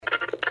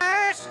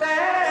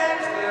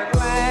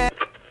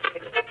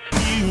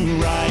you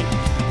right.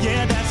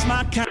 Yeah, that's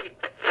my kind.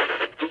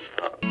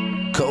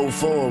 Code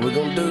 4, we're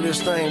gonna do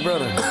this thing,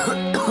 brother. Let's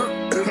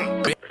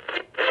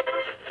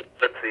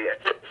see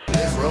it.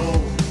 Let's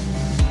roll.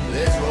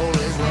 Let's roll,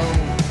 let's roll.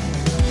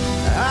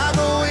 I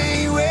go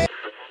where you at.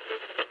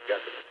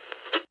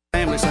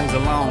 Family sings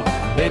along.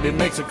 Baby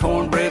makes a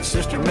cornbread,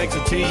 sister makes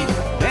a tea.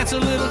 Dance a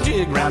little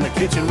jig round the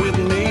kitchen with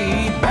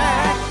me.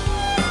 Back,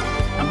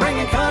 I'm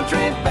bringing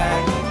country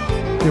back.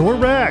 Yeah,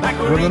 we're back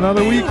with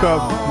another week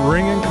of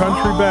Bringing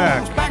Country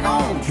Back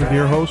with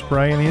your host,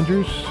 Brian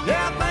Andrews,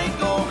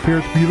 here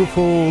at the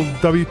beautiful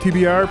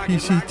WTBR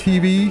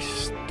PCTV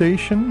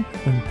station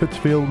in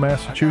Pittsfield,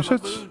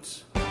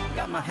 Massachusetts.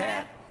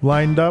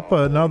 Lined up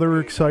another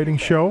exciting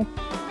show.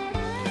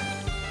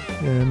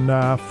 In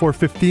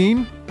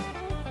 4:15,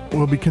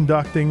 we'll be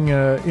conducting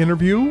an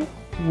interview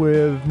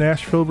with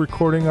Nashville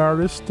recording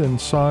artist and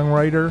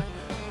songwriter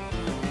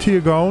Tia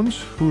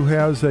Gones, who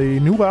has a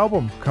new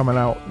album coming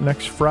out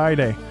next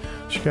Friday.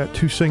 She got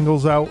 2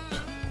 singles out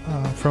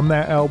from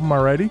that album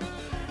already,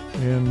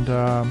 and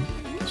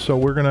so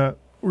we're gonna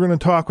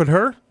talk with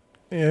her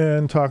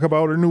and talk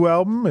about her new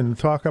album and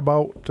talk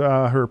about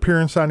her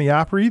appearance on the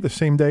Opry the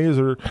same day as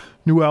her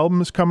new album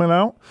is coming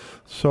out.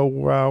 So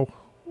we're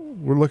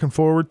looking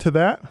forward to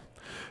that,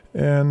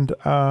 and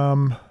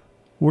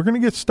we're gonna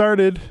get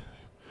started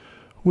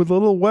with a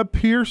little Webb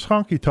Pierce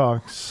honky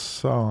tonk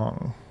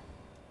song.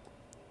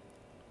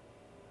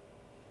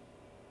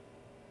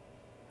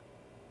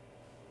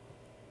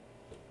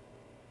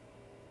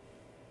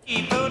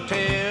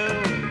 Hotel.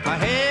 My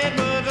head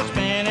was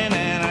a-spinning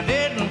and I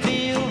didn't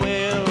feel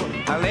well.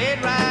 I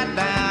laid right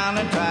down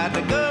and tried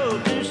to go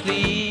to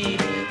sleep.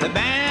 The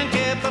band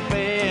kept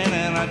a-playing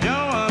and I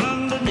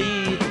joined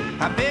underneath.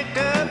 I picked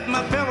up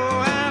my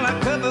pillow and I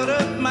covered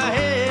up my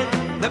head.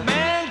 The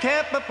band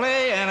kept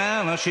a-playing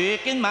and I'm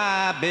shaking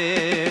my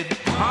bed.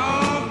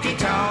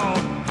 Honky-tonk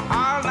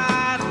all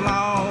night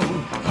long.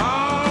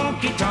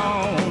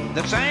 Honky-tonk,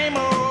 the same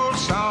old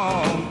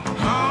song.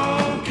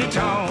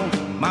 Honky-tonk,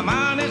 my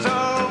mind is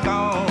all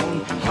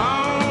gone.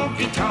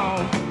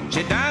 Honky-tonk,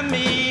 she done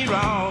me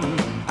wrong.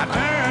 I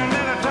turned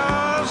and I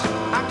tossed,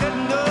 I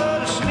couldn't go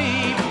to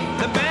sleep.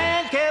 The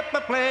band kept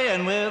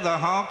a-playing with a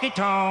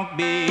honky-tonk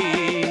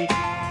beat.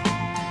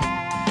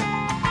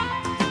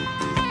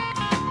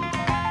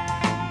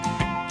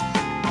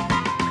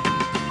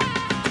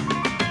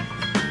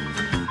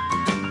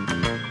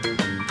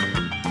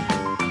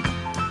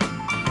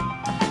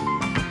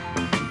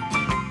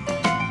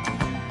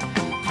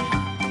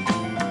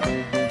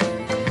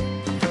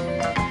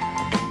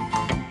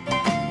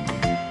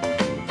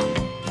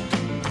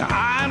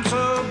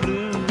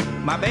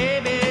 My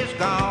baby's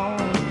gone.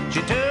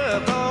 She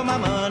took all my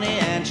money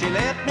and she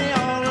left me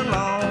all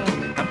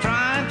alone. I'm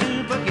trying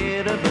to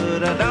forget her,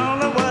 but I don't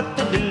know what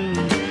to do.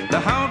 The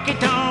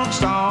honky-tonk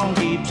song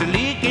keeps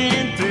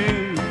leaking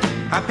through.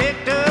 I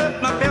picked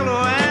up my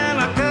pillow and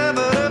I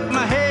covered up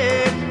my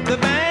head. The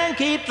band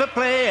keeps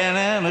a-playing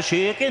and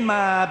a-shaking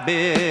my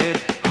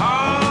bed.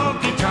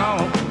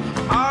 Honky-tonk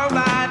all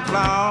night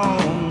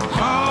long.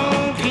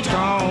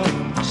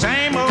 Honky-tonk,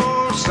 same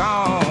old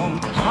song.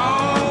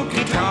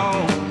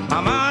 Honky-tonk, my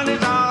mind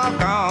is all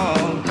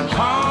gone.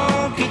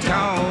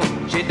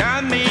 Honky-tonk, she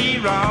done me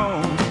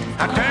wrong.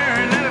 I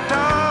turned and I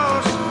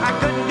tossed, I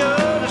couldn't go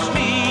to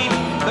sleep.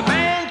 The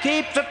band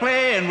keeps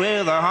a-playing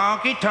with a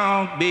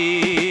honky-tonk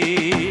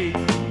beat.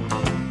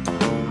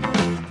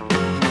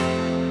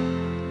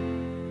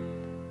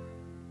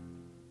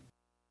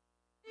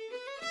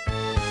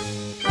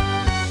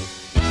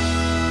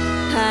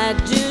 I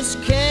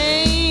just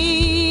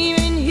came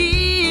in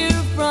here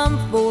from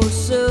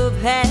force of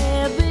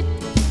habit.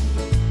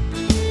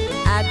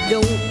 I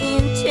don't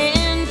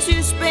intend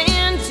to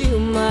spend too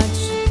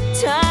much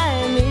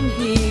time in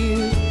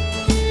here,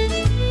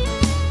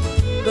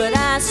 but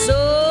I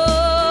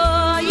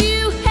saw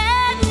you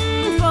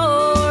heading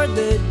for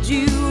the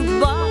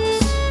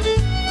jukebox,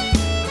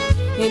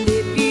 and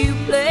if you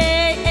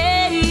play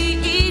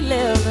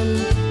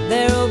 11,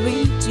 there'll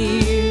be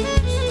tears.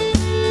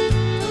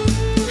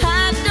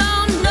 I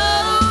don't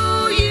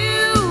know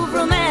you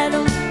from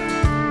Adam,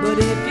 but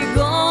if you're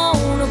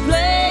gonna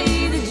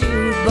play the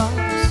jukebox,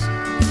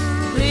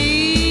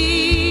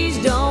 please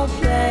don't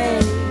play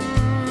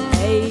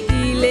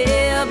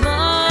 11.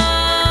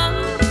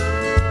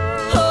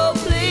 Oh,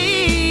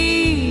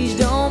 please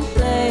don't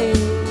play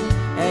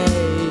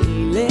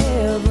 11.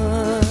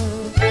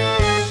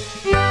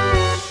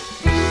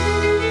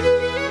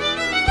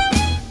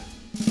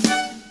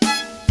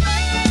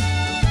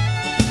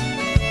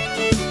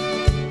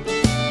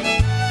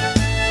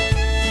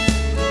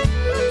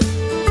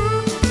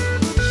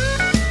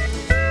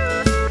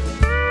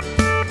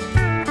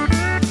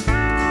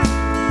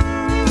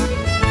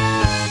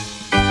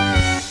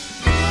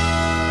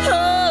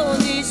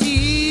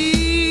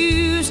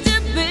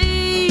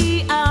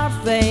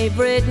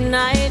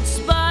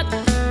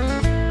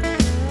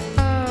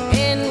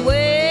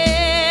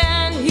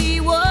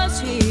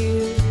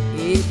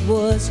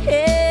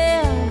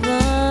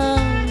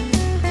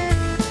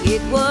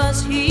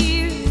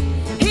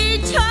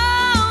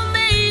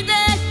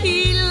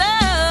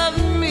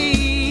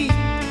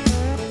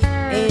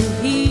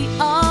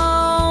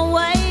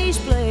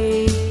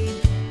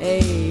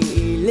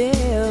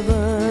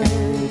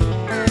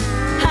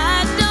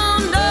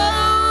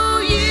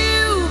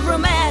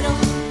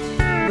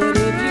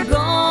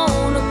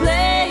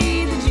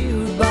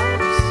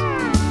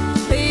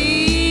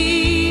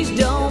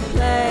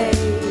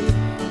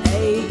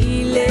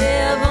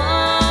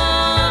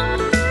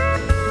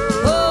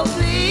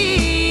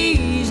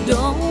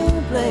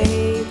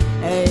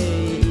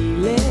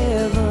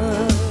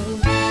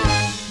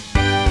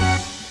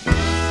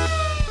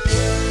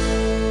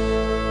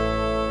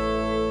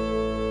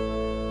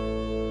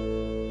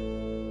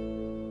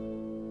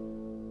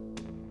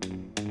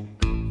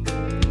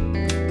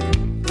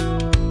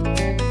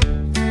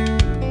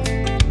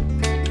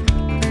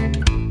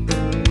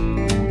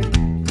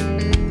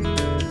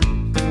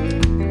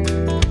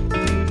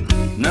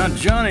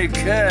 Johnny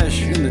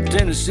Cash in the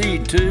Tennessee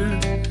two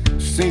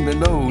seemed to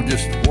know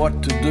just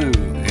what to do.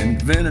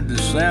 Invented the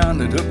sound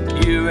that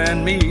hooked you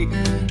and me.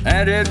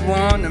 Added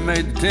one that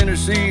made the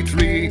Tennessee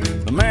three.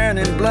 The man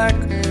in black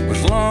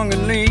was long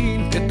and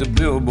lean. Hit the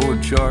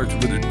Billboard charts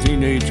with a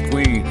teenage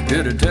queen.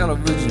 Did a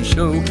television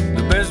show,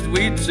 the best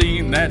we'd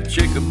seen. That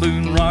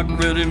chick-a-boon rock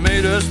really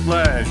made us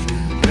splash.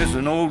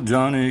 Missing old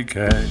Johnny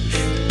Cash.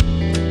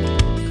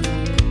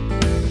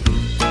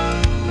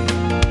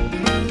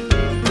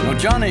 Now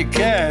Johnny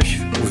Cash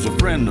was a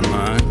friend of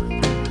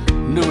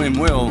mine. Knew him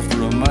well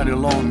for a mighty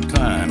long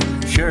time.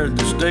 Shared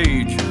the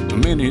stage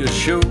with many a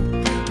show.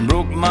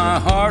 Broke my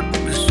heart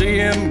to see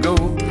him go.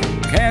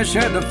 Cash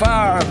had the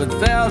fire of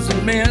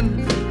 1,000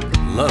 men.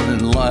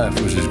 Loving life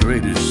was his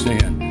greatest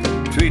sin.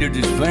 Treated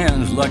his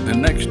fans like the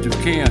next of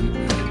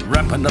kin.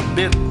 Rapping a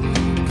bit,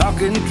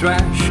 talking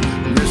trash.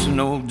 Missing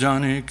old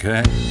Johnny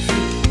Cash.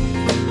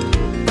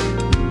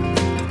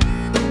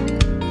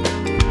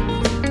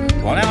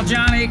 Well, now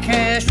Johnny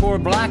Cash wore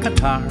black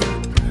attire.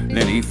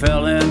 Then he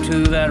fell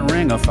into that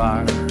ring of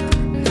fire.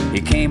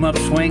 He came up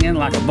swinging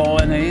like a boy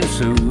named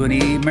Sue. And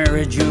he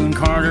married June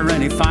Carter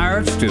and he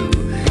fired Stu.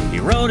 He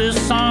wrote his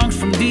songs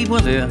from deep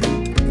within.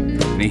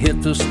 And he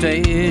hit the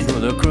stage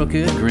with a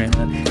crooked grin.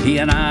 He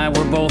and I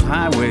were both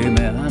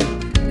highwaymen.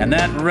 And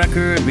that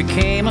record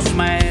became a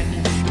smash.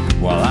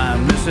 While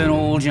I'm missing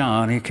old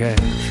Johnny Cash.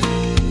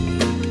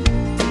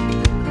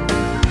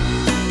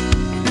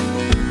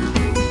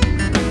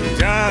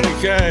 Johnny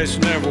Cash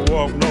never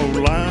walked no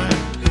line.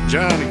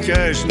 Johnny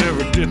Cash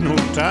never did no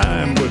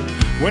time, but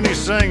when he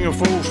sang the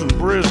Folsom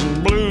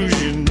Prison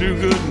Blues, you knew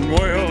good and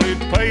well he'd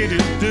paid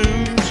his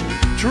dues.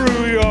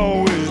 True, he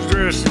always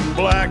dressed in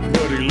black,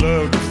 but he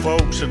loved the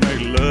folks and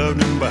they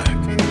loved him back.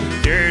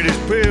 Carried his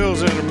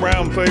pills in a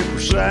brown paper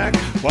sack.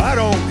 Well, I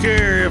don't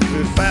care if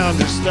they found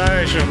his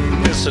stash,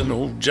 I'm missing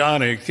old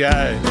Johnny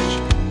Cash.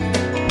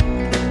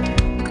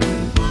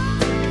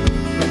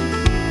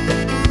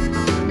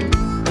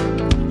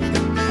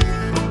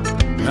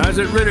 Now, is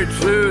it really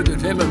true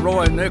that him and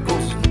Roy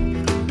Nichols,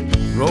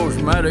 Rose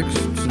Maddox,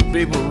 and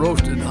people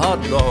roasted hot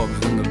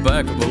dogs in the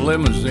back of a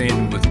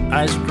limousine with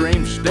ice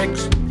cream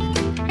sticks?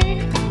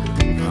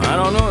 I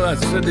don't know. I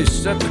said they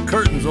set the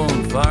curtains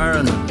on fire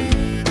in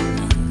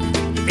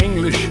an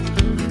English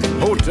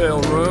hotel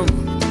room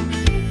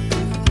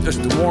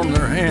just to warm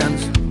their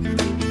hands.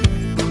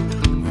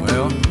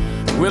 Well,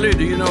 Willie,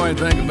 do you know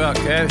anything about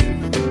Cash?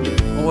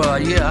 Well,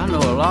 yeah, I know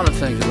a lot of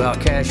things about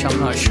Cash. I'm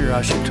not sure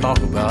I should talk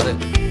about it.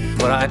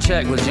 But I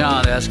checked with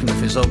John, asked him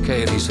if it's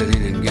okay, and he said he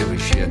didn't give a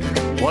shit.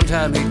 One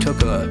time he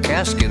took a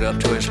casket up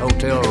to his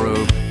hotel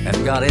room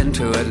and got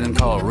into it and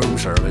called room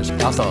service.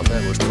 I thought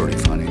that was pretty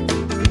funny.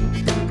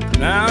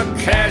 Now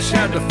Cash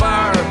had the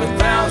fire of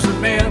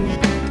 1,000 men.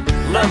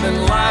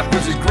 Loving life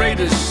was his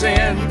greatest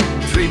sin.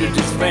 Treated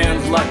his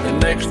fans like the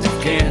next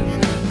of kin.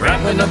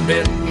 Rapping a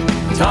bit,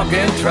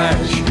 talking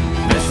trash.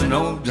 Missing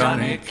old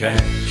Johnny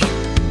Cash.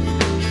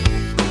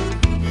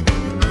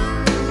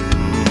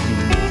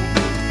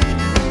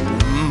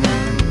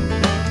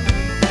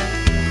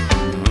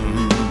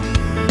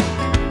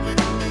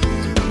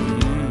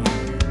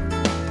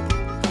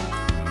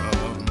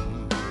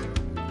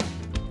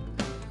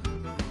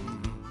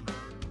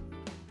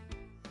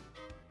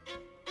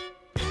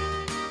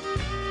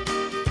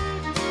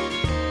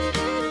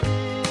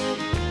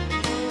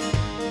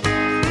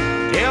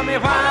 Tell me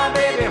why,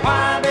 baby,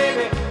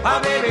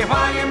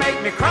 why you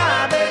make me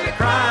cry, baby,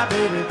 cry,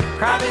 baby,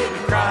 cry, baby,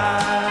 cry.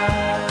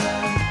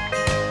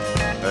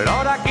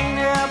 Lord, I can't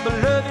help but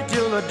love you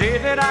till the day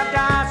that I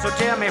die. So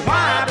tell me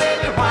why,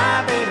 baby,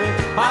 why,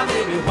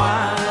 baby,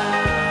 why?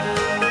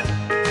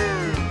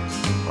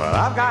 Well,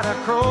 I've got a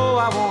crow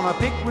I wanna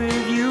pick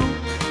with you,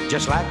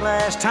 just like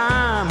last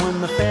time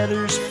when the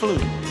feathers flew.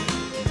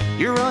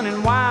 You're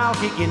running wild,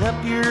 kicking up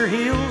your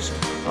heels,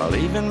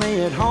 leaving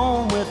me at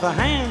home with a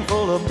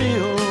handful of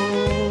bills.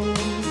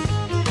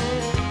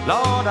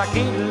 Lord, I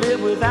can't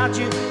live without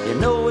you, you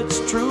know it's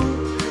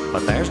true,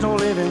 but there's no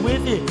living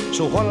with you,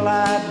 so what'll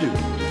I do?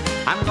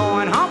 I'm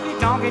going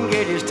honky-tonk and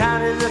get as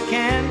tight as I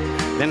can,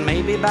 then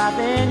maybe by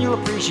then you'll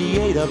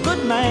appreciate a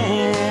good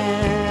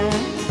man.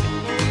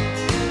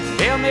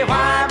 Tell me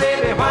why,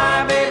 baby,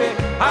 why, baby,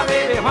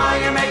 why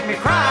you make me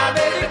cry,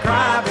 baby,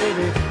 cry,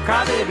 baby,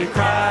 cry, baby,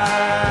 cry.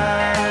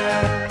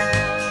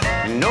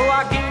 No,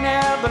 I can't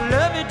help but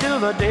love you till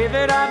the day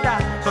that I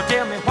die. So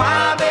tell me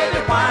why, baby,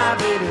 why,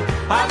 baby,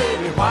 why,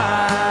 baby,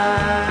 why?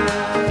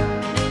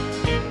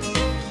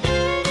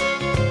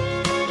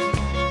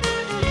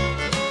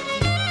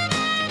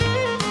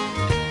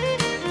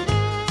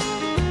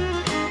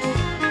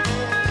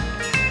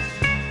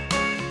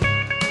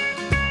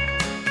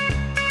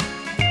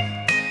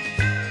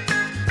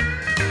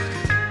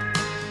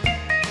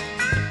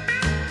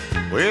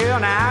 Well,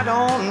 now I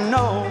don't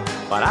know,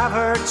 but I've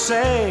heard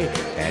say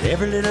that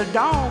every little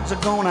dog's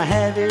gonna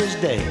have his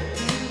day.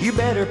 You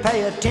better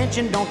pay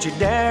attention, don't you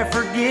dare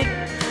forget,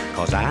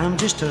 'cause I'm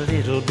just a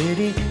little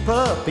bitty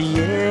puppy,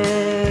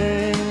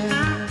 yeah.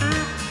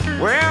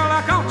 Well,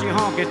 I caught you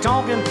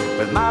honky-tonkin'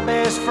 with my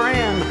best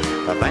friend.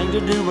 The thing to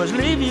do was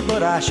leave you,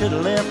 but I should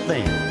have left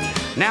then.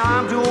 Now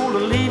I'm too old to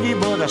leave you,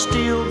 but I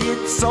still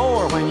get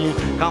sore when you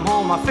come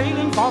home. I'm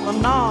feeling for the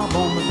knob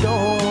on the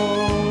door.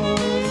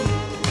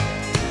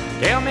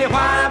 Tell me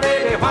why,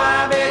 baby,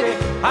 why, baby,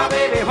 why,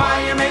 baby,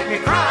 why you make me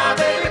cry,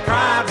 baby,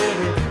 cry,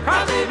 baby,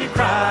 cry, baby,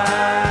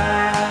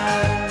 cry.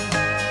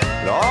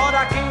 Lord,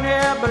 I can't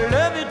help but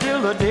love you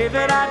till the day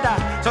that I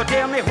die. So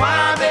tell me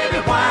why, baby,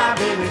 why,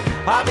 baby,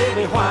 why,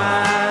 baby, why?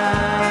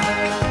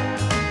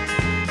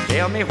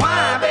 Tell me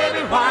why, baby,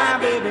 why,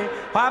 baby,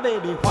 why,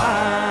 baby,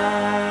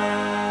 why?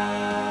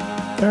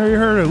 There you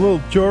heard a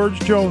little George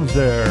Jones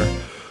there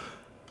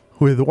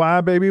with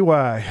Why Baby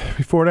Why.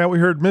 Before that we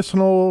heard Missin'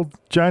 Old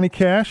Johnny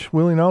Cash,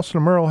 Willie Nelson,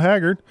 and Merle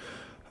Haggard.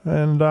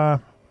 And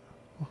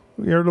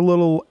we heard a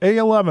little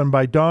A11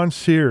 by Dawn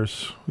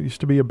Sears, who used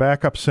to be a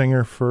backup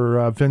singer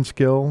for Vince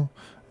Gill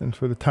and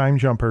for the Time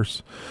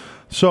Jumpers.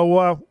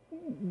 So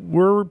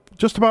we're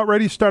just about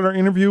ready to start our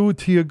interview with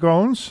Tia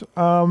Gones.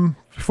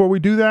 Before we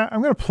do that,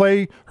 I'm going to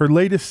play her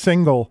latest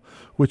single,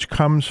 which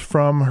comes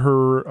from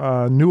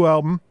her new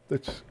album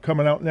that's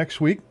coming out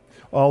next week,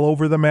 All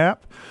Over the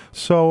Map.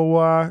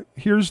 So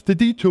here's The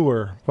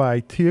Detour by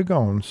Tia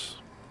Gones.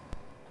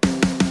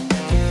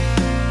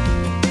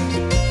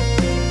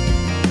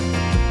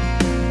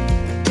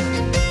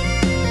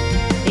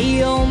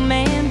 The old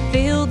man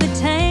filled the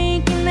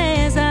tank, and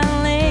as I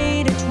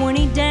laid a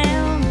 20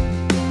 down,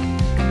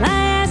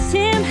 I asked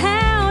him,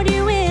 how'd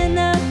you end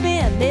up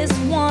in this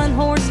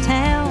one-horse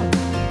town?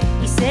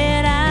 He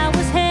said I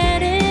was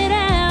headed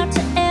out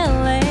to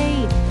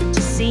L.A.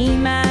 to see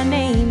my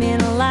name in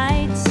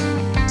lights,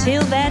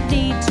 till that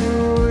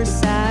detour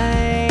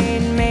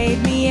sign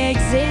made me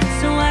exit,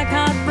 so I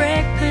caught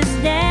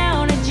breakfast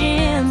down at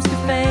Jim's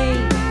Cafe.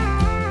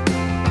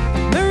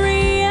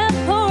 Maria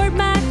poured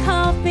my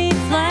coffee,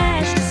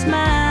 flashed a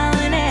smile,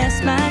 and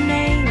asked my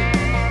name.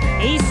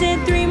 He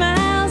said 3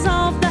 miles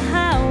off the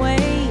highway,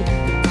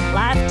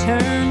 life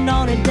turned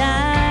on a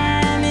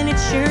dime, and it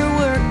sure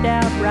worked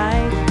out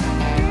right.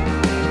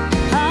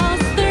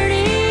 'Cause 30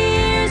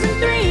 years and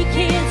 3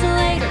 kids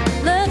later,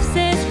 love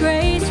says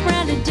grace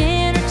round a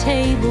dinner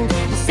table.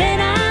 He said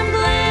I'm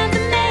glad the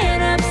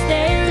man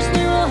upstairs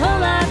knew a whole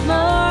lot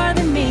more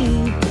than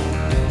me.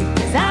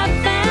 'Cause I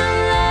found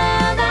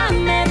love, I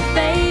met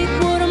faith,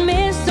 would've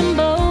missed them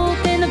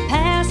both in the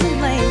passing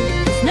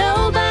lane. 'Cause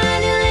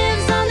nobody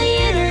lives on the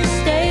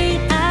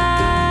interstate.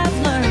 I've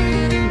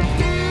learned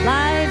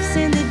life's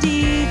in the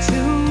detours.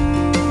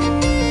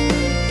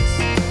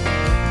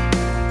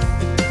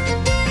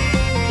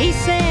 He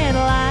said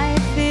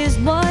life is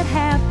what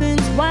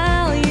happens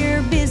while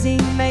you're busy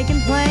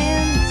making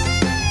plans.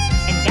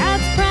 And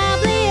God's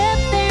probably up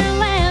there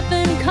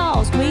laughing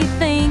 'cause we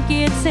think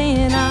it's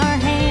in our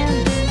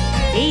hands.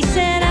 He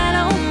said I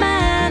don't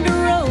mind a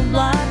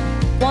roadblock.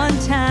 One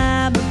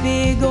time a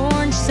big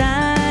orange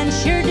sign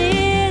sure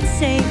did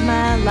save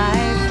my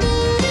life.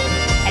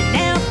 And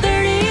now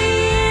 30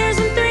 years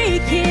and 3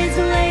 kids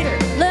later,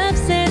 love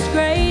says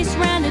grace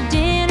round a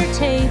dinner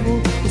table.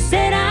 He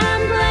said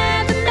I'm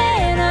glad the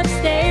man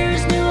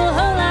upstairs knew a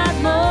whole lot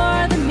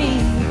more than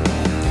me.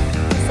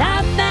 'Cause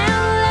I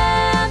found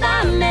love,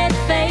 I met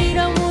fate,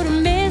 I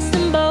would've missed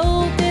them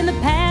both in the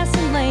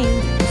passing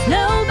lane. 'Cause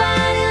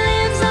nobody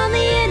lives on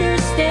the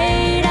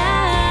interstate.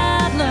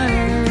 I've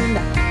learned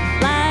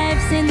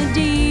life's in the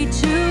detours.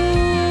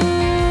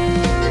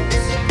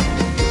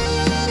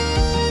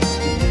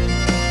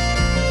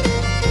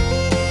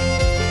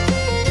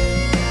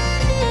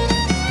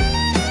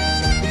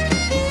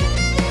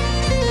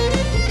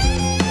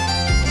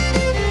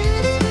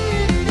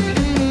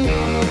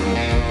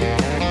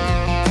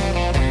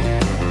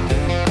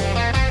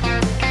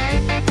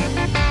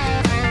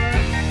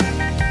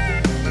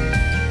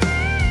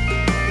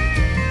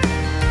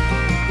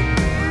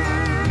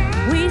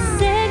 We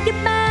said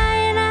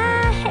goodbye and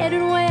I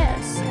headed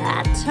west.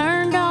 I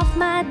turned off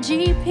my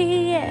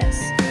GPS.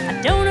 I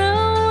don't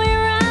know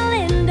where I'll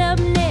end up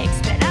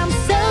next, but I'm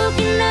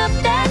soaking up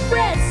that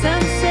red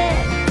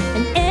sunset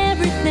and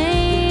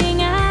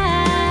everything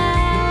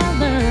I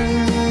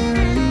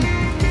learned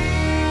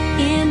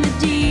in the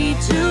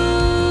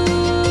detour.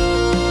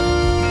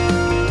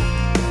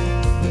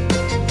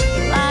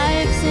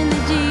 Life's in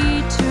the detours.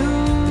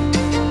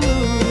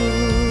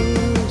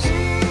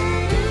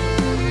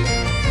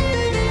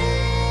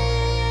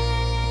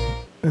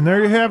 And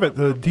there you have it,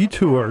 The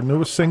Detour,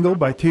 newest single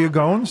by Tia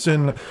Gones.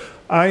 And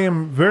I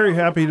am very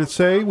happy to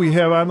say we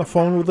have on the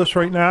phone with us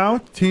right now,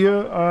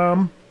 Tia,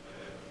 are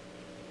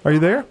you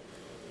there?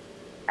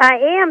 I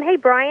am. Hey,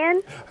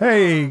 Brian.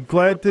 Hey,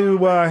 glad to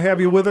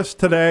have you with us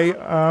today.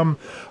 I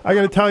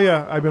got to tell you,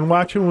 I've been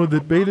watching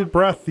with bated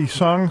breath these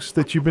songs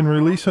that you've been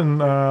releasing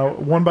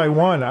one by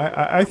one.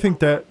 I think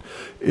that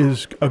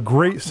is a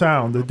great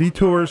sound. The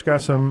Detour's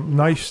got some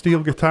nice steel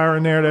guitar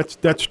in there.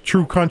 That's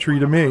true country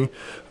to me.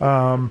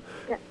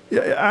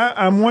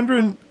 I'm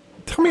wondering,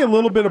 tell me a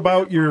little bit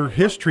about your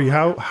history.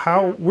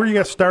 Where you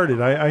got started?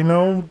 I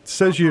know it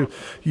says you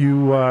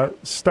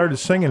started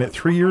singing at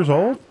 3 years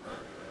old.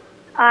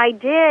 I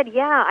did,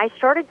 yeah. I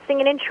started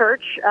singing in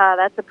church.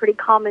 That's a pretty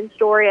common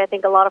story. I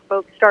think a lot of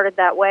folks started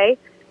that way,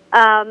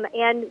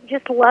 and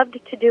just loved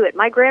to do it.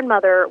 My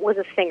grandmother was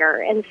a singer,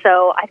 and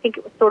so I think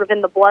it was sort of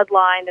in the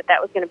bloodline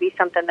that was going to be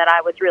something that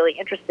I was really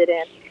interested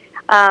in.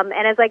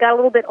 And as I got a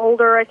little bit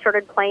older, I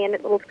started playing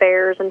at little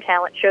fairs and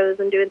talent shows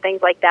and doing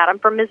things like that. I'm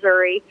from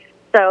Missouri,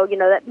 so,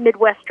 that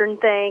Midwestern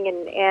thing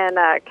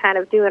and kind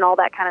of doing all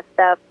that kind of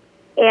stuff.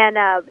 And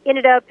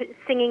ended up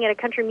singing at a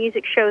country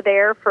music show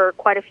there for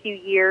quite a few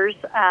years,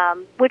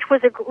 which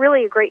was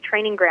really a great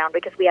training ground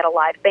because we had a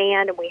live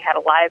band and we had a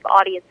live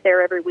audience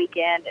there every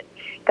weekend and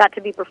got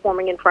to be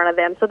performing in front of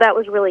them. So that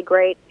was really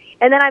great.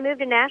 And then I moved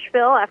to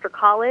Nashville after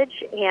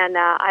college, and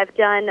I've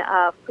done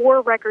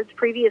 4 records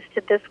previous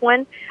to this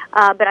one,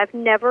 but I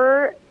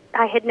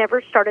had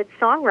never started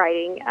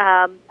songwriting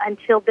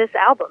until this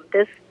album.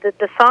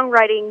 The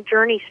songwriting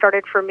journey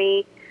started for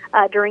me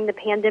during the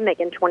pandemic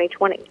in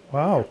 2020.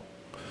 Wow.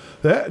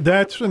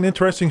 That's an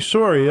interesting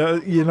story.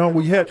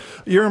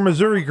 You're a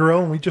Missouri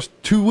girl, and we just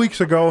 2 weeks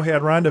ago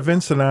had Rhonda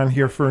Vincent on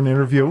here for an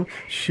interview.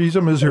 She's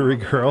a Missouri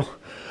girl.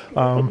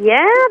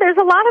 Yeah, there's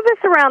a lot of us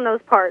around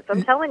those parts,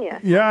 I'm telling you.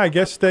 Yeah, I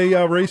guess they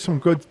raise some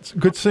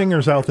good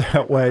singers out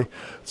that way.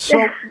 So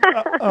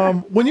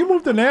when you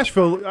moved to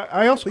Nashville,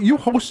 you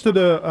hosted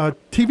a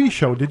TV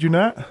show, did you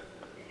not?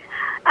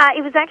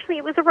 It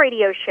was a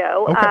radio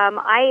show. Okay.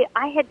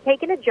 I had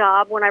taken a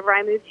job whenever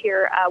I moved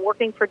here,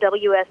 working for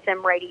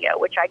WSM Radio,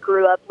 which I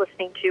grew up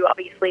listening to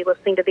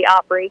the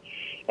Opry,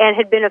 and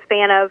had been a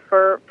fan of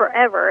for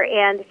forever.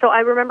 And so I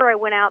remember I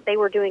went out, they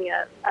were doing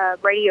a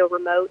radio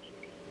remote,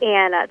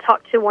 and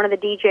talked to one of the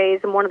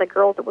DJs and one of the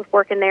girls that was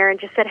working there and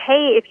just said,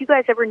 hey, if you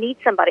guys ever need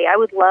somebody, I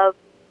would love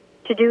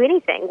to do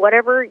anything.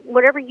 Whatever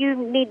you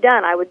need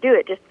done, I would do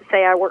it, just to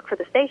say I work for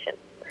the station.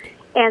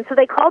 And so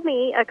they called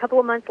me a couple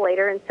of months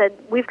later and said,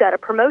 we've got a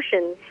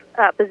promotions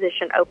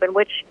position open,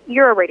 which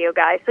you're a radio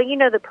guy, so you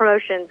know the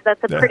promotions.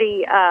 That's a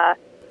pretty,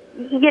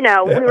 we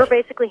were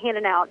basically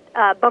handing out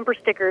bumper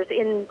stickers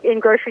in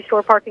grocery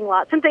store parking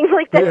lots and things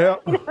like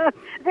that. Yeah.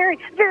 Very,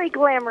 very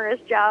glamorous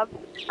job.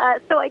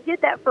 So I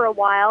did that for a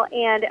while,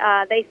 and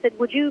they said,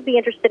 would you be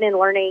interested in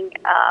learning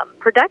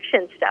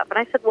production stuff? And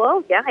I said,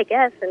 well, yeah, I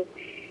guess. And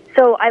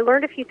so I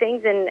learned a few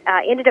things and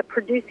ended up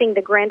producing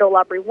the Grand Ole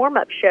Opry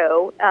warm-up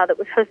show that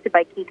was hosted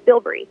by Keith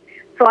Bilbrey.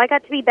 So I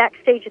got to be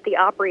backstage at the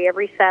Opry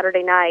every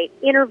Saturday night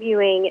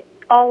interviewing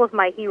all of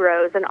my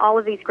heroes and all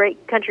of these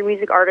great country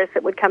music artists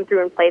that would come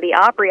through and play the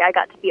Opry. I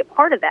got to be a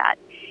part of that.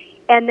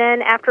 And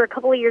then after a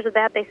couple of years of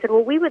that, they said,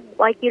 well, we would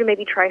like you to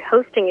maybe try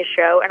hosting a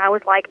show. And I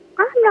was like,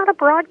 I'm not a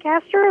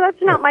broadcaster.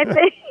 That's not my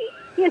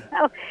thing.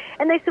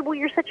 And they said, well,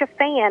 you're such a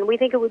fan. We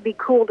think it would be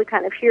cool to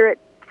kind of hear it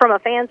from a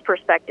fan's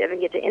perspective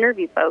and get to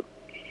interview folks.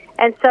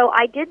 And so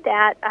I did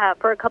that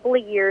for a couple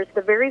of years.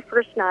 The very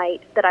first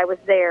night that I was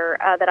there,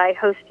 that I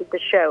hosted the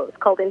show, it was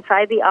called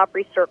Inside the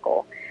Opry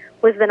Circle,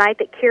 was the night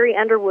that Carrie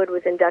Underwood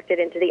was inducted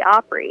into the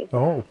Opry.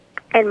 Oh.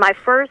 And my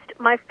first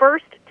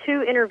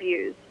 2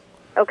 interviews,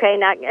 okay,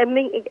 now, I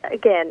mean,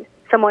 again,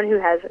 someone who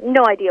has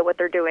no idea what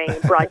they're doing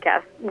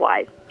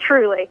broadcast-wise,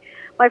 truly.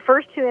 My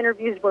first 2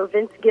 interviews were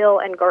Vince Gill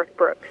and Garth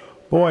Brooks.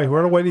 Boy,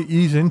 what a way to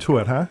ease into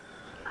it, huh?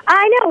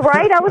 I know,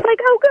 right? I was like,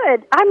 oh,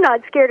 good. I'm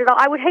not scared at all.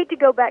 I would hate to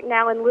go back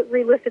now and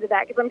re-listen to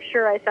that because I'm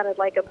sure I sounded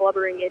like a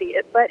blubbering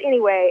idiot. But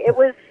anyway,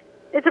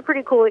 it's a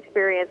pretty cool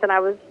experience, and I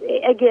was,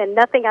 again,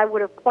 nothing I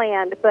would have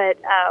planned, but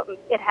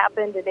it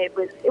happened, and it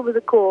was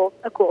a cool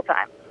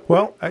time.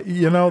 Well,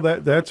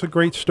 that's a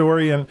great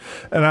story, and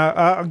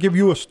I'll give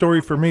you a story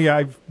for me.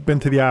 I've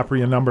been to the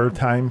Opry a number of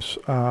times.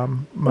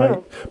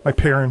 My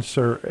parents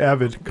are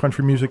avid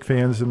country music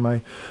fans, and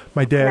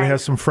my dad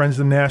has some friends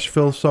in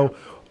Nashville, so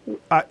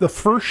the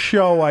first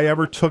show I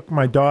ever took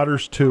my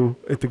daughters to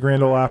at the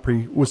Grand Ole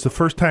Opry was the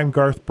first time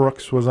Garth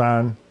Brooks was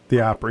on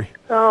the Opry.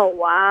 Oh,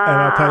 wow. And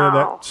I'll tell you,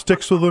 that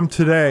sticks with them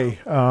today.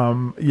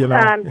 I'm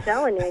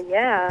telling you,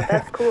 yeah,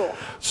 that's cool.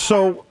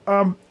 So,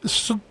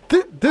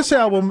 this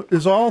album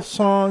is all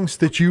songs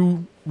that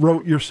you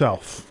wrote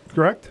yourself,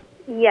 correct?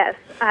 Yes.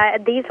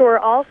 These were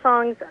all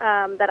songs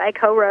that I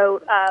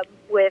co-wrote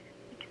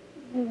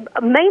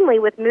mainly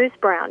with Moose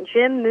Brown,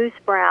 Jim Moose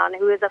Brown,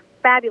 who is a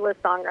fabulous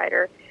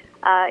songwriter.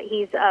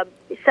 He's a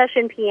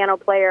session piano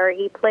player.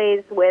 He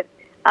plays with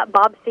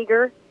Bob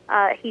Seger.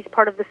 He's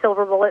part of the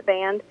Silver Bullet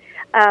Band.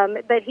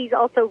 But he's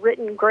also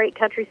written great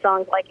country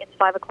songs like It's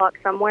 5 O'Clock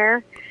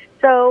Somewhere.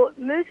 So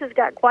Moose has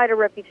got quite a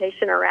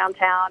reputation around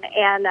town.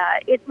 And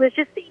it was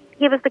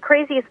the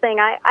craziest thing.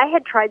 I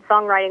had tried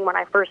songwriting when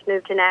I first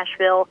moved to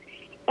Nashville.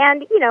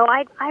 And,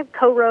 I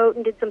co-wrote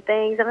and did some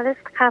things. And I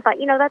just kind of thought,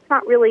 that's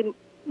not really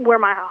where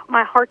my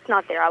heart's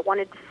not there. I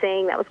wanted to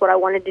sing. That was what I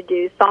wanted to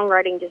do.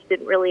 Songwriting just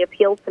didn't really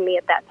appeal to me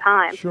at that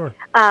time. Sure.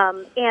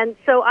 And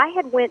so I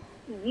had went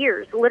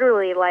years,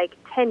 literally like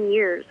 10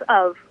 years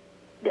of,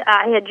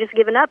 I had just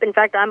given up. In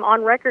fact, I'm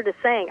on record as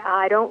saying,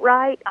 I don't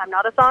write. I'm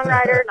not a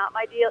songwriter, not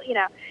my deal,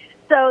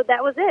 So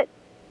that was it.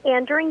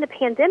 And during the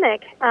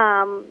pandemic,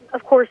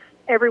 of course,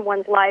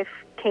 everyone's life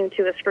came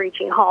to a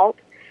screeching halt.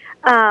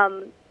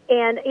 And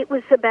it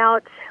was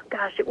about,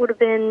 it would have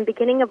been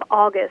beginning of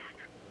August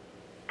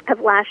of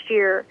last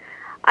year,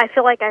 I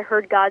feel like I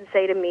heard God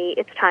say to me,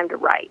 "It's time to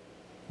write."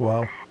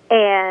 Wow.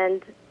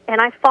 And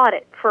I fought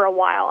it for a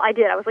while. I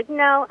did. I was like,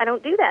 no, I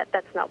don't do that.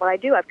 That's not what I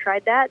do. I've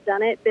tried that,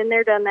 done it, been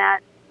there, done that,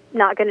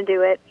 not going to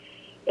do it.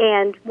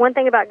 And one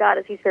thing about God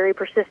is he's very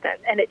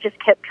persistent, and it just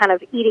kept kind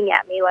of eating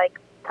at me like,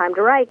 time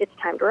to write, it's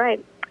time to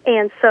write.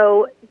 And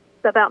so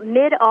about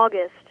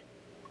mid-August,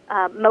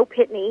 Mo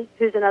Pitney,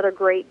 who's another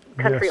great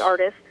country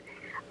artist,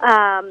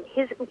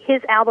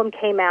 his album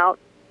came out,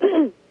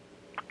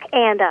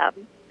 and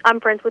I'm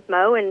friends with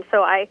Mo, and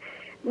so I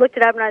looked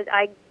it up, and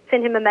I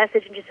sent him a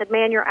message and just said,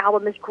 man, your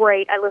album is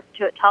great. I listened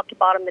to it top to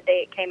bottom the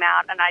day it came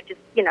out, and I just,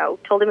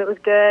 told him it was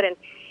good. And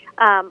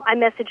I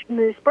messaged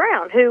Moose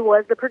Brown, who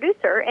was the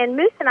producer, and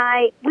Moose and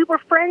I, we were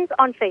friends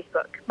on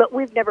Facebook, but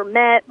we've never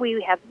met.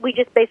 We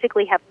just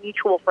basically have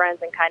mutual friends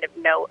and kind of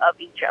know of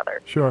each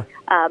other. Sure.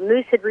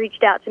 Moose had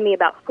reached out to me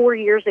about 4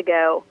 years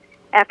ago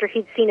after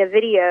he'd seen a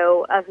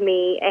video of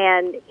me,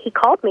 and he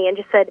called me and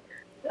just said,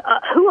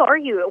 who are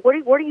you? What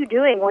are you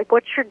doing? Like,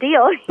 what's your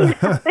deal?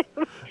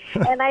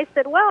 And I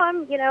said, well,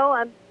 I'm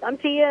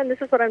Tia, and this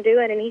is what I'm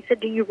doing. And he said,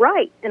 do you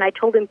write? And I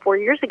told him 4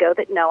 years ago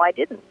that no, I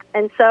didn't.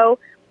 And so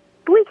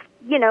we,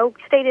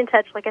 stayed in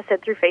touch, like I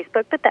said, through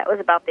Facebook, but that was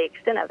about the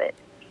extent of it.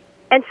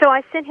 And so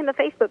I sent him a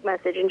Facebook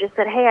message and just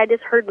said, hey, I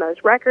just heard Mo's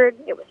record.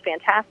 It was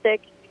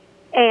fantastic.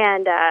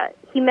 And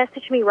he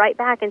messaged me right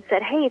back and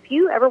said, hey, if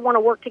you ever want to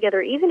work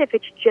together, even if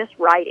it's just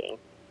writing,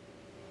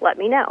 let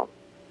me know.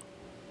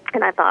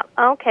 And I thought,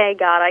 okay,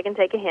 God, I can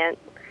take a hint.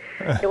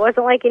 It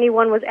wasn't like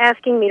anyone was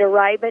asking me to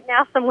write, but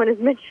now someone has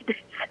mentioned it.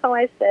 So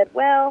I said,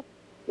 well,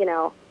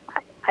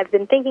 I've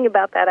been thinking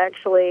about that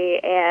actually,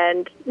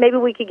 and maybe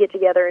we could get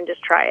together and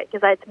just try it,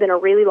 because it's been a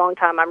really long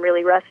time. I'm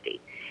really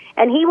rusty.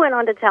 And he went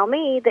on to tell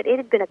me that it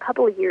had been a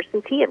couple of years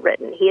since he had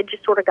written. He had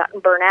just sort of gotten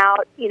burnt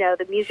out.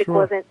 The music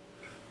wasn't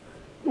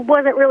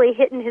really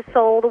hitting his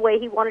soul the way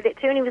he wanted it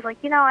to. And he was like,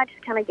 I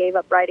just kind of gave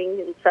up writing.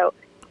 And so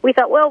we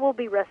thought, well, we'll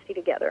be rusty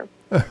together.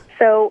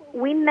 So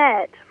we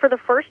met for the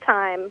first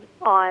time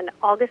on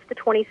August the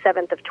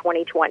 27th of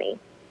 2020.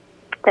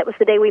 That was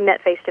the day we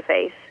met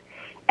face-to-face.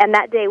 And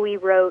that day we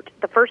wrote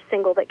the first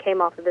single that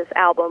came off of this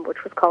album,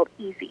 which was called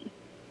Easy.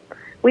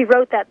 We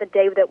wrote that the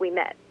day that we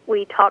met.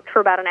 We talked for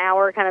about an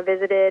hour, kind of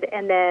visited,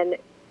 and then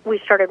we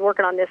started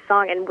working on this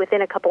song, and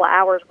within a couple of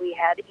hours we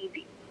had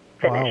Easy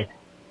finished.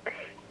 Wow.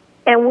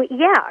 And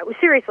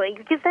seriously,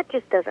 because that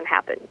just doesn't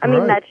happen. I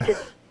mean, that's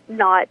just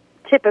not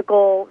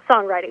typical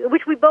songwriting,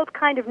 which we both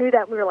kind of knew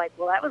that. We were like,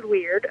 well, that was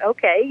weird.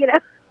 Okay,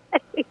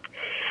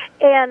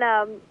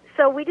 And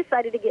so we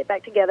decided to get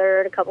back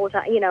together in a couple of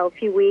times, a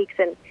few weeks,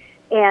 and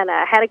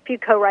had a few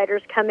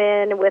co-writers come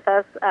in with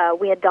us.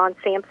 We had Don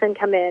Sampson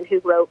come in, who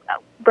wrote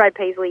Brad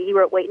Paisley. He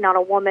wrote Waiting on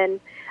a Woman.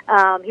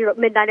 He wrote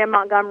Midnight in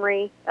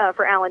Montgomery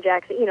for Alan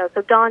Jackson.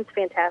 So Don's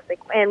fantastic.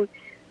 And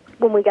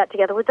when we got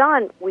together with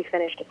Don, we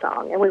finished a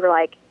song, and we were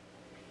like,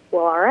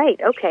 well, all right,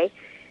 okay.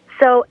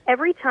 So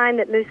every time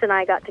that Moose and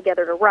I got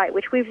together to write,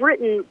 which we've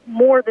written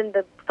more than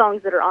the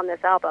songs that are on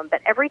this album,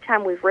 but every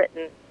time we've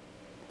written,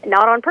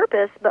 not on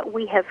purpose, but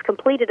we have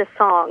completed a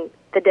song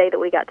the day that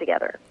we got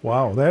together.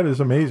 Wow, that is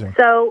amazing.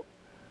 So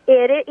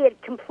it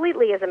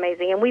completely is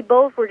amazing, and we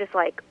both were just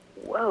like,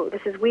 whoa,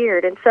 this is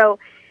weird. And so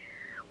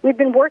we'd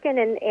been working,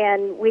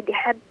 and we'd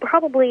had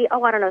probably,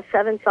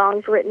 7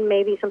 songs written,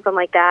 maybe something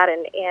like that,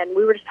 and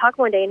we were just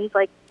talking one day, and he's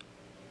like,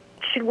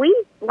 should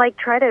we,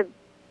 try to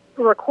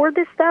record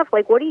this stuff?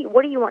 What do you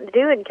want to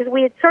do? And because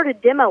we had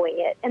started demoing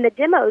it, and the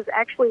demos,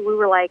 actually, we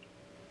were like,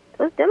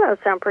 those demos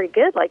sound pretty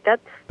good.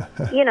 That's,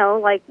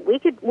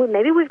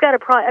 maybe we've got a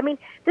I mean,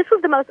 this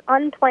was the most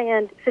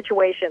unplanned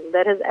situation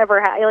that has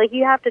ever happened.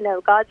 You have to know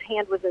God's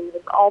hand was in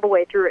this all the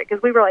way through it,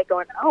 because we were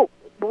going, oh,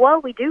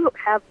 well, we do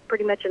have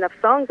pretty much enough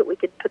songs that we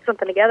could put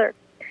something together.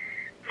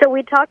 So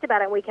we talked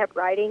about it, and we kept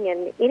writing,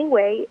 and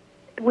anyway,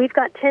 we've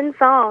got 10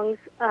 songs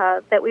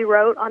that we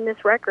wrote on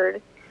this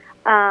record,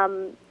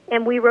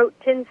 and we wrote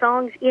 10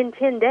 songs in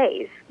 10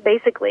 days,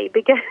 basically,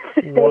 because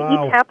they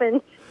each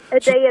happened a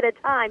day at a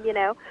time,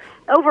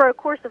 over a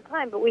course of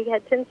time. But we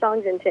had 10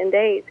 songs in 10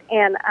 days.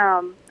 And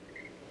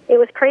it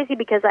was crazy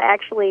because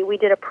we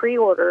did a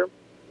pre-order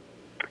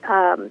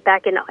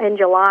back in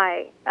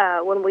July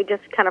when we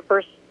just kind of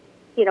first,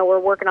 were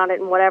working on it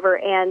and whatever.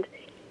 And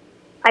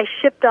I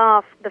shipped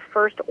off the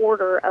first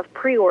order of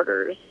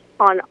pre-orders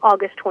on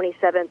August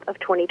 27th of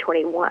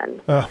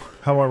 2021. Oh,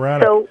 how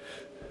ironic. So,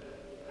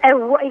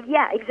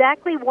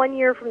 exactly 1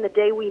 year from the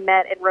day we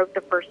met and wrote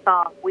the first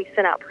song, we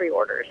sent out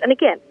pre-orders. And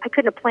again, I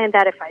couldn't have planned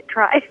that if I'd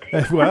tried.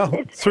 Well,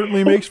 it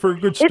certainly makes for a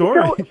good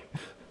story.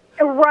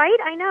 Right,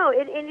 I know.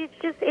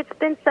 It's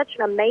been such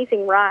an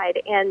amazing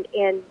ride, and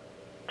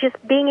just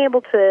being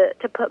able to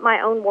put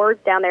my own words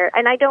down there.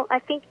 And I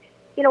think,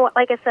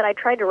 like I said, I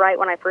tried to write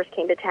when I first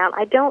came to town.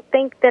 I don't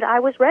think that I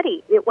was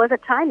ready. It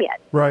wasn't time yet.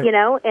 Right.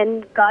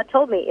 And God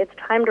told me it's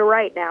time to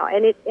write now.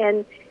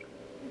 And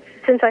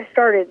since I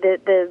started,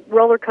 the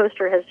roller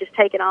coaster has just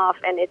taken off,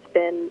 and it's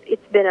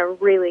been a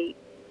really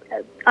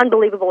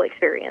unbelievable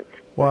experience.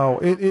 Wow.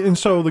 And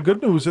so the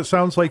good news, it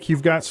sounds like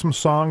you've got some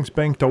songs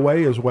banked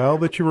away as well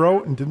that you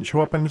wrote and didn't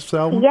show up in this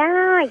album?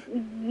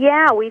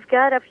 Yeah, we've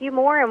got a few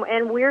more,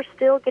 and we're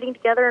still getting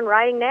together and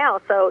writing now.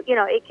 So,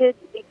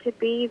 it could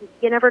be,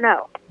 you never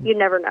know. You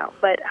never know.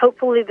 But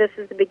hopefully this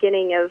is the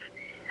beginning of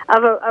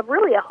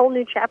really a whole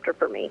new chapter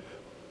for me.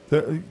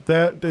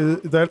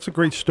 That's a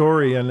great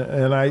story, and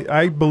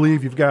I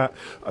believe you've got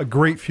a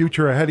great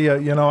future ahead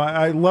of you.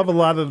 I love a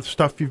lot of the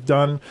stuff you've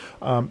done.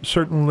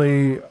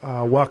 Certainly,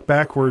 "Walk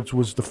Backwards"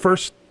 was the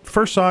first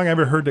song I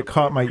ever heard that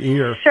caught my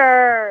ear.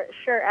 Sure,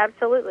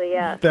 absolutely,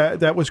 yeah.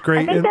 That was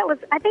great. I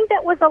think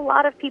that was a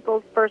lot of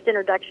people's first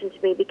introduction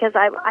to me because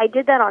I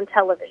did that on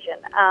television.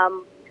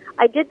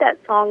 I did that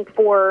song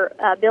for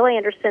Bill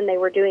Anderson. They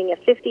were doing a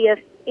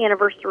 50th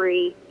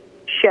anniversary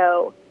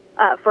show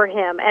for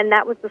him, and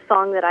that was the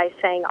song that I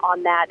sang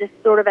on that, just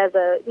sort of as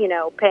a,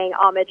 paying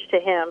homage to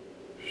him.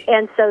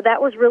 And so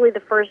that was really the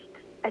first,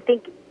 I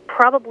think,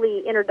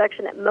 probably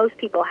introduction that most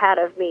people had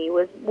of me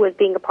was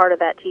being a part of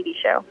that TV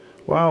show.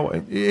 Wow.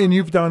 And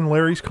you've done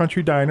Larry's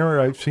Country Diner.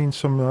 I've seen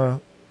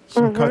some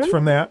cuts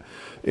from that.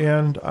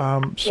 And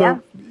I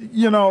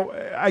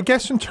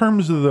guess in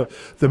terms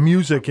of the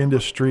music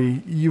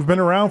industry, you've been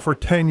around for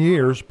 10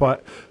 years,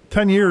 but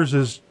 10 years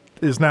is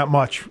not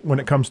much when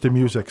it comes to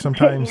music.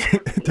 Sometimes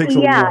it takes a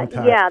long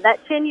time. Yeah, that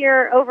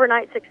 10-year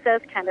overnight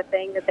success kind of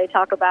thing that they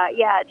talk about.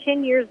 Yeah,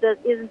 10 years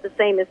isn't the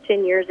same as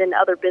 10 years in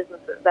other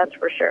businesses, that's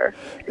for sure.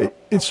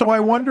 And so I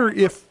wonder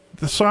if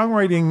the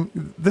songwriting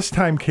this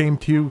time came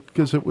to you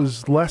because it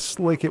was less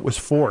like it was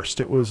forced.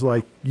 It was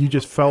like you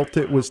just felt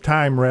it was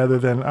time rather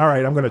than, all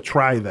right, I'm going to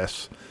try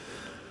this.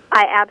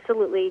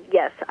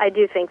 Yes, I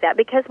do think that.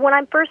 Because when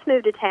I first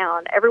moved to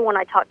town, everyone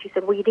I talked to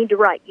said, well, you need to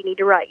write.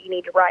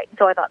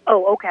 So I thought,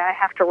 oh, okay, I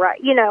have to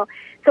write,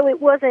 So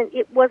it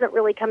wasn't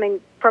really coming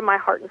from my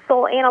heart and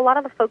soul. And a lot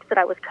of the folks that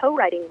I was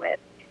co-writing with,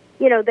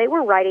 they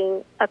were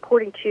writing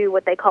according to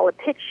what they call a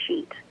pitch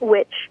sheet,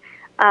 which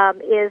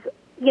is,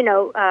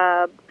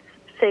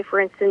 say, for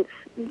instance,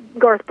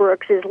 Garth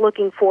Brooks is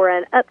looking for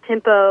an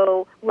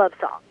up-tempo love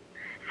song.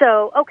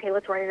 So, okay,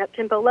 let's write an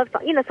up-tempo love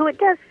song. So it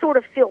does sort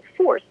of feel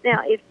forced.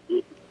 Now, if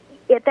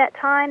at that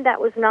time, that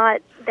was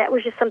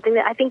just something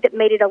that I think that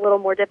made it a little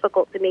more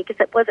difficult to me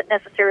because it wasn't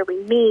necessarily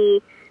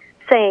me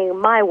saying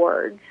my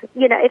words,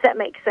 if that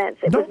makes sense.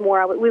 It was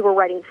more, we were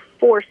writing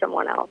for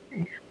someone else.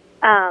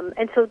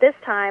 And so this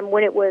time,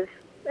 when it was,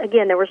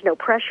 again, there was no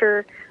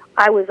pressure,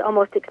 I was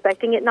almost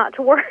expecting it not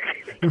to work.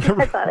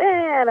 I thought,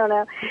 I don't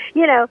know,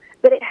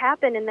 but it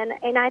happened,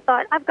 and I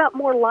thought I've got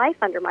more life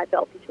under my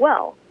belt as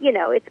well.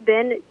 It's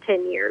been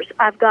 10 years.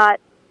 I've got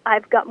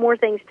more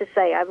things to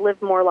say. I've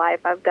lived more life.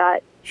 I've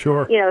got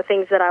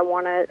things that I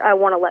want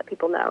to let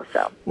people know.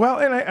 So well,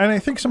 and I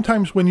think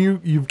sometimes when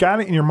you've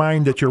got it in your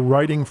mind that you're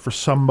writing for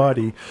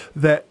somebody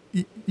that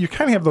you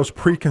kind of have those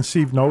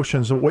preconceived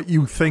notions of what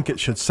you think it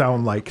should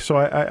sound like. So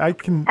I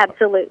can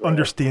absolutely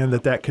understand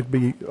that could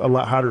be a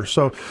lot harder.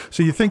 So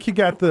you think you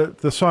got the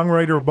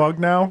songwriter bug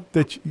now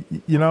that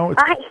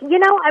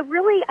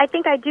I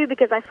think I do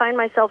because I find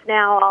myself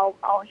now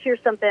I'll hear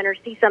something or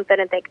see something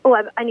and think, oh,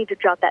 I need to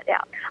jot that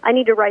down. I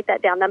need to write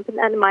that down.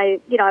 And my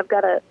I've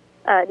got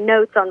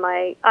notes on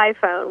my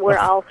iPhone where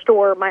I'll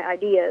store my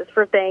ideas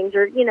for things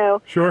or,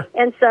 Sure.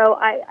 And so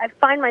I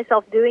find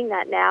myself doing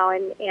that now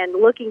and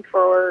looking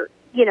for,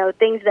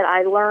 things that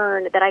I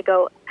learn that I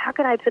go, how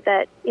can I put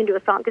that into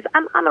a song? Because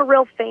I'm a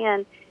real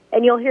fan,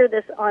 and you'll hear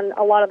this on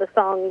a lot of the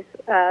songs.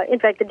 In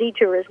fact, The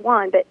Detour is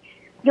one, but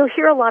you'll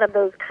hear a lot of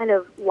those kind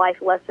of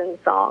life lesson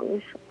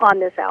songs on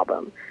this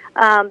album.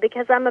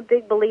 Because I'm a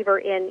big believer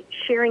in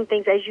sharing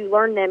things as you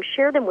learn them,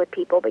 share them with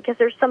people, because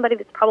there's somebody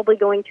that's probably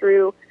going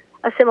through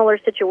a similar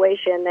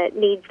situation that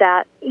needs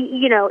that,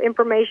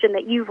 information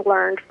that you've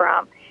learned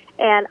from.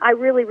 And I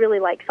really, really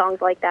like songs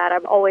like that.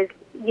 I'm always,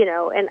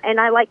 and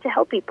I like to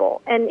help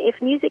people. And if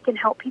music can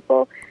help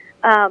people,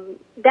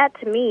 that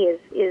to me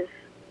is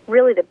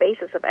really the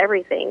basis of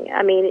everything.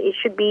 I mean, it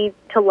should be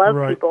to love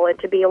people and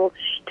to be able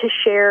to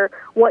share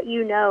what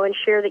you know and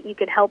share that you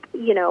can help,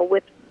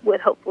 with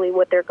hopefully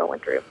what they're going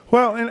through.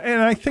 Well,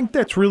 and I think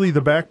that's really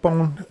the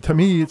backbone. To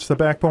me, it's the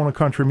backbone of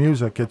country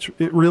music.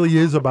 It really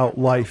is about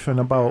life and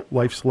about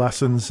life's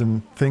lessons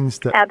and things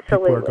that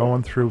people are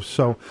going through.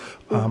 So,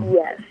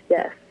 yes.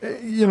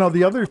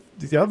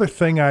 The other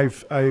thing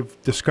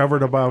I've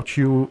discovered about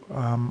you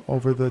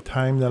over the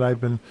time that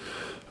I've been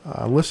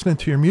listening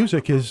to your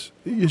music is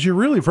you're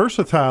really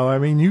versatile. I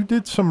mean, you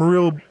did some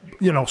real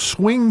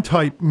swing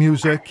type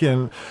music,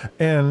 and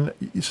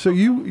so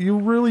you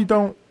really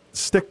don't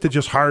stick to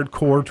just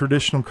hardcore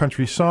traditional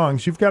country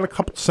songs. You've got a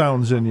couple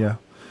sounds in you.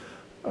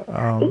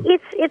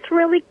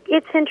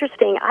 It's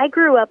interesting. I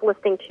grew up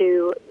listening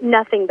to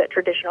nothing but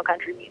traditional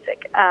country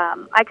music.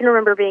 I can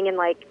remember being in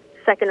like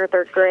second or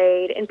third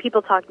grade and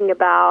people talking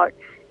about,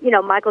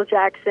 Michael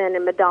Jackson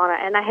and Madonna,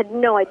 and I had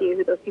no idea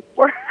who those people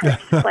were.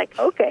 Just like,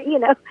 okay,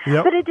 Yep.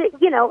 But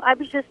I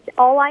was just,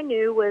 all I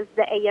knew was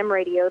the AM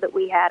radio that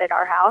we had at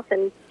our house,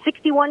 and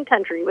 61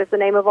 Country was the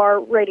name of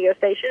our radio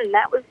station, and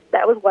that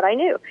was what I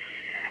knew.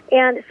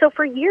 And so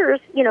for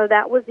years,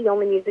 that was the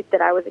only music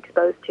that I was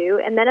exposed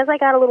to. And then as I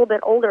got a little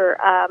bit older,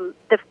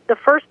 the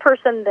first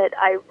person that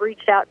I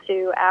reached out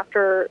to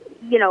after,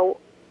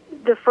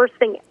 the first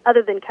thing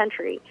other than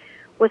country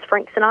was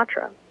Frank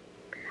Sinatra.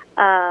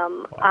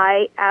 Wow.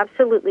 I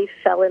absolutely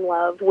fell in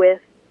love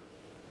with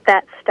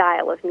that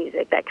style of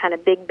music, that kind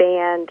of big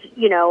band,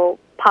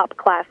 pop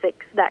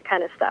classics, that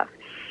kind of stuff.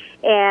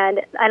 And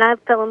I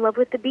fell in love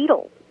with the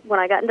Beatles when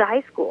I got into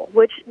high school,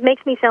 which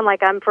makes me sound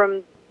like I'm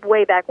from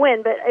way back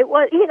when, but it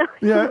was,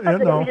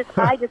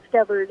 I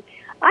discovered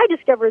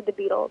the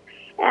Beatles.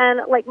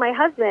 And like my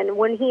husband,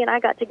 when he and I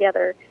got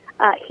together,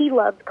 he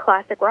loved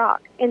classic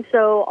rock. And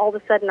so all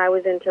of a sudden I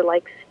was into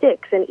like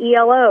Styx and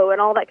ELO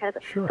and all that kind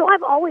of stuff. Sure. So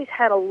I've always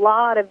had a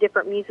lot of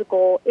different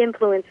musical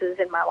influences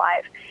in my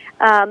life.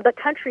 But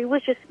country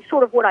was just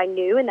sort of what I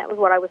knew, and that was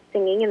what I was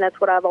singing, and that's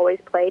what I've always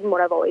played and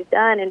what I've always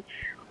done. And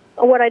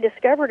what I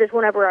discovered is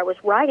whenever I was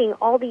writing,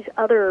 all these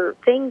other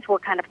things were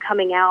kind of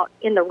coming out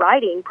in the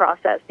writing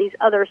process, these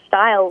other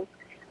styles.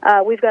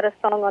 We've got a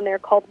song on there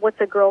called What's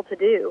a Girl to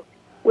Do,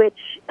 which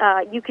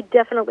you could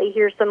definitely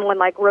hear someone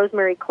like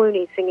Rosemary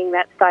Clooney singing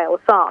that style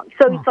of song.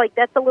 So it's like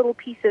that's a little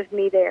piece of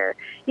me there,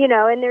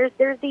 and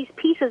there's these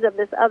pieces of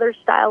this other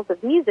styles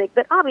of music,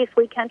 but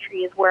obviously country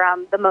is where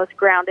I'm the most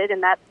grounded,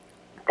 and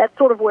that's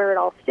sort of where it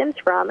all stems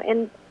from.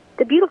 And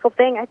the beautiful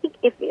thing, I think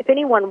if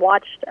anyone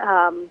watched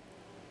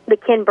the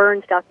Ken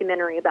Burns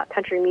documentary about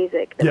country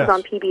music that was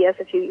on PBS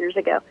a few years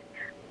ago,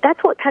 that's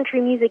what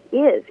country music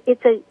is.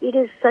 It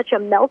is such a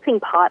melting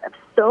pot of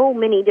so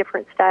many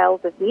different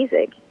styles of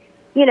music,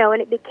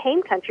 and it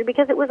became country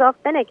because it was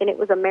authentic and it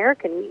was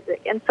American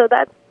music. And so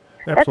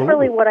that's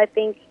really what I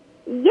think.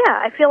 Yeah,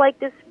 I feel like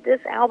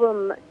this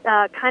album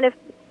kind of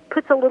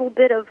puts a little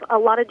bit of a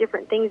lot of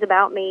different things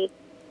about me.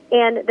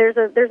 And there's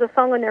a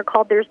song in there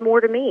called There's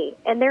More to Me,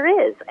 and there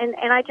is. And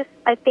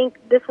I think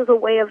this was a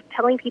way of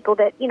telling people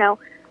that,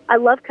 I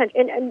love country,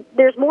 and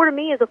There's More to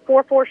Me is a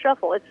 4/4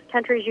 shuffle. It's as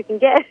country as you can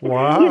get.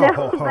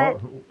 Wow.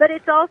 But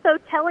it's also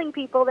telling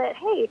people that,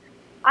 hey,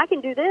 I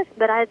can do this,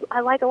 but I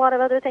like a lot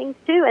of other things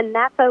too, and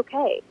that's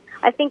okay.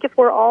 I think if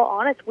we're all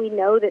honest, we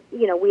know that,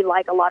 we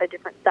like a lot of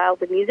different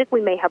styles of music.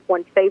 We may have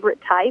one favorite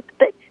type,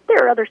 but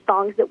there are other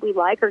songs that we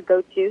like or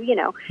go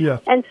to, Yeah.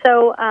 And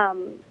so,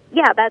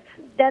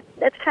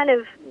 that's kind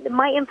of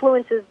my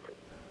influences.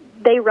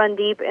 They run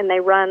deep and they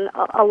run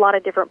a lot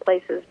of different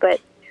places, but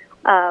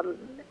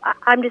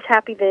I'm just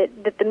happy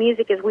that the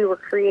music, as we were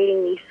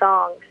creating these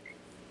songs,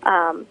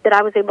 that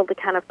I was able to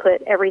kind of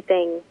put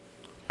everything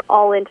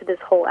all into this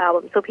whole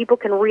album so people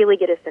can really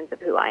get a sense of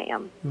who I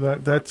am.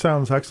 That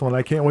sounds excellent.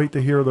 I can't wait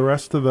to hear the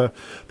rest of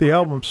the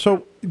album.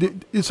 So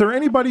is there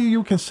anybody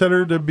you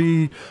consider to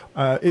be,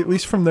 at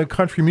least from the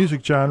country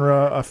music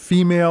genre, a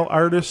female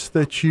artist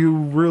that you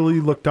really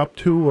looked up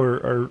to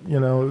or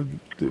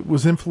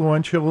was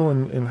influential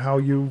in how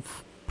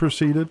you've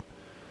proceeded?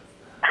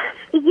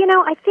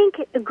 I think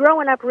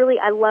growing up, really,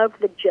 I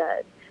loved the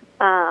Judds.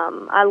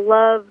 I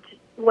loved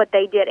what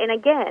they did. And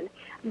again,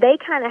 they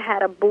kind of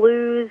had a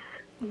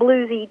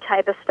bluesy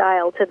type of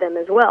style to them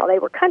as well. They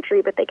were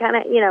country, but they kind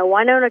of,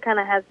 Winona kind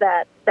of has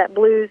that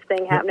blues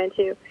thing happening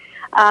too.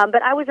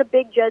 But I was a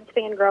big Judds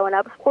fan growing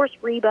up. Of course,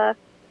 Reba,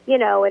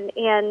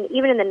 and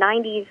even in the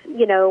 90s,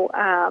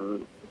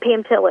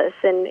 Pam Tillis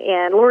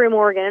and Lori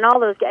Morgan and all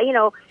those guys,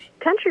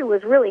 country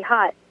was really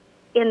hot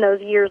in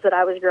those years that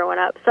I was growing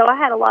up. So I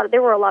had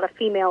there were a lot of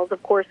females,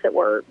 of course, that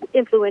were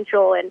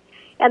influential and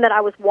that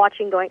I was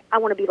watching going, I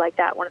want to be like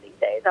that one of these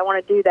days. I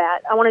want to do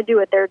that. I want to do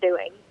what they're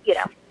doing,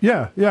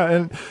 Yeah.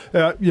 And,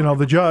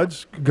 the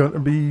Judds going to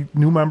be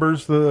new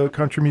members of the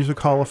Country Music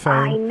Hall of Fame.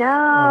 I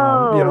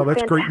know.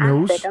 That's fantastic. Great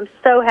news. I'm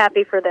so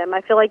happy for them.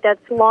 I feel like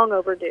that's long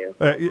overdue.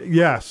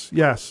 Yes,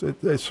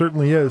 it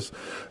certainly is.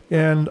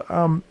 And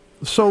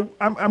so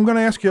I'm going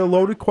to ask you a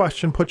loaded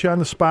question, put you on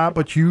the spot,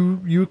 but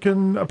you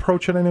can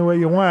approach it any way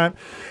you want.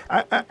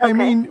 I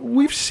mean,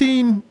 we've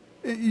seen...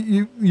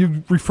 You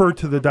referred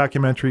to the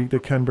documentary, the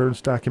Ken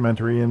Burns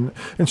documentary, and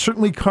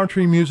certainly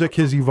country music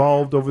has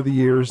evolved over the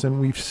years, and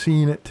we've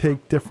seen it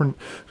take different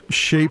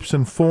shapes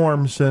and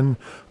forms. And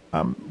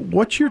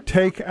what's your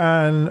take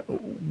on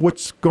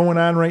what's going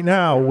on right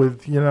now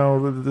with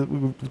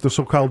the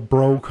so-called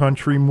bro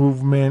country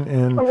movement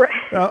and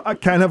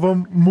kind of a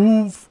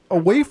move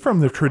away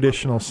from the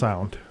traditional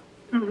sound?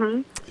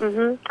 I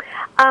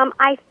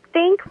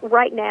think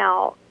right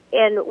now.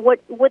 And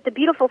what the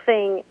beautiful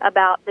thing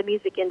about the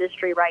music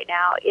industry right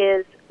now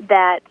is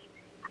that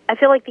I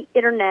feel like the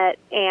internet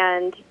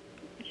and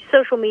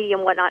social media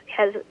and whatnot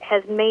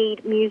has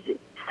made music,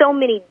 so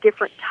many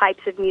different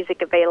types of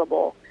music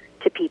available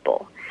to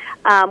people.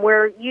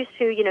 Where used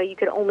to, you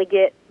could only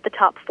get the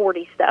top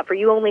 40 stuff, or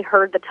you only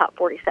heard the top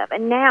 40 stuff.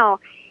 And now,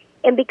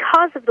 and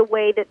because of the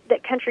way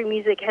that country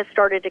music has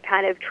started to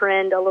kind of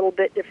trend a little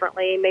bit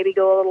differently, maybe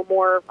go a little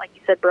more, like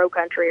you said, bro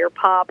country or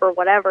pop or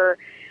whatever,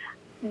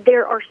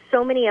 there are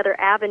so many other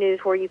avenues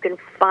where you can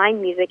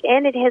find music,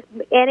 and it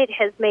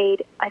has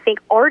made, I think,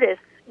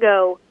 artists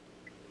go,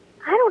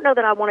 I don't know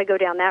that I want to go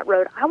down that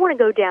road. I want to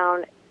go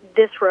down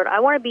this road. I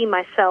want to be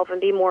myself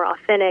and be more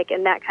authentic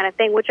and that kind of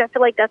thing, which I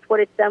feel like that's what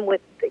it's done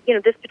with,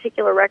 this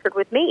particular record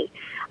with me.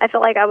 I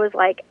felt like I was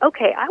like,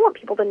 okay, I want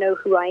people to know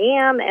who I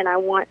am, and I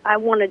want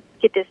to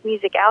get this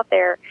music out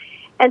there.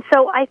 And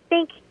so I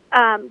think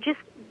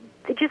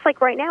just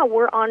like right now,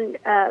 we're on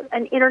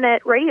an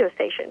internet radio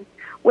station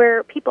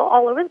where people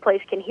all over the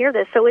place can hear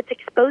this. So it's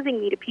exposing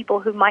me to people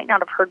who might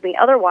not have heard me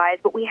otherwise,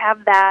 but we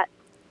have that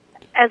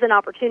as an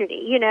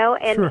opportunity,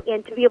 and, Sure.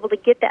 and to be able to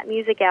get that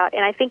music out.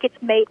 And I think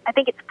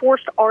it's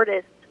forced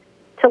artists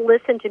to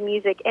listen to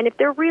music. And if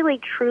they're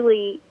really,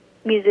 truly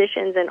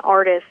musicians and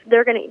artists,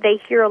 they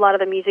hear a lot of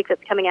the music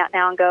that's coming out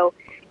now and go,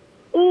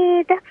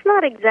 that's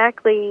not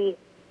exactly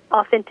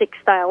authentic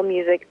style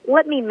music.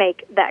 Let me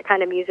make that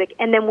kind of music.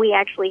 And then we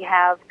actually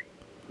have,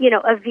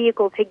 a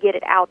vehicle to get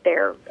it out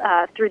there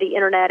through the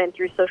internet and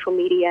through social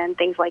media and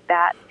things like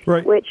that.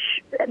 Right. Which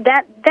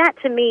that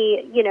to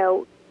me,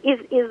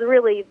 is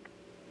really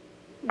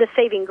the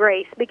saving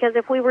grace, because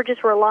if we were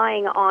just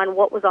relying on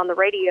what was on the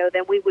radio,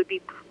 then we would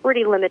be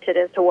pretty limited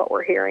as to what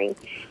we're hearing.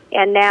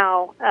 And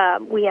now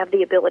we have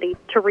the ability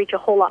to reach a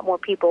whole lot more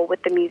people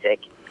with the music.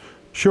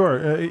 Sure,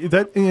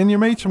 and you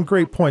made some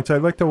great points. I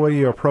like the way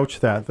you approach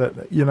that.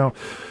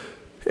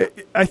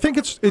 I think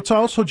it's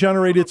also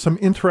generated some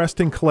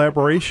interesting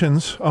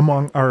collaborations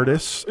among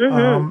artists,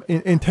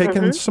 and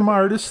taken some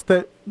artists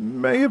that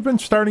may have been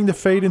starting to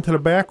fade into the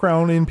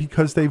background, and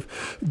because they've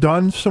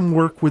done some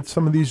work with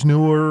some of these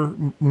newer,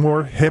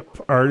 more hip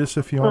artists,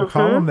 if you want to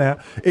call them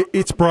that,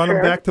 it's brought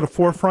them back to the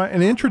forefront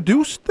and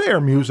introduced their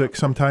music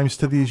sometimes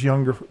to these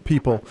younger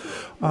people.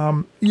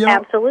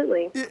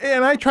 Absolutely.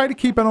 And I try to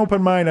keep an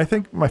open mind. I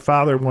think my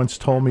father once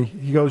told me,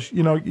 he goes,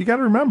 you got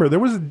to remember, there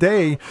was a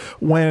day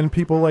when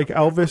people like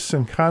Elvis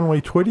and Conway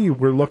Twitty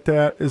were looked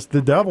at as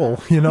the devil,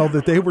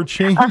 that they were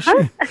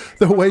changing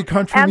the way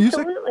country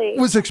music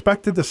was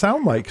expected to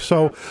sound like.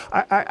 So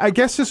I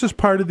guess this is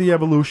part of the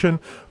evolution.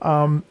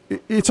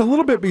 It's a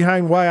little bit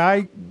behind why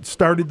I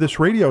started this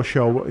radio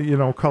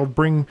show, called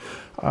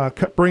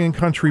Bringing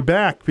Country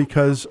Back,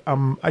 because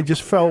I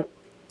just felt,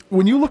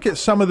 when you look at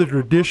some of the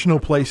traditional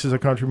places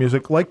of country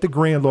music, like the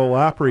Grand Ole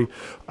Opry,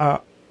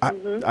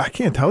 I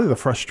can't tell you the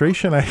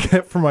frustration I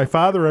get from my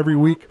father every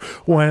week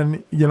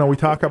when, we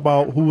talk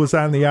about who was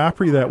on the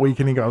Opry that week,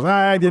 and he goes,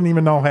 I didn't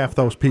even know half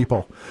those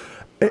people.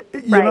 You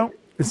know?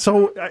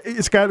 So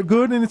it's got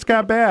good and it's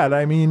got bad.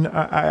 I mean,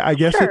 I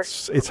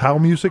guess it's how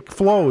music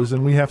flows,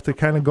 and we have to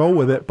kind of go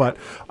with it. But,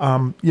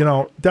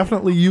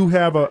 definitely you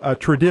have a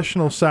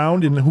traditional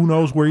sound, and who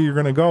knows where you're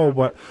going to go.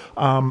 But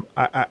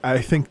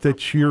I think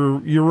that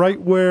you're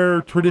right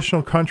where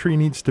traditional country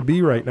needs to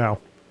be right now.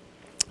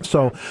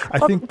 So I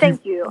think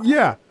thank you.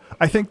 Yeah,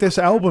 I think this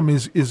album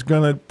is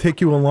going to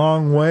take you a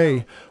long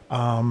way.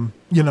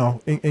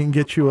 And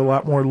get you a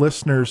lot more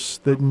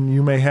listeners than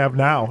you may have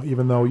now,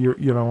 even though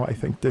I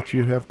think that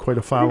you have quite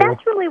a following.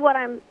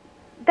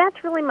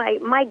 That's really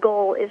my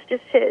goal, is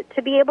just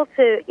to be able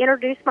to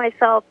reintroduce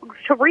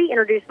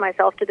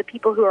myself to the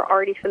people who are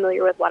already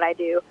familiar with what I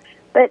do.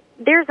 But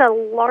there's a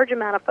large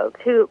amount of folks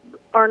who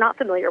are not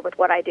familiar with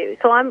what I do.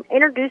 So I'm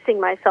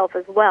introducing myself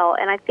as well.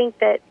 And I think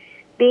that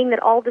being that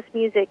all this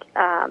music,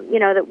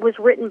 that was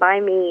written by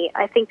me,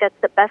 I think that's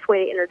the best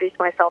way to introduce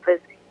myself is,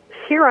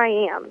 here I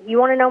am. You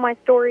want to know my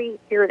story?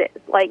 Here it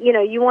is.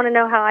 You want to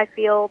know how I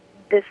feel?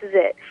 This is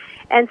it.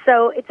 And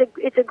so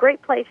it's a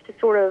great place to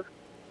sort of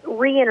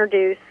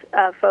reintroduce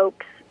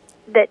folks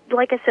that,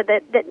 like I said,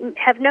 that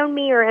have known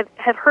me or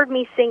have heard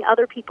me sing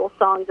other people's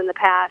songs in the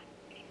past.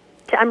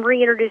 I'm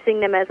reintroducing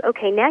them as,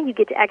 okay, now you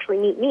get to actually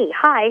meet me.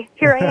 Hi,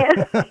 here I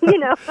am.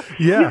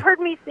 You've heard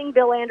me sing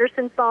Bill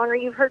Anderson's song, or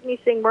you've heard me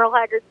sing Merle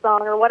Haggard's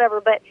song, or whatever,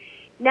 but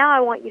now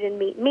I want you to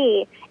meet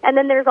me. And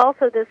then there's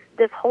also this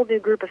whole new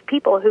group of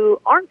people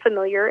who aren't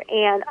familiar,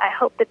 and I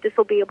hope that this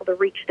will be able to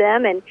reach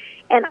them. And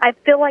I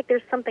feel like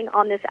there's something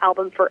on this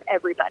album for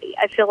everybody.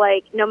 I feel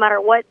like no matter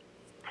what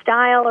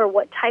style or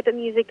what type of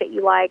music that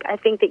you like, I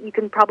think that you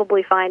can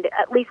probably find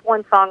at least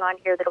one song on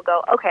here that'll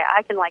go, okay,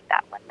 I can like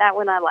that one. That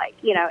one I like,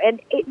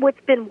 And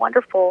what's been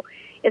wonderful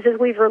is as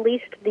we've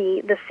released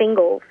the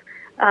singles,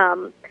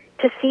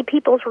 to see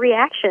people's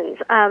reactions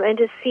and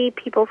to see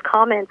people's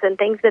comments and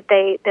things that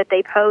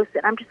they post,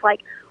 and I'm just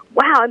like,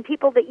 wow! And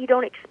people that you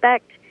don't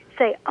expect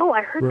say, "Oh,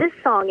 I heard this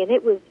song, and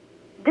it was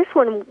this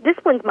one. This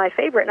one's my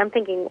favorite." And I'm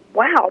thinking,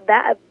 wow,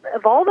 that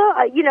of all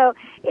the,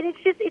 and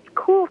it's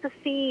cool to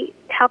see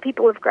how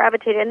people have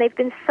gravitated, and they've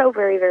been so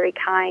very, very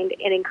kind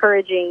and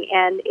encouraging,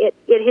 and it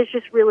has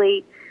just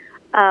really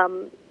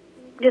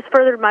just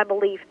furthered my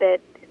belief that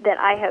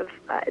I have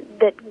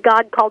that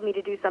God called me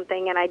to do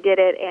something, and I did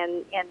it,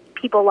 and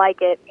people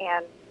like it,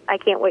 and I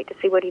can't wait to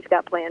see what he's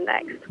got planned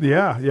next.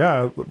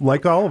 Yeah.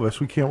 Like all of us,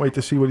 we can't wait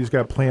to see what he's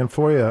got planned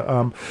for you.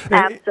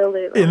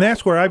 Absolutely. And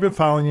that's where I've been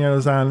following you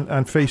is on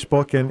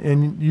Facebook,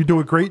 and you do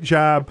a great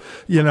job,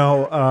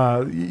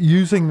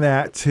 using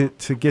that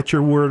to get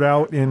your word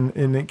out,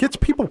 and it gets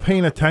people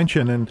paying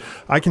attention. And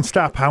I can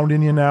stop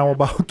hounding you now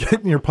about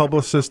getting your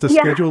publicist to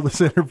schedule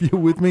this interview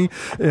with me.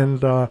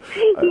 And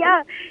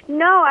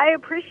no, I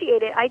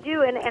appreciate it. I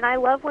do, and I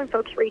love when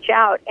folks reach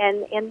out,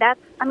 and that's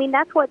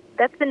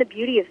been the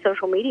beauty of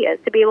social media, is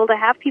to be able to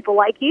have people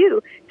like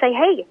you say,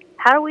 hey,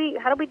 how do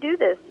we do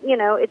this?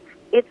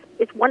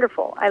 It's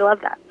wonderful. I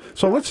love that.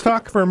 So let's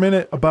talk for a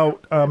minute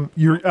about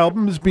your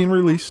album is being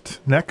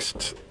released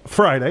next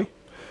Friday.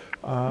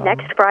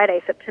 Next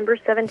Friday, September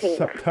 17th.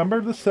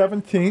 September the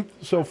 17th.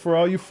 So for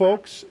all you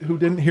folks who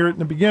didn't hear it in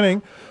the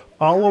beginning,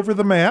 All Over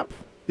the Map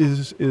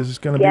is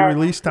going to be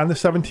released on the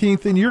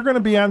 17th, and you're going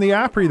to be on the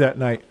Opry that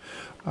night.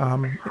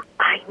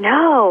 I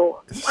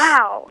know.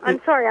 Wow.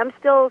 I'm sorry. I'm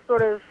still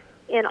sort of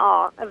in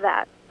awe of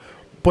that.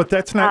 But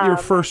that's not your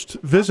first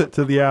visit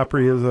to the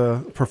Opry as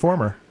a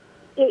performer.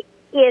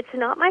 It's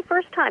not my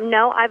first time.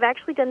 No, I've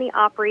actually done the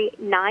Opry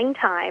 9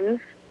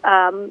 times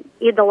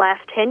in the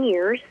last 10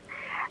 years.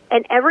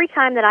 And every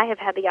time that I have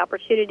had the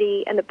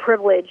opportunity and the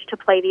privilege to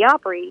play the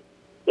Opry,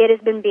 it has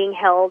been being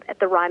held at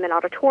the Ryman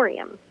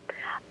Auditorium.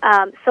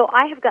 So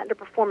I have gotten to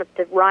perform at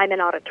the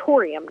Ryman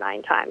Auditorium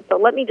 9 times. So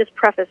let me just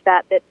preface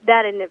that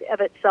in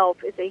of itself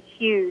is a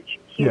huge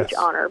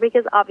honor,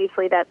 because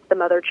obviously that's the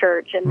Mother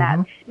Church, and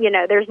that's,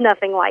 there's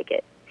nothing like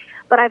it.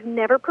 But I've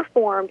never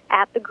performed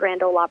at the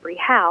Grand Ole Opry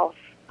House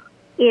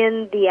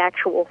in the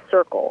actual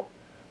circle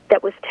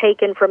that was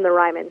taken from the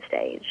Ryman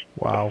stage.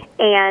 Wow.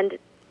 And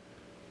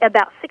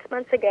about 6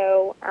 months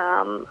ago,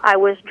 I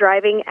was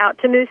driving out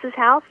to Moose's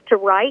house to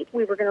write.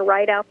 We were going to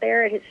write out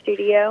there at his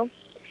studio.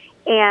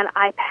 And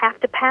I have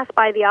to pass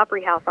by the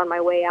Opry House on my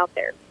way out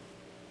there.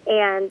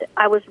 And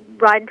I was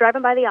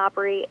driving by the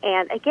Opry,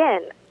 and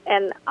again,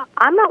 and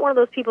I'm not one of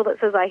those people that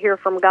says I hear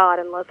from God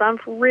unless I'm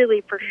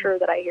really for sure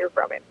that I hear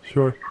from him.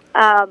 Sure.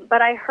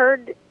 But I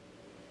heard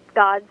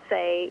God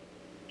say,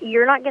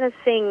 you're not going to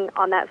sing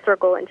on that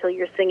circle until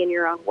you're singing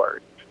your own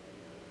words.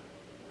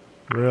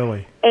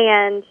 Really?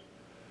 And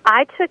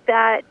I took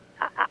that,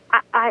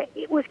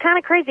 it was kind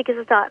of crazy, because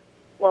I thought,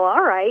 well,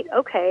 all right,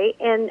 okay.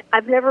 And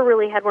I've never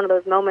really had one of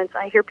those moments.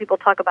 I hear people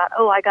talk about,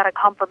 I got a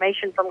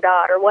confirmation from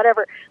God or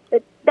whatever.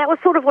 But that was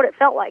sort of what it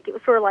felt like. It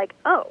was sort of like,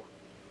 oh,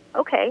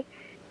 okay.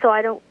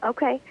 So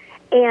okay.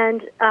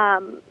 And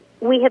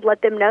we had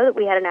let them know that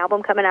we had an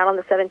album coming out on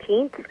the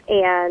 17th.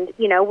 And,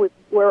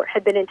 we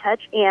had been in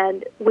touch.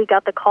 And we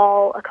got the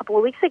call a couple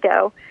of weeks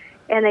ago.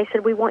 And they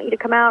said, we want you to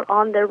come out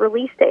on the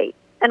release date.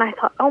 And I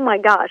thought, oh, my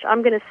gosh,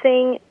 I'm going to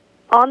sing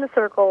on the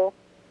circle,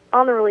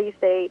 on the release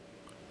date,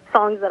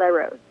 songs that I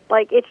wrote.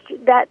 Like,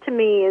 that to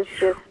me is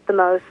just the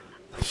most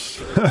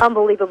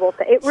unbelievable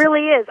thing. It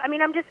really is. I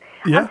mean, I'm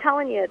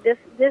telling you,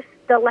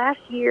 the last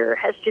year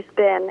has just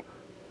been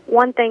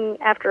one thing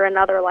after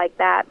another like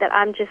that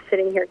I'm just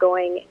sitting here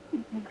going,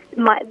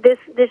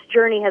 this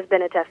journey has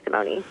been a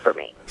testimony for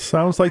me.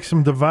 Sounds like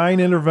some divine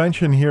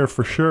intervention here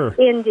for sure.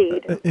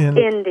 Indeed.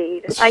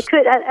 Indeed. I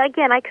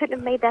couldn't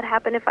have made that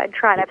happen if I'd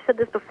tried. I've said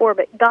this before,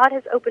 but God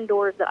has opened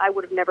doors that I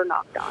would have never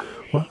knocked on.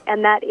 What?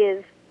 And that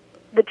is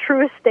the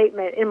truest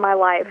statement in my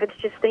life. It's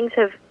just things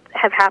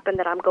have happened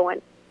that I'm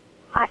going,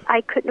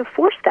 I couldn't have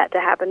forced that to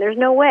happen. There's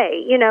no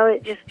way.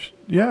 It just,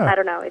 I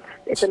don't know.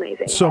 It's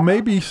amazing. So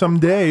maybe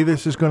someday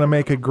this is going to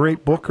make a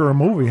great book or a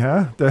movie,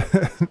 huh?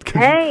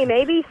 Hey,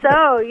 maybe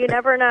so. You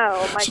never know.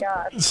 Oh, my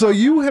gosh. So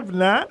you have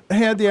not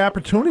had the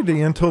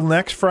opportunity until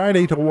next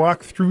Friday to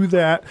walk through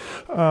that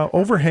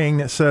overhang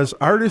that says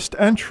artist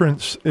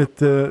entrance at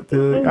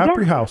the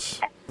Opry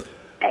House.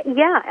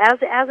 Yeah,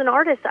 as an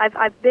artist,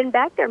 I've been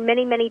back there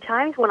many, many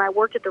times when I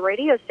worked at the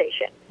radio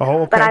station.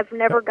 Oh, okay. But I've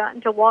never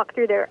gotten to walk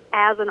through there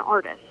as an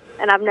artist,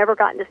 and I've never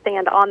gotten to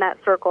stand on that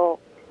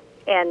circle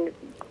and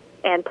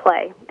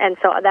play. And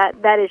so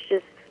that is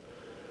just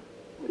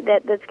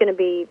that's going to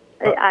be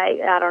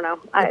I don't know.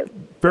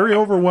 Very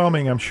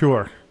overwhelming, I'm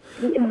sure.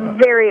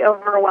 Very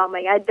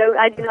overwhelming. I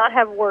do not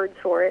have words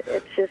for it.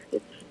 It's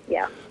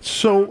yeah.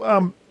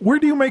 So where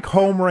do you make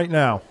home right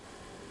now?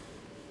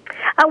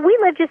 We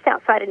live just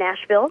outside of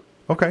Nashville.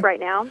 Okay. Right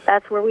now,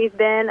 that's where we've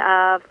been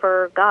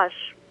for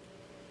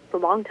a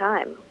long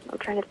time. I'm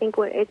trying to think.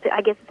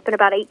 I guess it's been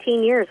about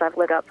 18 years I've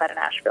lived outside of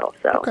Nashville.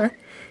 So. Okay.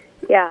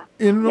 Yeah.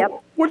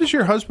 What does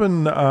your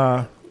husband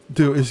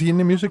do? Is he in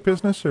the music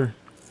business or?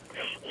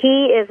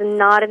 He is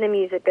not in the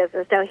music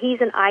business. No,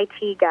 he's an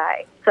IT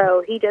guy.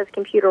 So he does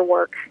computer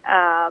work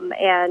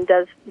and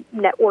does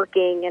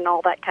networking and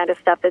all that kind of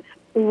stuff. It's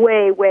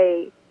way,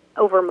 way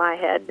over my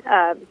head.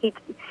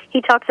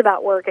 He talks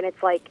about work, and it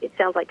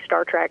sounds like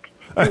Star Trek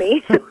to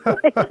me.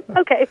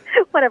 Okay,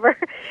 whatever.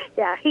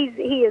 Yeah, he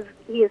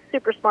is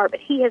super smart, but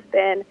he has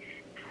been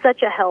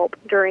such a help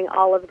during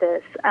all of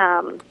this.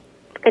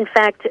 In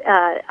fact,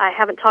 I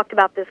haven't talked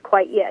about this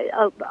quite yet,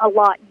 a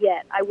lot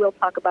yet. I will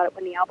talk about it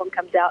when the album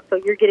comes out. So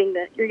you're getting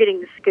the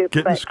scoop.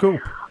 Getting the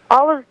scoop.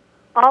 All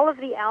of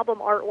the album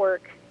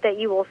artwork that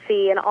you will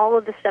see and all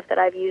of the stuff that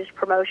I've used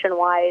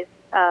promotion-wise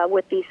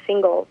with these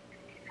singles,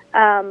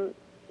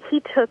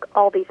 he took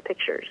all these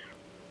pictures.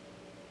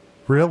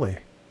 Really?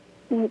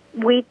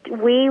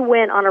 We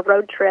went on a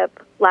road trip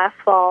last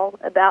fall,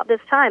 about this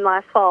time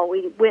last fall.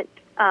 We went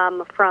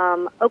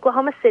from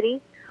Oklahoma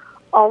City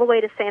all the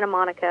way to Santa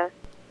Monica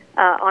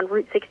on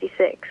Route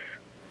 66.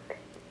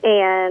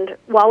 And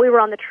while we were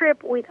on the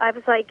trip, I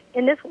was like,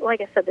 and this,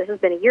 like I said, this has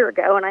been a year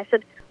ago, and I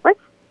said, let's,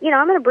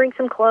 I'm going to bring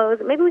some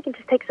clothes. Maybe we can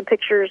just take some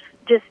pictures,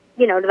 just,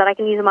 that I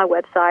can use on my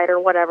website or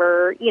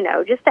whatever,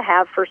 just to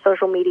have for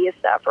social media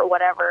stuff or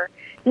whatever.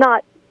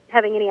 Not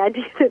having any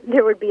idea that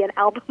there would be an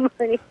album or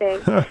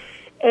anything.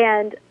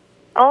 And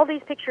all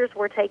these pictures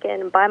were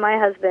taken by my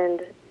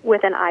husband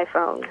with an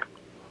iPhone.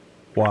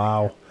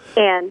 Wow.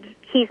 And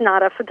he's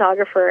not a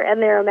photographer,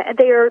 and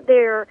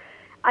they're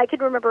I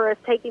could remember us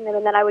taking them,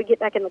 and then I would get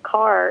back in the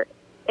car,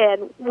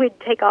 and we'd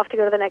take off to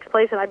go to the next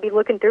place, and I'd be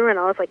looking through, and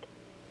I was like,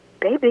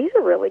 babe, these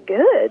are really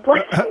good.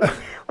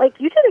 Like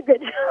you did a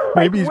good job.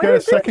 Maybe he's got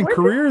a second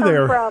career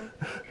there.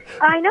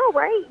 I know,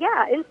 right?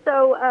 Yeah. And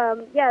so,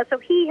 so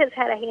he has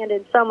had a hand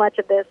in so much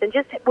of this, and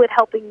just with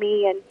helping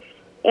me,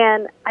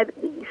 and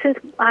since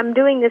I'm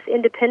doing this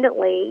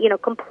independently,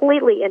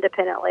 completely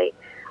independently,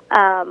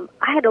 I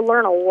had to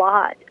learn a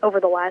lot over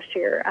the last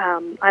year.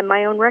 I'm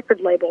my own record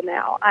label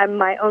now. I'm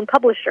my own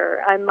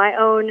publisher. I'm my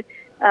own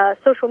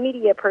social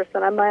media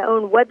person. I'm my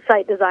own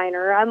website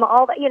designer. I'm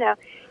all that,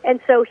 And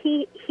so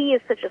he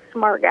is such a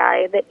smart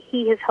guy that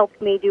he has helped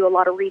me do a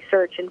lot of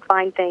research and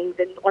find things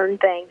and learn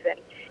things.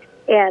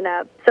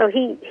 And so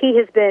he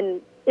has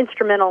been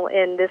instrumental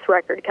in this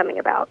record coming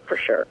about, for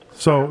sure.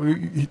 So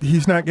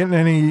he's not getting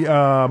any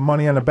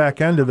money on the back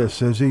end of this,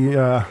 is he?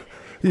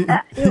 He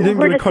didn't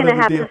we're get a just cut going to of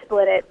the have deal. to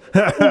split it.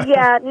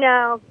 Yeah,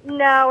 no,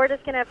 we're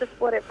just going to have to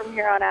split it from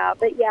here on out.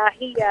 But yeah,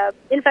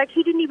 in fact,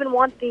 he didn't even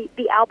want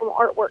the album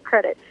artwork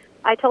credits.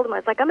 I told him, I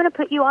was like, I'm going to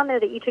put you on there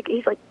that you took.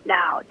 He's like,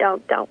 no,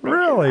 don't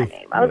mention my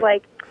name. I was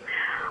like,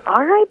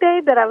 all right,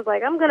 babe. But I was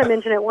like, I'm going to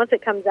mention it once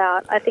it comes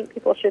out. I think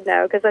people should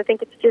know, because I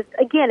think it's just,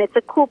 again, it's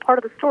a cool part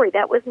of the story.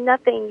 That was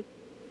nothing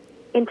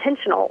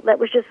intentional. That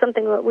was just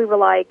something that we were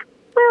like,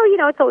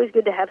 well, it's always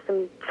good to have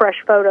some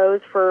fresh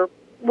photos for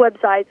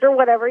websites or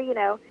whatever,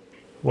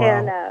 Wow.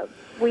 And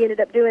we ended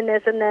up doing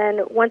this, and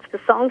then once the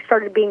songs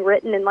started being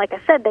written, and like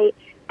I said, they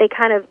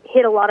kind of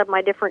hit a lot of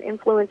my different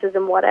influences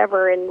and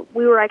whatever, and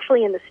we were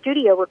actually in the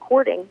studio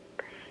recording,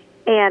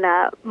 and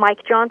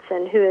Mike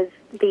Johnson, who is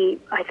the,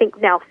 I think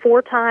now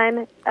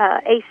 4-time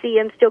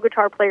ACM Steel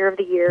Guitar Player of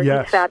the Year,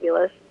 Yes. He's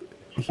fabulous,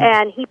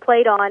 and he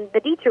played on The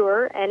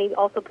Detour, and he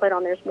also played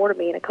on There's More to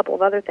Me and a couple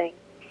of other things,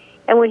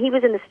 and when he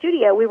was in the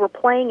studio, we were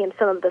playing him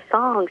some of the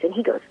songs, and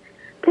he goes,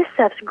 this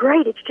stuff's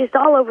great, it's just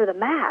all over the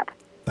map.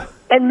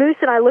 And Moose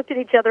and I looked at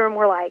each other and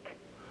we're like,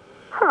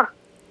 huh,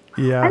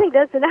 Yeah. I think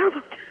that's an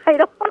album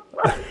title.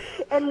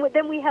 And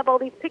then we have all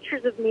these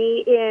pictures of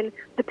me in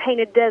the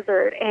Painted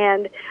Desert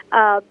and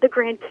the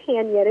Grand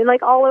Canyon and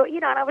like all,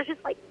 and I was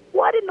just like,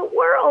 what in the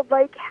world?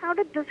 Like, how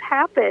did this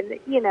happen?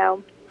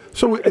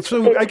 So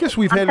I guess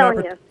we've had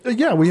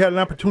we had an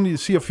opportunity to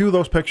see a few of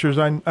those pictures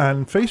on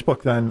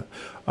Facebook then.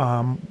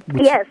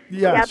 Yes,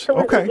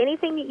 absolutely. Okay.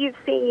 Anything that you've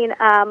seen,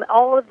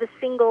 all of the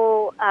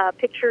single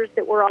pictures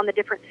that were on the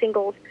different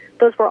singles,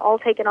 those were all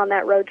taken on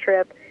that road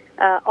trip.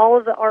 All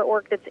of the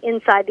artwork that's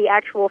inside the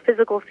actual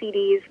physical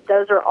CDs,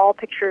 those are all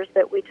pictures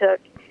that we took.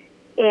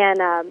 And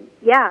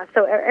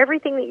so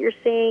everything that you're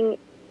seeing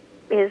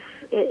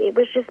it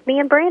was just me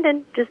and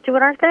Brandon just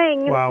doing our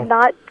thing. Wow.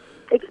 I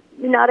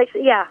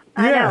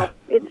know.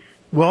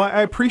 Well,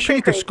 I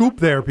appreciate the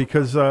scoop there,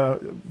 because I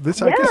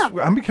guess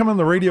I'm becoming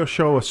the radio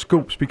show of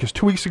scoops, because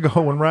 2 weeks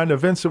ago when Rhonda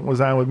Vincent was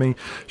on with me,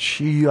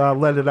 she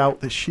let it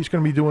out that she's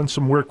going to be doing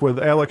some work with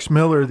Alex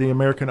Miller, the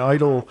American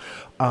Idol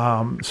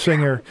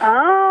singer.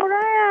 Oh,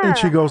 right. And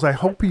she goes, I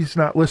hope he's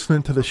not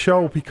listening to the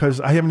show,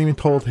 because I haven't even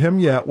told him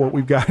yet what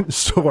we've got in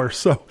store.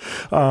 So,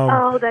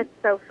 oh, that's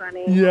so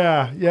funny.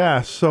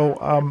 Yeah.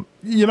 So,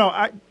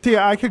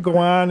 I could go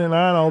on and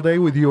on all day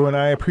with you, and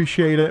I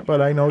appreciate it,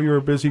 but I know you're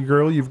a busy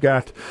girl. You've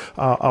got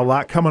a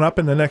lot coming up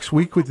in the next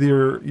week with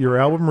your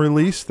album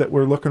release that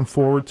we're looking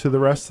forward to the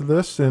rest of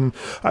this. And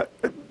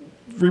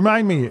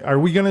remind me, are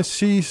we going to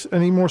see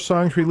any more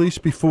songs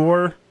released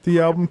before the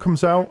album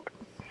comes out?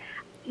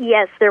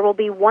 Yes, there will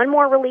be one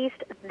more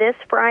released this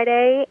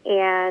Friday,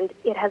 and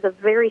it has a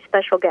very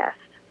special guest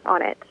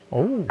on it.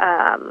 Oh,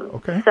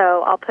 okay.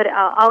 So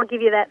I'll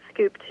give you that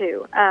scoop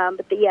too.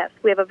 But yes,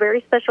 we have a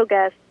very special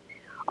guest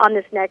on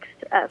this next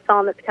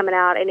song that's coming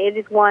out, and it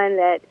is one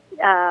that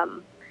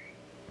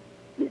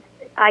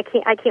I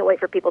can't wait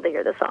for people to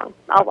hear the song.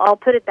 I'll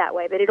put it that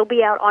way. But it'll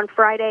be out on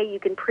Friday. You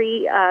can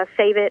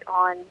save it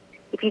on,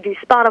 if you do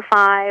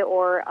Spotify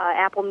or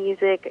Apple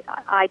Music,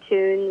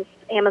 iTunes,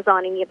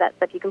 Amazon, any of that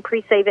stuff. You can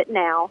pre-save it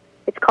now.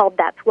 It's called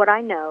That's What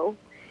I Know,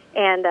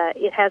 and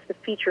it has the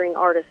featuring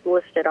artist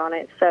listed on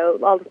it. So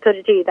I'll put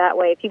it to you that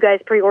way. If you guys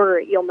pre-order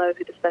it, you'll know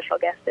who the special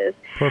guest is.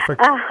 Perfect.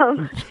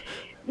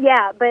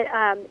 But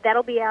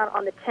that'll be out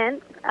on the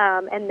 10th,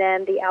 and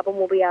then the album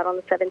will be out on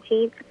the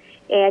 17th.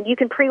 And you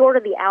can pre-order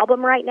the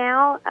album right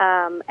now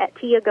at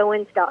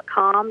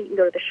tiagoins.com. You can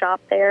go to the shop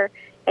there,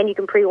 and you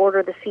can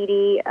pre-order the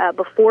CD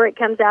before it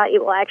comes out.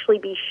 It will actually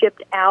be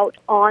shipped out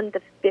on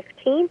the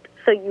 15th,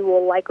 so you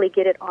will likely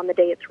get it on the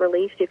day it's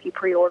released if you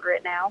pre-order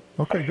it now.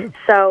 Okay, good.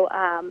 So,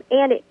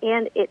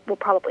 and it will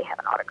probably have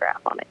an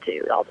autograph on it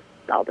too.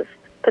 I'll just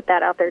put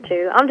that out there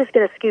too. I'm just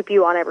going to scoop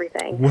you on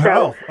everything. Well,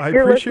 so I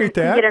your appreciate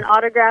listeners that. can get an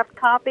autographed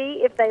copy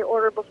if they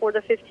order before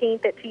the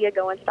 15th at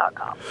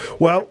tiagoins.com.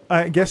 Well,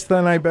 I guess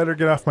then I better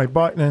get off my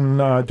butt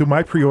and do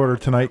my pre-order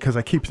tonight because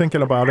I keep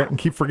thinking about it and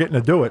keep forgetting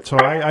to do it. So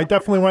I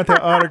definitely want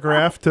that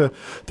autograph to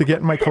get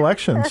in my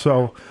collection.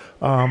 So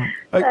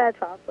that's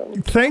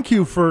awesome. Thank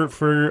you for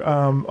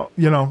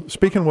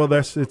speaking with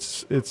us.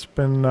 It's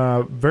been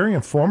very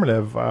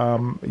informative.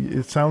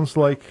 It sounds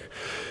like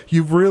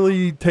you've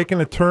really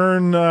taken a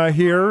turn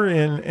here,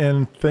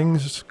 and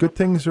good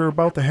things are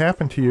about to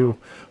happen to you.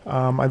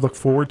 I look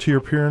forward to your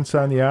appearance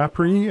on the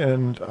Opry,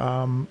 and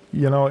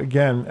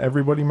again,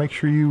 everybody, make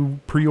sure you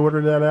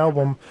pre-order that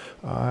album.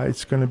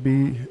 It's going to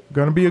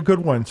be a good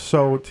one.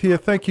 So, Tia,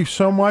 thank you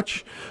so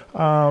much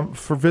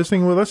for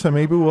visiting with us, and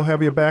maybe we'll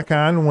have you back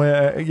on when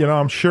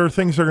I'm sure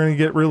things are going to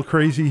get real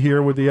crazy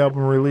here with the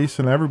album release,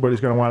 and everybody's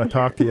going to want to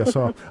talk to you.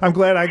 So, I'm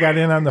glad I got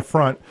in on the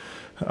front.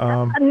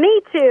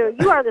 Me too.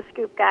 You are the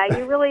scoop guy.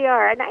 You really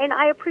are. And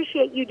I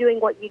appreciate you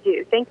doing what you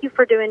do. Thank you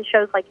for doing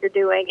shows like you're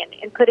doing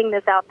and putting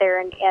this out there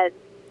and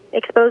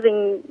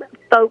exposing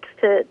folks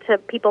to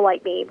people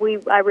like me.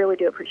 I really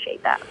do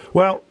appreciate that.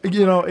 Well,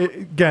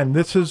 again,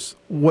 this is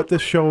what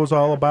this show is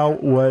all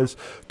about, was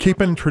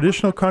keeping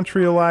traditional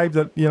country alive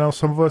that,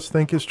 some of us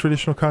think is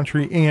traditional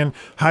country, and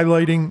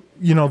highlighting,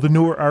 the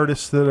newer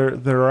artists that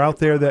are out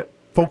there that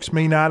folks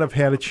may not have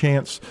had a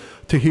chance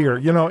to hear.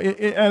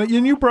 And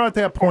you brought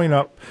that point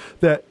up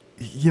that,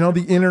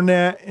 the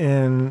internet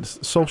and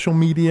social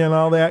media and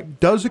all that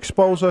does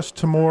expose us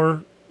to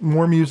more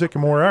music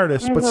and more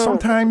artists, but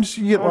sometimes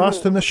you get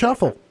lost in the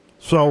shuffle.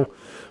 So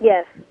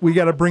yes, we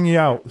got to bring you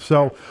out.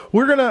 So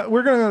we're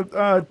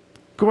gonna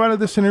go out of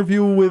this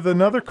interview with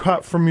another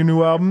cut from your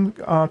new album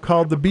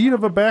called "The Beat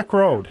of a Back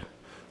Road."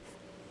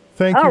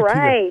 Thank you. All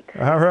right.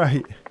 All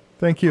right.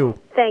 Thank you.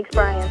 Thanks,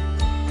 Brian.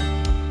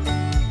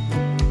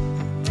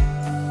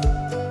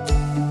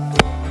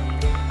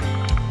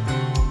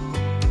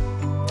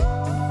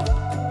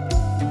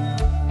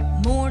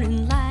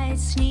 Morning light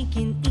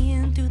sneaking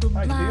in through the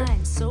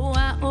blinds, so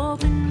I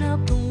open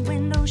up the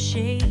window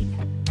shade.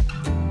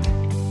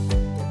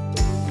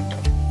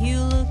 You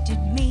looked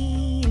at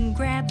me and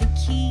grabbed the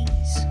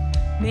keys,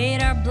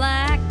 made our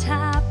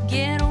blacktop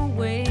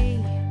getaway.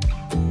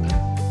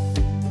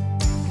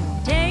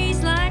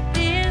 Days like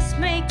this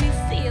make me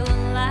feel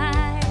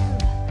alive.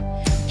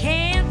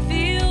 Can't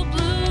feel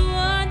blue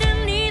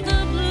underneath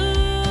the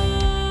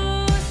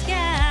blue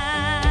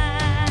sky.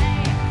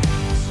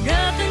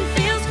 Nothing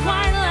feels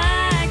quite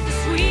like the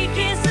sweet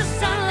kiss of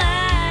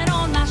sunlight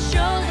on my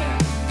shoulder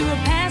through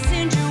a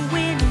passenger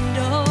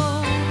window.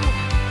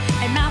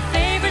 And my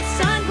favorite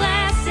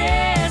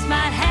sunglasses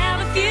might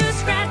have a few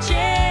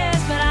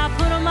scratches, but I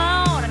put them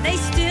on and they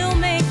still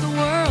make the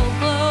world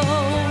glow.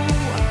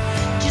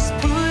 Just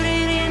put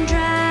it in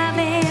drive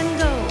and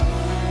go.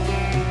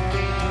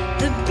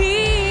 The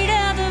beat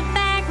of the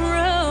back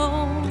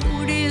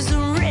road is the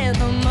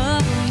rhythm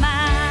of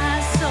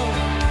my soul.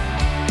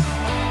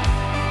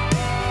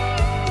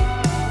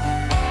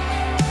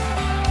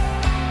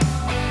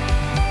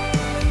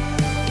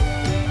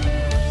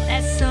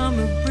 That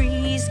summer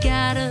breeze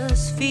got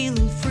us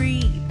feeling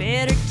free.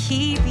 Better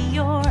keep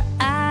your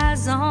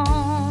eyes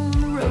on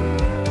the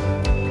road.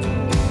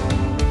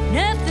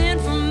 Nothing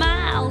for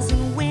miles,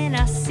 and when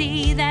I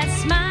see that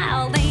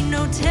smile, ain't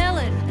no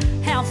telling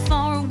how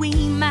far we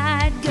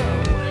might go.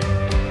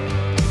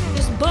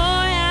 'Cause boy,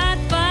 I'd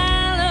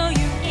follow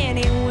you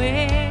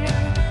anywhere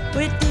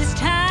with this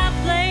top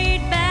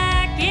laid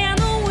back and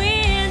the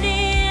wind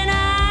in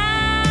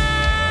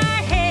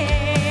our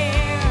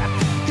hair.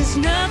 'Cause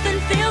nothing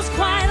feels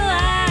quite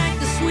like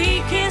the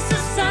sweet kiss of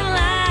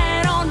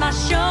sunlight on my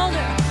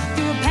shoulder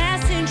through a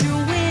passenger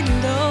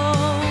window.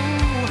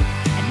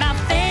 And my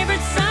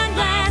favorite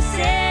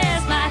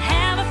sunglasses might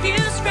have a few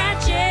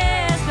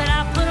scratches, but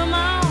I put them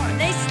on,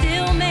 they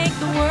still make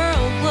the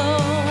world glow.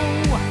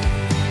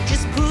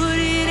 Just put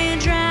it in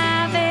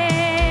drive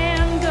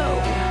and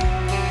go.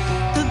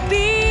 The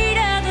beat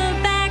of the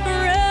back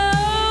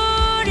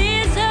road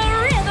is the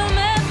rhythm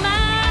of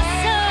my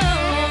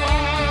soul.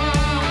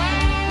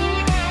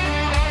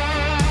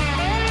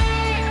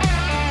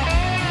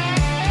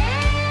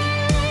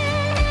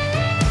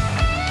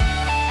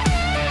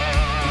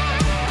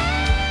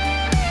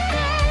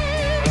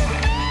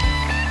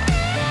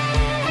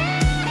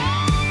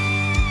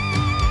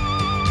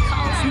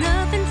 Cause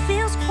nothing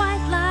feels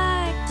quite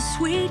like the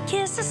sweet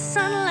kiss of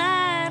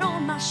sunlight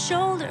on my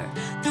shoulder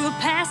through a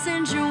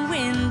passenger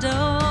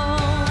window.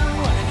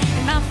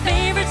 And my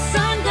favorite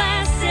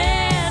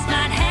sunglasses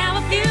might have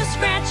a few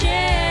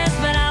scratches,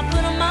 but I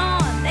put them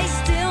on, they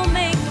still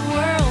make the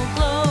world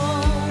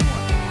glow.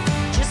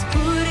 Just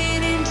put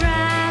it in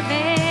drive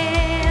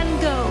and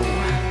go.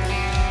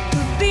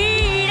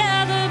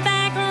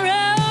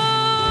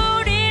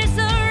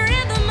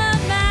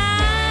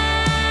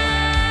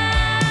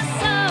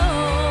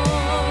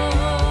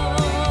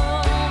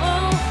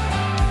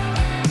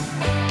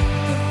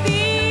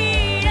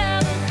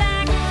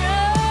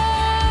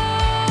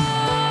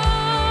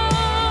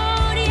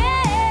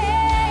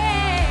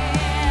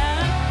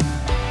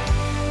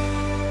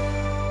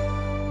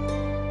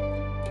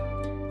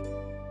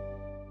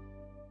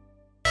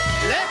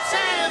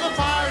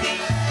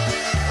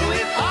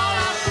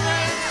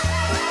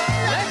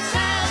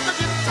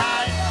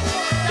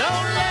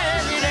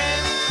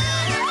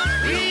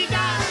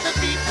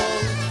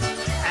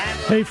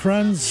 Hey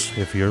friends,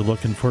 if you're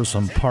looking for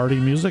some party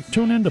music,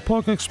 tune in to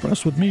Polka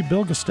Express with me,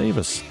 Bill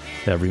Gustavus,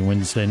 every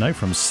Wednesday night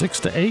from 6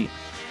 to 8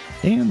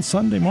 and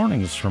Sunday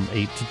mornings from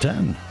 8 to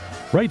 10,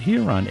 right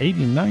here on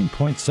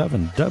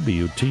 89.7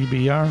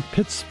 WTBR,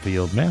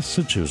 Pittsfield,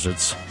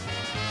 Massachusetts.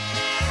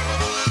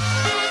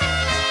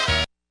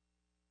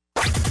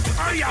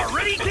 Are you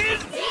ready,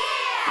 kids? Yeah!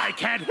 I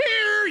can't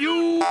hear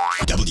you!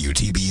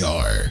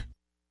 WTBR.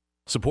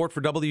 Support for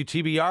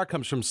WTBR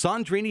comes from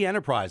Sandrini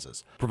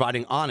Enterprises,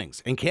 providing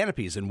awnings and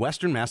canopies in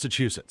Western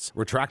Massachusetts.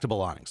 Retractable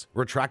awnings,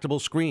 retractable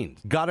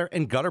screens, gutter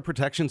and gutter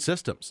protection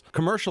systems,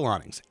 commercial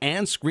awnings,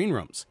 and screen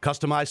rooms.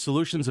 Customized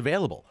solutions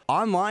available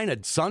online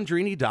at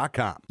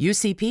sandrini.com.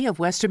 UCP of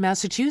Western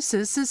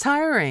Massachusetts is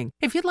hiring.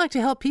 If you'd like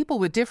to help people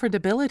with different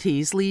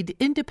abilities lead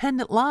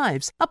independent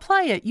lives,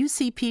 apply at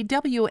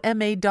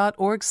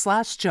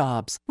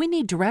ucpwma.org/jobs. We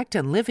need direct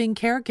and living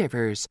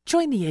caregivers.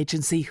 Join the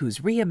agency who's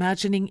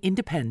reimagining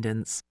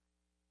independence.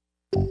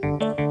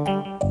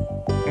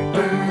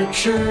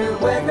 Berkshire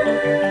weather.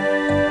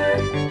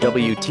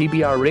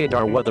 WTBR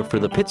radar weather for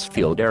the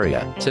Pittsfield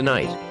area.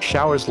 Tonight,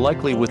 showers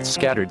likely with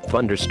scattered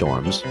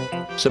thunderstorms.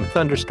 Some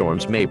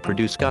thunderstorms may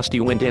produce gusty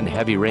wind and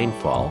heavy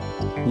rainfall.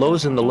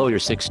 Lows in the lower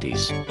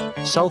 60s.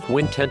 South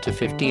wind 10 to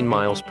 15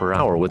 miles per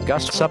hour with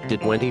gusts up to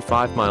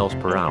 25 miles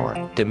per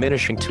hour,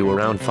 diminishing to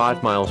around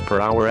 5 miles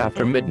per hour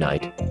after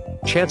midnight.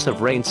 Chance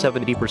of rain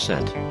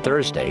 70%.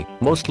 Thursday,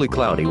 mostly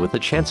cloudy with a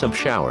chance of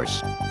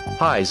showers.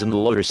 Highs in the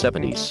lower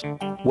 70s.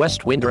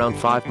 West wind around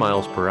 5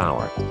 miles per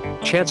hour.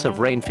 Chance of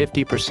rain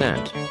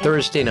 50%.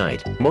 Thursday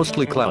night,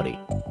 mostly cloudy.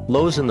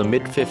 Lows in the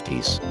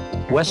mid-50s.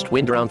 West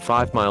wind around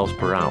 5 miles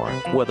per hour.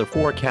 Weather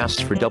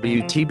forecasts for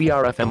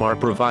WTBR-FM are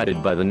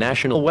provided by the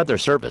National Weather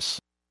Service.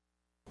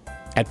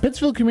 At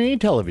Pittsfield Community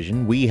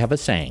Television, we have a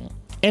saying: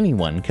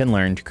 anyone can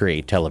learn to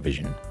create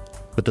television.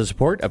 With the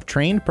support of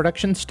trained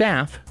production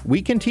staff,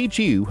 we can teach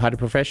you how to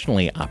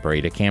professionally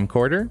operate a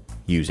camcorder,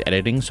 use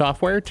editing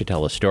software to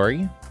tell a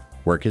story,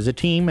 work as a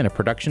team in a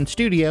production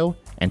studio,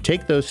 and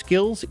take those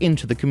skills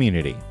into the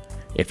community.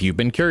 If you've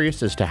been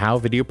curious as to how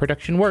video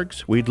production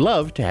works, we'd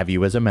love to have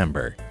you as a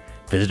member.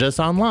 Visit us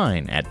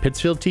online at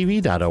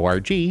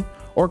pittsfieldtv.org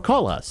or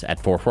call us at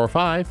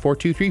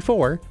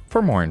 445-4234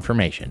 for more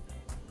information.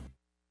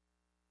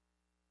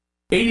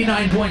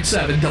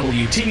 89.7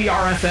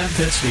 WTBR-FM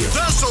Pittsfield.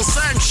 This'll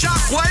send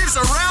shockwaves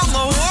around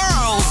the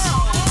world.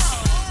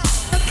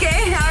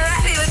 Okay,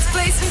 alrighty, let's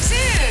play some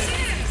tunes.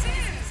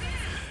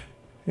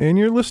 And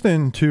you're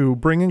listening to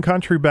Bringing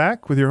Country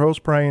Back with your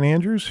host, Brian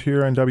Andrews,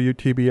 here on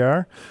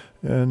WTBR.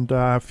 And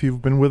if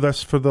you've been with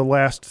us for the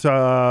last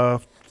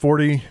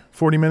 40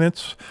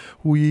 minutes,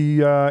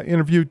 we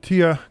interviewed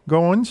Tia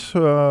Goins,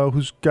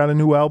 who's got a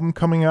new album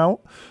coming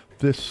out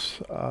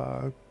this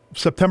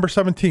September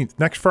 17th,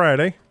 next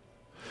Friday.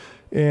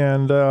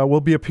 And will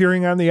be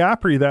appearing on the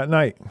Opry that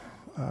night.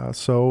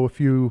 So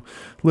if you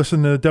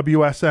listen to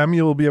WSM,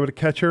 you'll be able to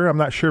catch her. I'm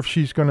not sure if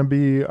she's going to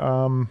be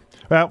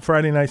out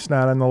Friday night's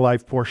not on the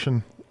live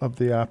portion of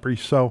the Opry.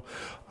 So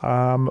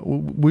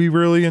we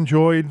really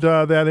enjoyed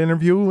that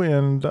interview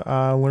and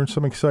learned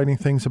some exciting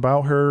things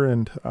about her.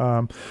 And,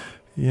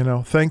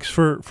 thanks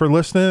for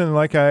listening. And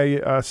like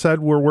I said,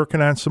 we're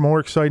working on some more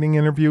exciting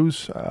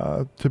interviews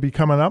to be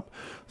coming up.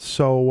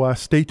 So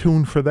stay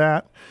tuned for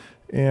that.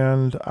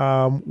 And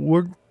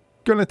we're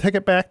going to take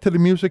it back to the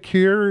music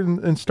here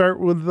and start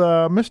with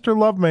Mr.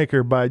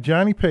 Lovemaker by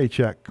Johnny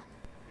Paycheck.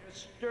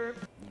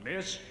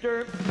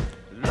 Mr.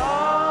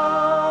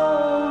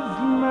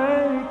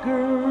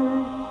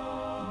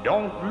 Lovemaker,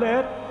 don't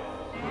let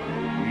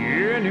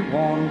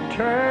anyone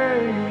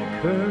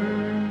take her.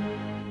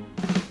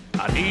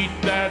 I need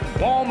that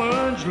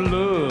woman's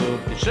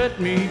love to set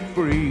me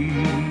free.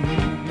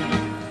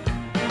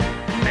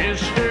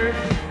 Mr.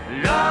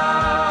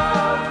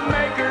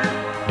 Lovemaker,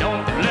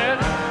 don't let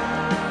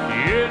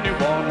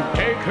anyone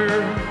take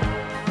her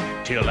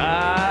till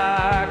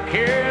I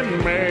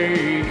can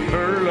make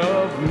her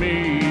love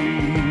me.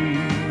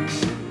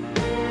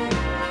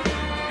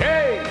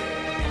 Hey,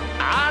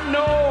 I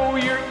know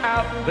you're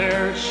out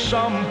there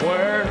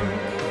somewhere,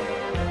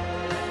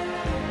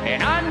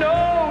 and I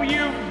know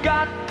you've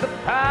got the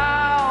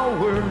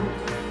power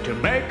to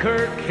make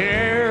her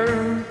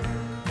care.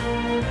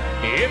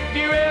 If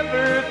you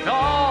ever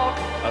thought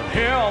of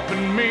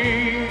helping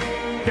me,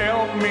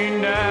 help me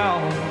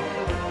now.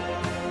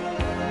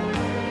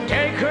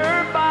 Take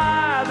her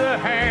by the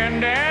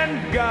hand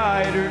and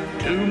guide her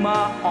to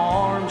my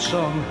arms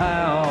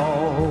somehow.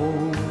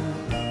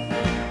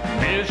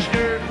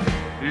 Mr.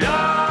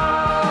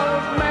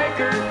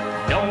 Lovemaker,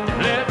 don't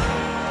let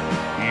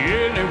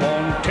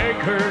anyone take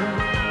her.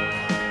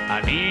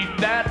 I need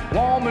that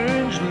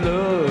woman's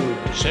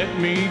love to set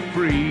me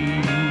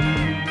free.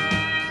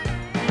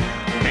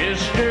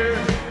 Mr.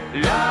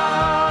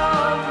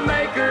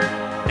 Lovemaker,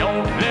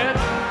 don't let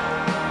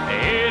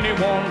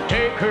anyone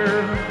take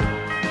her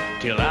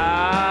till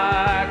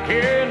I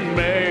can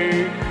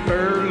make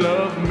her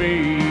love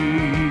me.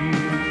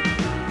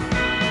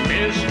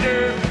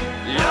 Mr.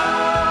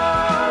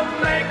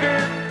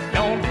 Lovemaker,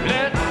 don't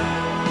let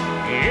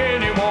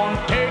anyone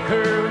take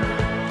her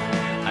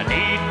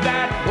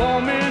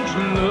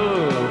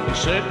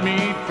set me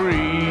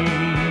free.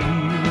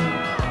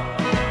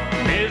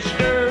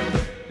 Mr.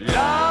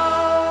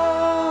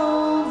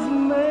 Love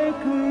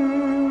Maker,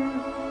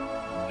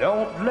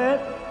 don't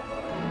let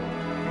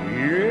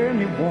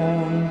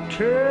anyone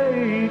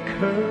take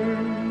her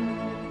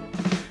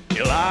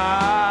till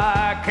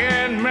I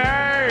can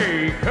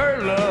make her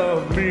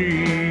love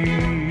me.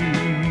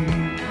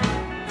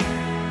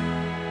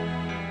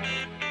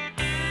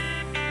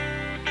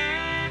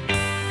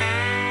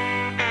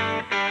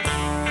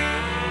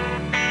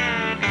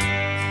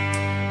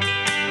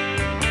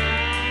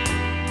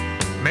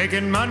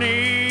 Making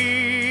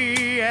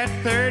money at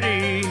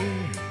 30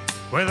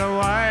 with a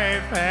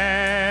wife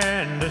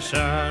and a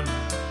son.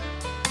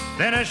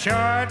 Then a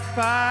short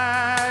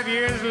 5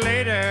 years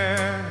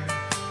later,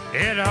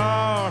 it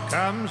all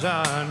comes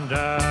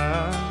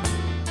undone.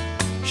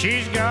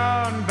 She's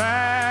gone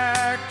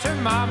back to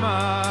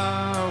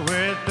mama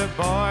with the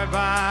boy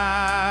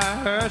by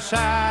her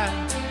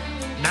side.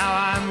 Now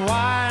I'm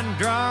wine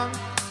drunk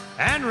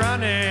and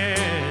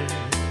running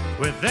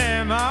with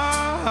them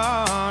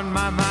on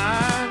my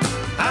mind.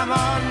 I'm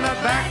on the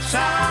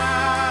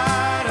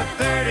backside of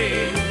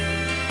 30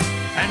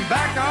 and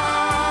back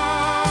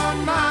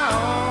on my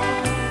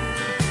own.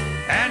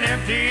 An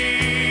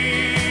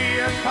empty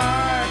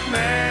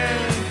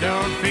apartment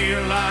don't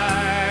feel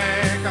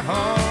like a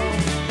home.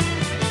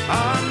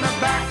 On the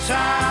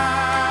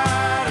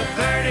backside of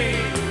 30,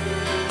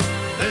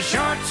 the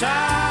short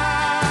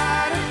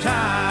side of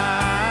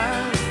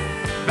time,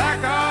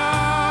 back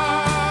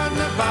on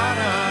the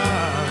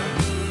bottom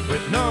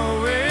with no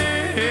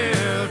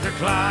will to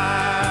climb.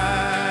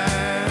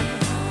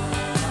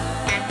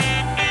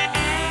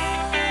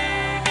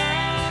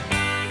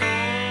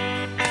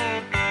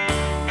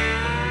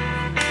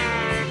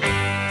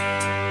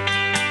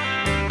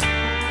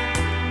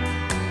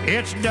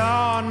 It's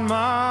dawn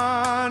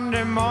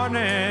Monday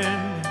morning,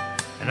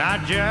 and I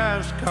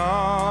just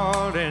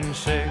called in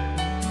sick.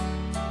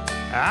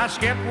 I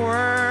skipped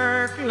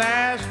work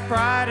last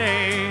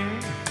Friday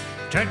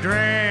to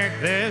drag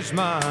this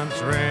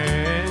month's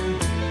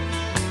rent.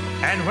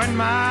 And when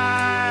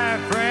my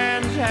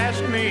friends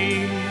ask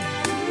me,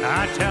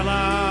 I tell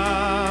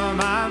them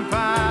I'm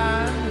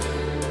fine.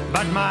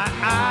 But my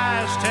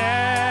eyes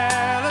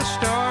tell a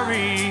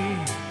story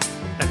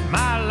that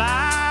my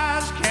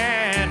lies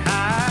can't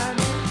hide.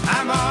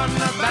 I'm on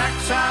the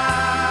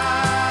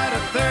backside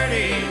of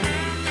 30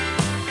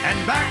 and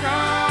back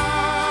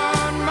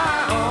on my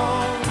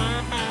own.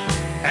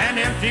 An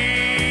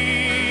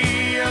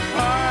empty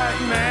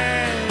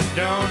apartment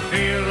don't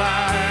feel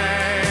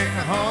like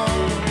a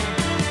home.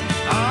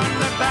 On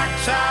the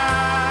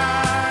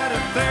backside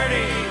of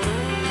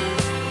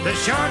 30, the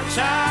short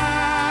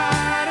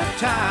side of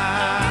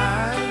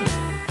time,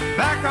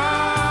 back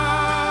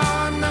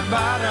on the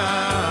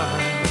bottom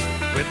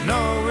with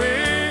no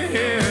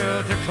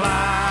will to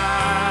climb.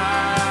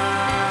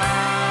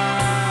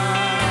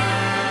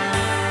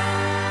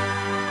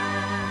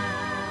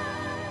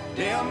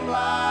 Dim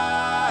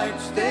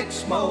lights, thick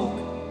smoke,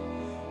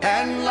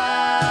 and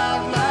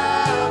loud,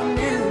 loud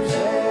music.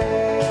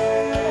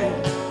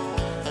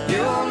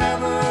 You'll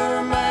never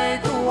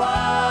make a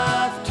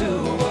wife to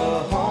a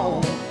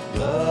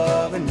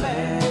home-loving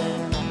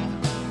man.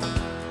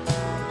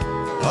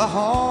 A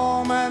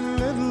home and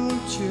little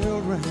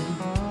children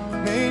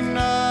mean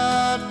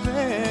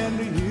nothing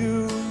to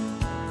you.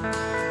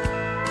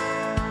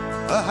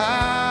 A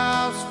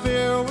house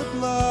filled with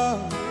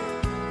love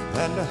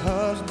and a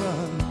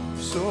husband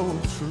so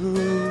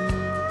true.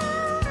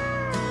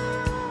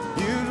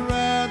 You'd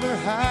rather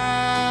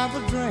have a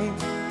drink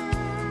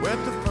with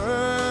the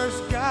first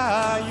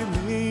guy you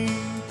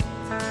meet,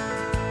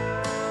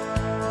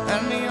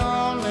 and the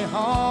only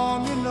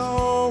home you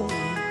know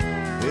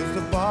is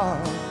the bar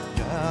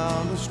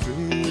down the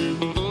street.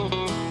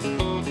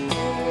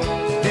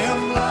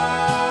 Dim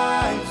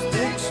lights,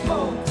 thick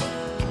smoke,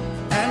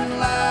 and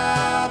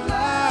loud,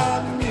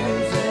 loud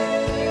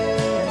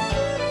music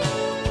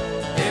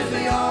is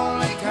the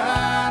only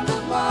kind of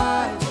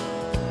life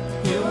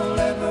you'll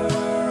ever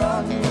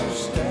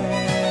understand.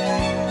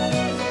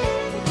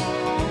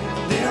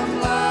 Dim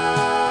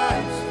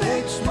lights,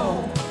 thick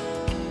smoke,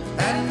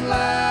 and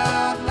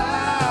loud,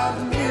 loud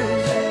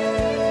music.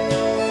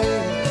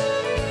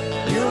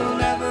 You'll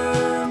never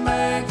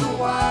make a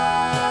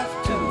wife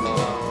to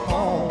a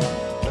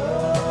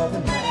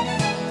home-loving man.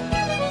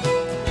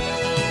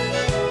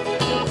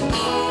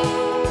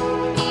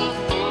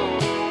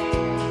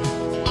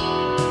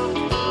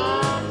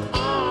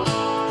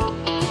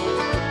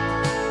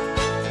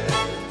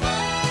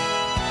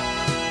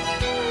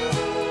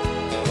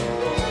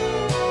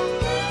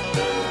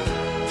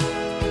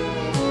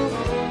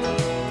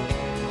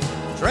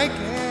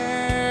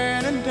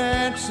 Drinking and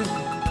dancing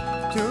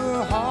to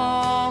a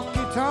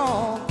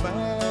honky-tonk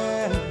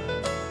band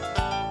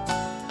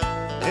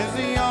is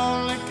the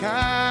only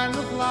kind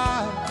of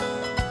life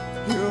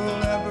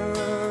you'll ever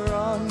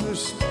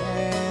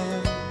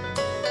understand.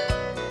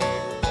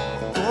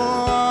 Go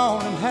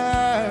on and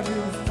have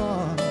your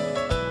fun.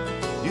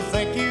 You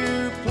think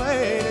you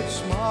played it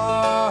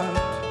smart,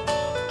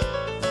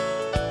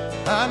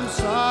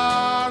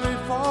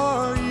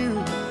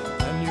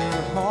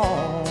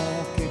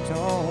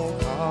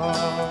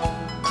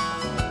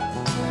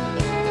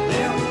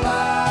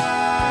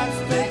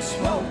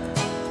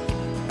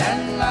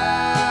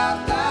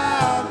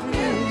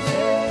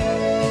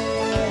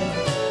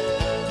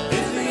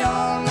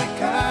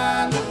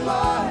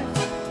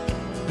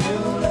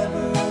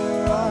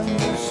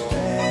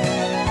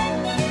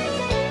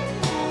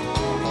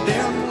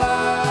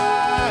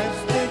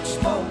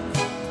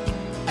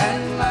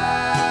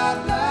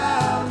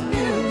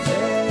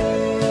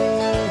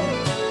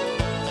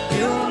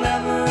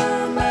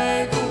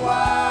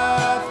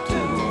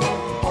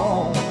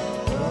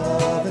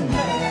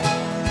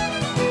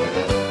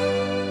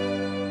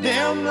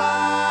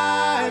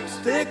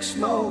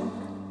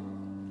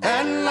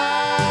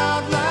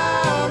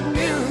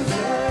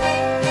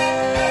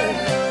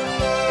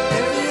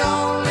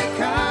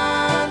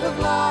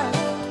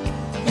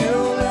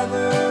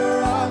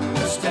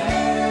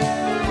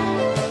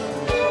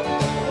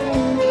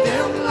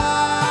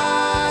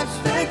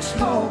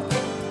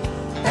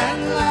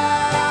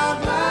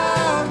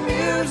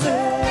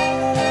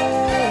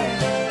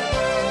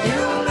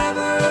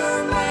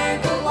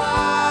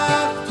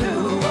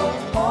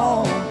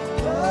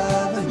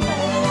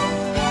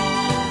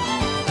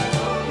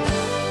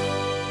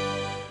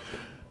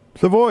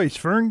 The Voice,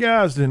 Vern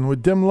Gosdin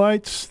with Dim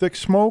Lights, Thick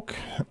Smoke,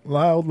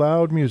 Loud,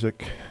 Loud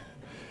Music.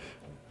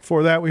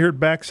 Before that, we heard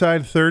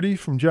Backside 30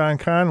 from John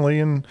Connolly.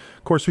 And,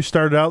 of course, we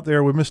started out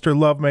there with Mr.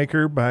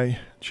 Lovemaker by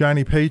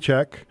Johnny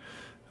Paycheck.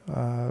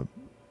 Mr.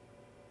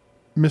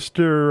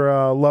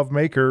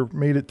 Lovemaker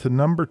made it to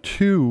number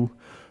 2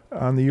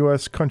 on the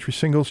U.S. country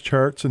singles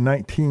charts in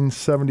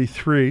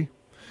 1973.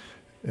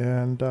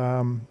 And,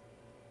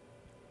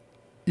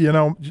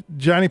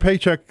 Johnny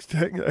Paycheck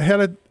had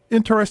an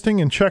interesting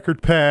and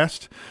checkered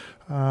past.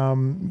 He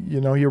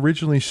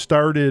originally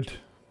started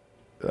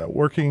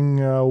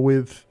working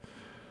with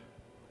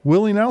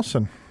Willie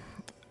Nelson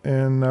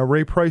and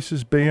Ray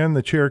Price's band,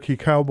 the Cherokee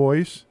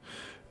Cowboys.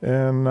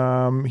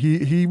 And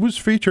he was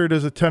featured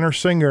as a tenor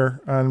singer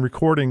on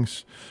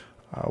recordings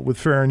with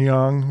Farron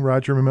Young,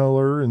 Roger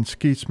Miller, and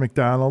Skeets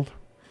McDonald.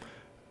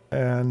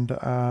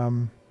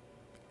 And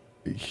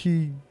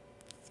he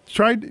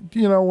tried,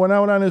 went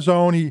out on his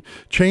own. He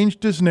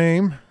changed his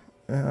name,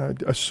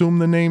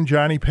 assumed the name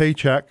Johnny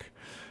Paycheck,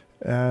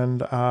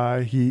 and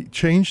he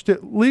changed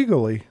it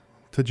legally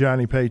to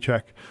Johnny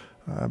Paycheck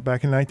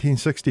back in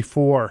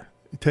 1964,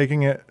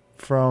 taking it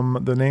from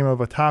the name of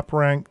a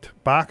top-ranked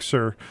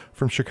boxer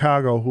from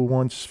Chicago who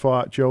once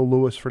fought Joe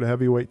Louis for the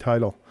heavyweight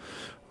title.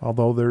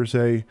 Although there's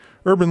a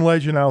urban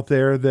legend out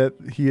there that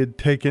he had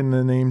taken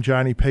the name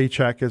Johnny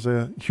Paycheck as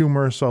a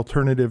humorous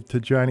alternative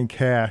to Johnny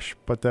Cash,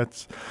 but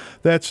that's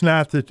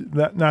not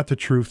the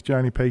truth.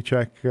 Johnny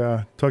Paycheck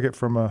took it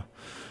from a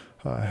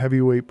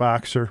heavyweight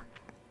boxer.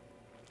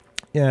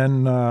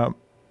 And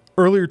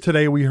earlier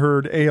today we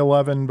heard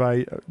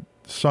A11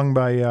 sung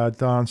by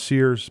Don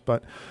Sears,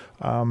 but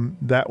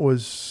that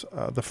was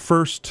the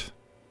first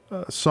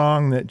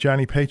song that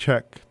Johnny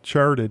Paycheck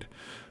charted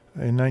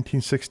in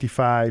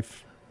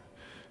 1965.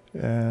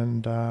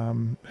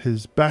 And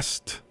his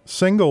best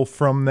single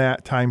from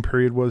that time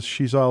period was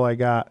 "She's All I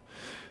Got."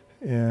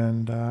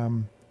 And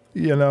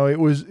it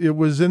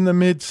was in the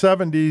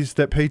mid-'70s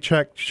that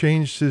Paycheck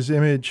changed his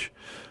image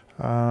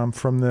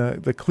from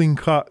the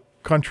clean-cut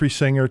country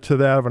singer to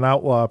that of an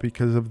outlaw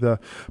because of the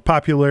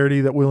popularity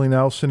that Willie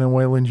Nelson and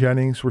Waylon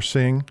Jennings were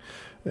seeing.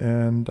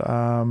 And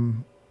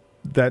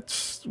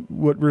that's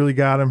what really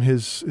got him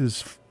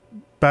his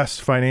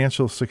best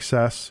financial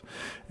success.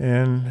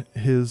 And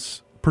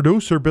his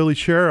producer, Billy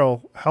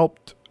Sherrill,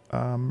 helped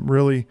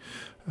really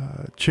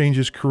change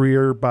his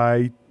career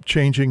by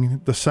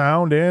changing the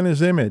sound and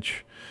his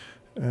image.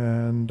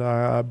 And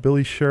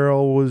Billy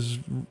Sherrill was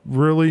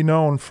really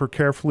known for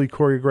carefully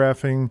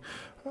choreographing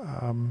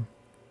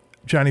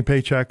Johnny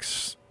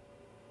Paycheck's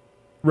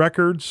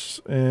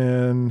records.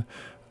 And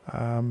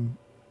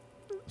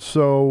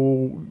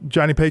so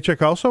Johnny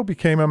Paycheck also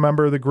became a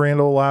member of the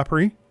Grand Ole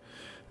Opry.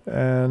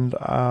 And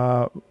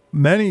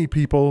many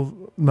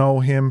people know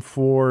him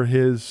for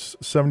his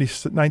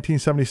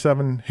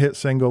 1977 hit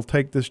single,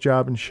 "Take This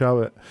Job and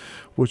Shove It,"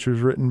 which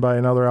was written by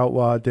another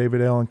outlaw,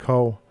 David Allan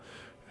Coe,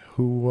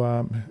 who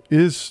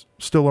is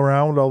still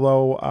around,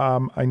 although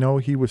I know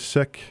he was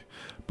sick.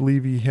 I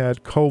believe he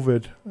had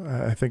COVID.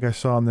 I think I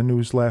saw on the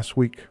news last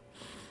week.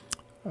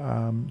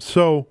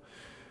 So,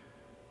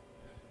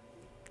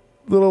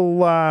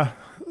 little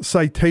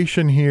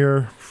citation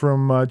here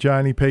from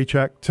Johnny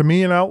Paycheck. "To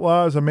me, an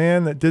outlaw is a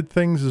man that did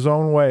things his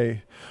own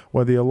way.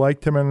 Whether you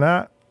liked him or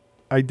not,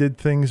 I did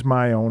things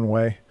my own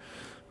way."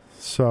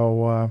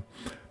 So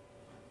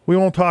we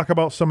won't talk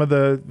about some of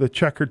the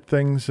checkered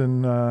things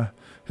in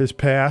his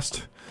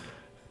past.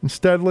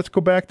 Instead, let's go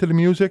back to the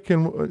music,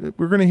 and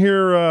we're going to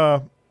hear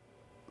a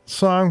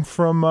song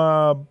from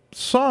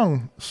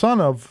son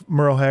of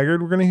Merle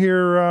Haggard. We're going to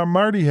hear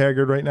Marty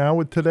Haggard right now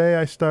with "Today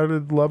I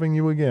Started Loving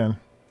You Again."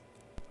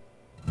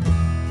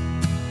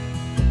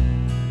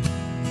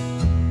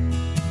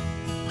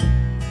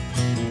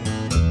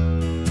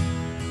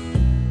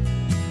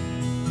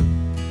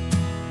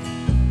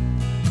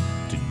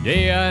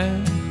 Today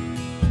I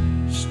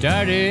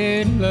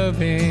started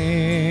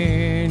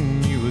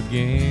loving you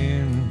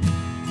again.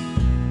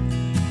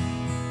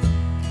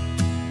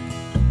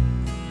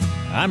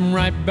 I'm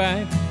right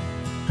back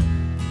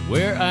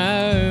where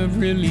I've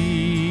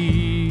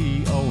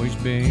really always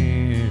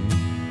been.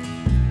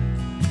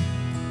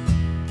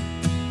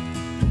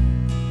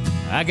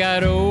 I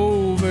got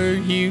over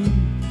you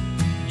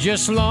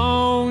just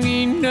long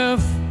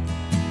enough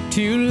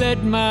to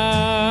let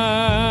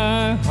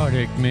my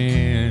heartache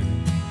mend.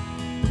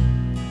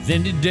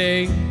 Then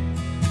today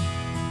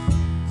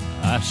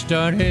I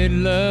started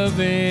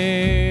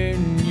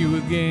loving you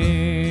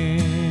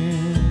again.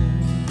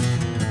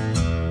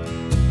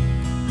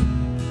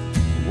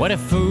 What a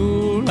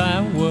fool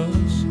I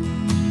was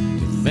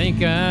to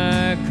think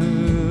I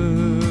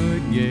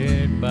could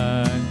get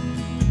by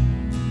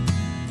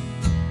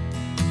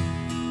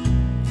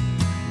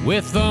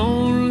with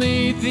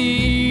only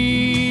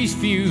these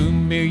few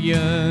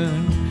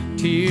million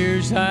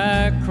tears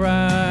I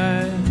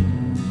cried.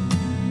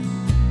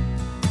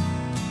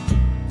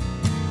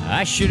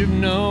 I should have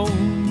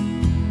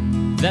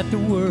known that the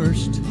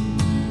worst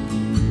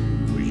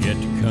was yet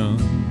to come.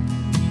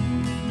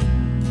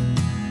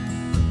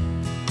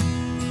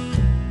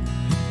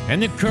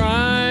 and the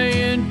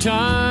crying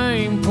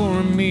time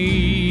for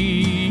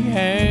me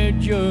had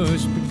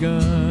just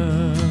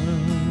begun.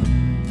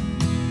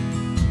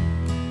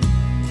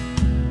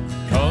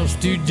 'Cause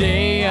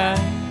today I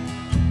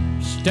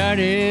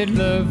started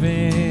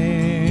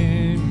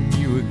loving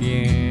you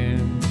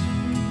again,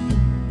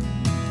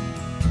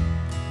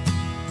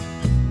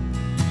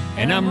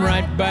 and I'm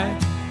right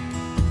back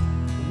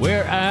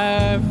where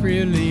I've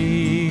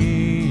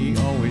really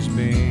always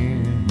been.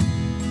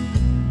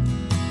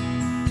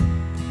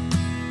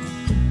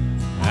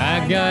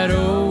 I got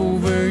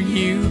over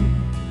you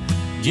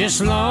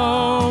just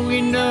long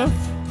enough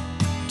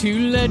to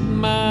let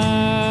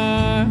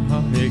my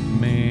heartache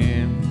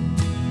mend.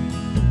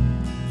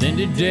 Then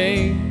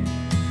today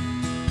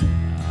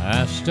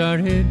I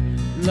started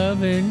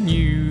loving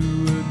you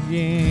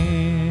again.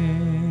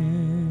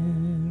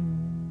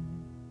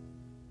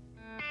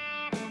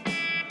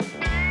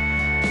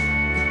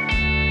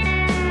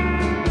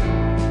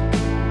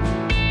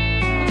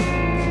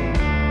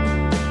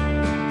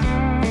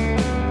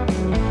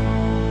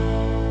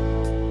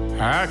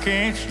 I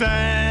can't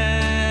stand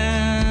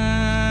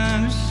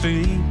to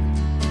see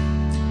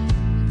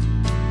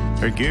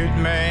a good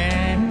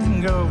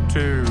man go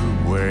to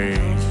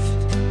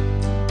waste.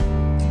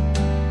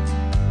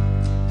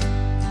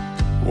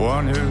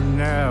 One who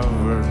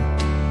never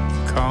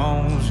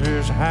combs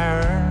his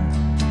hair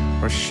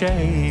or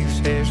shaves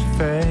his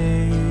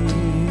face.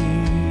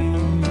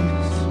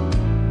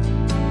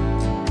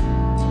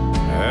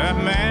 A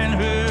man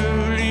who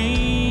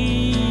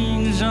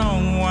leans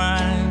on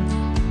wine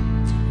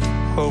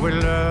over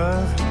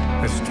love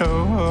that's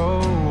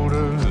told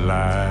a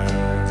lie.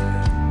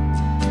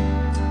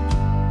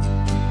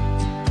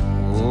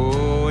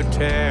 Oh, it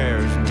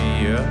tears me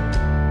up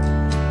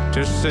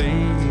to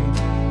see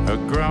a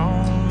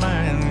grown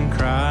man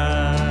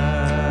cry.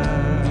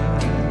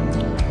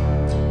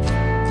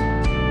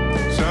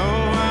 So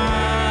I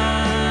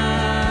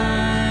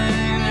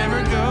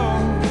never go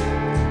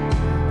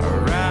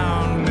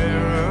around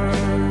mirrors.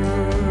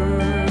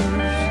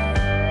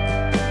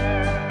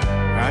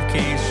 I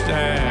can't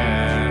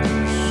stand to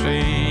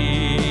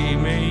see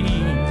me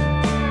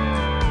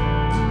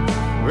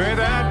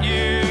without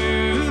you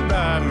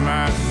by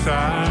my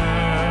side.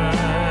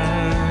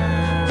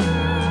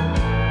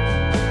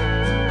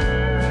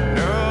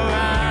 No,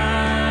 I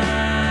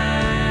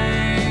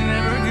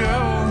never go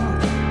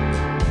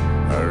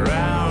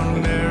around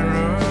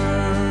mirrors,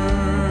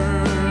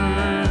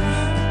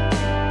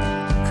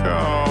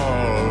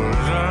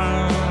 'cause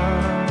I've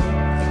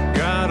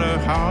got a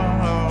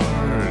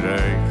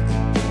heartache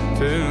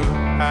to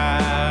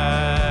hide.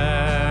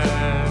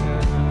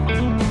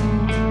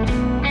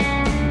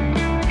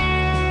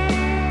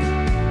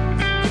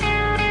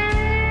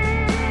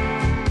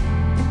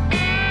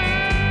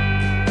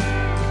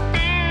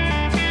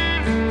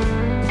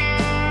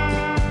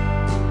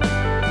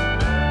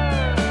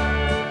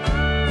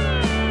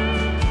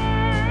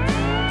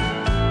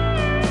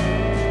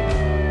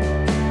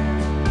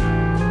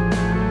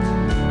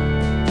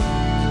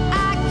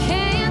 I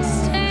can't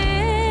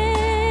stand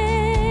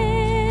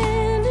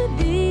to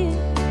be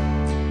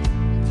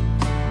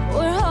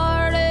where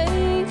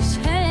heartaches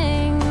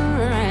hang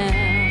around.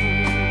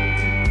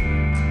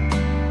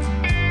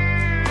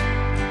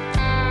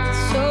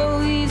 It's so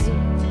easy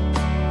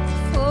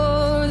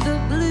for the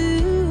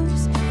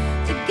blues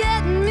to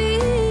get me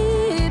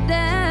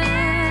down.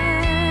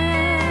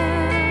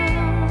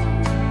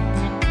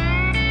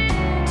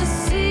 To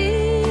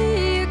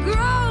see a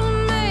grown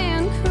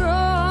man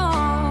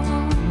crawl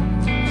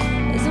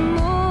is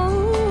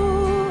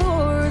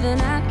more than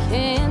I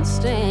can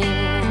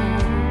stand,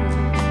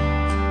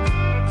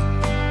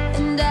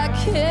 and I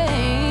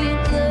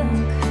can't look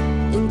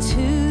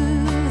into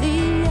the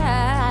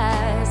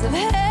eyes of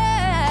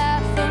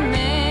half a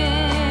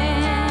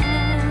man.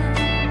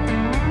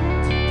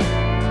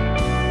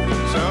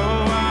 So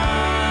I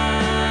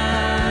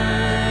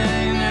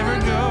never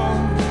go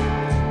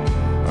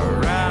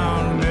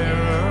around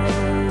mirrors.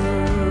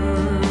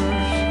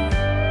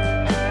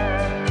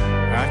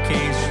 I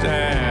can't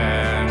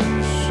stand to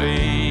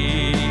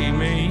see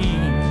me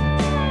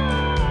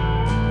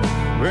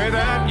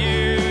without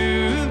you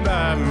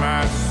by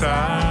my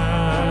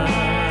side.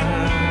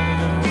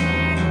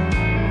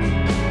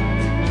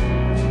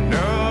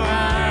 No,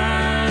 I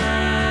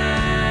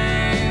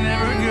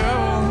never go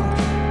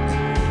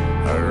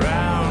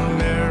around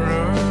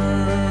mirrors,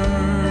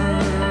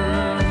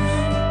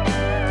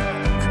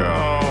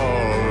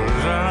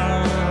 'cause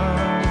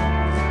I've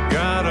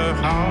got a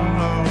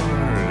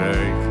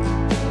heartache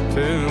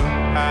to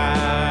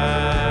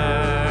hide.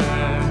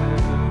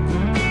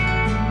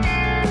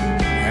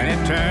 And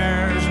it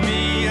tears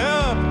me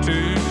up to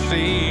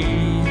see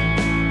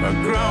a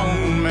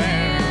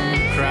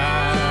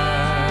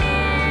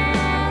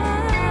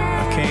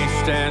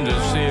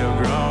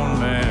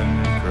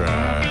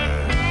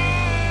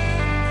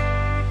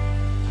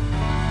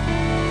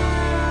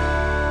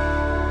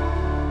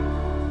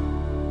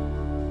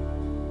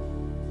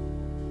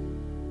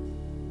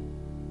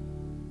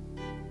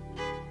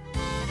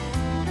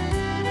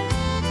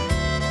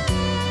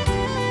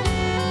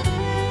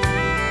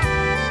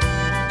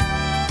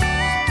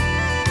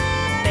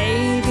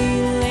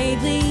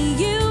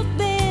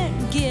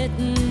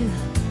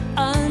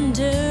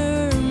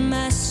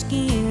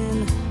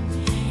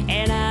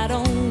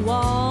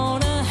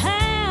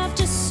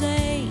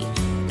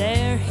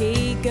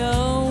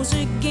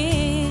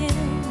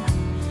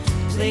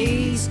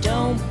Please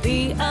don't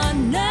be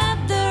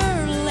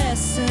another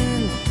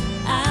lesson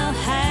I'll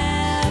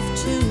have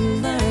to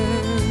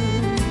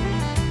learn.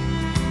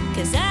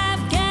 'Cause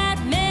I've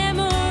got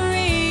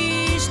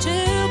memories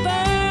to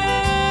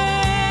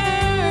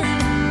burn.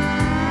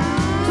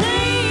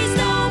 Please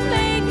don't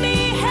make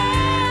me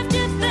have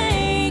to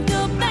think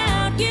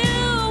about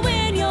you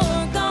when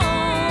you're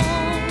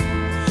gone.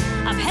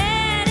 I've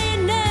had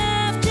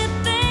enough to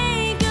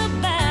think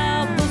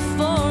about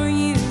before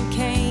you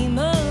came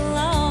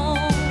along.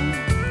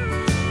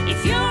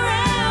 If you're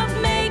out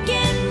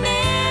making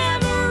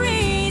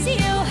memories,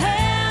 you'll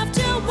have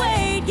to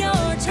wait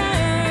your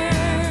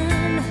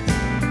turn.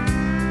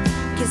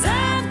 'Cause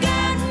I've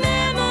got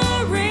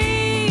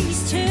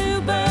memories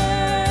to burn.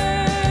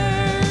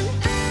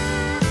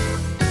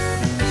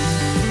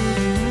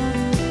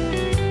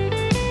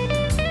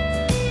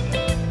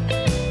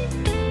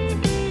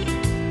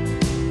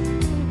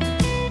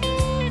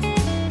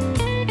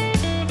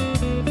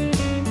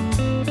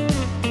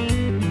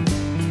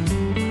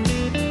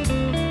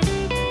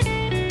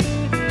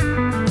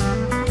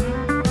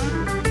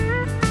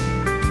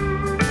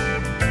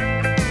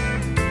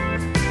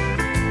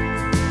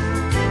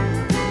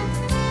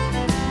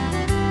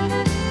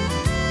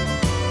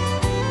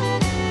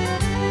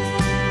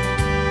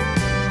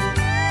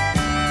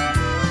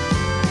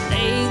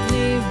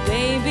 Lately,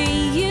 baby,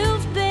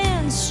 you've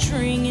been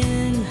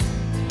stringing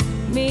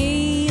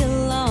me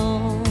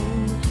along.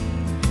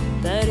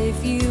 But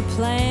if you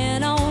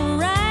plan on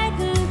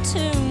writing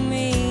to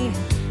me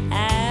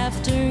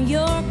after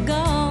you're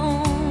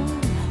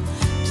gone,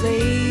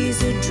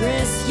 please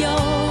address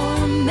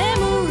your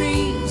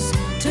memories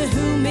to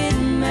whom it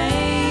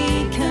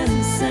may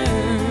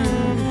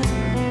concern.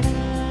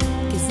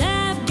 'Cause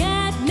I've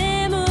got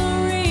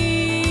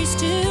memories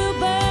to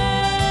burn.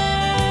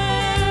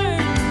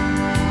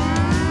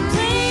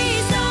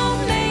 Please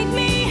don't make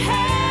me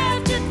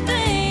have to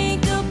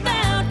think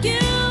about you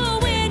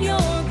when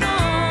you're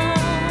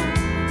gone.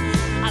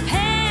 I've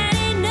had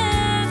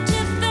enough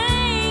to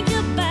think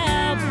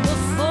about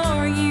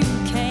before you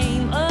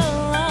came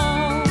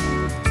along.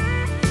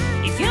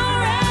 If you're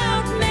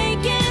out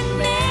making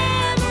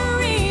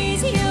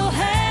memories, you'll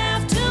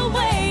have to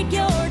wait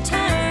your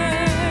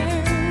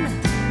turn.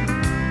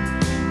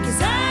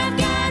 'Cause I've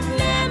got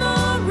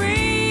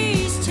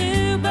memories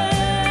to burn.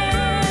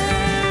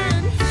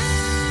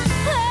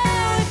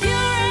 Oh, if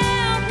you're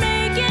out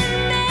making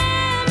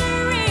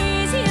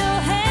memories,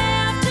 you'll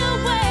have to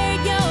wait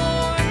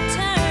your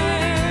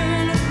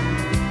turn.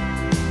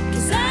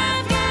 'Cause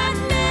I've got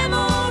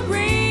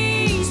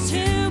memories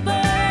to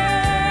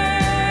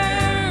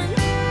burn.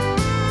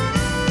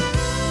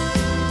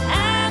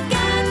 I've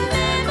got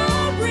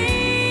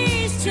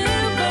memories to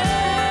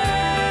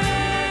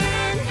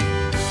burn.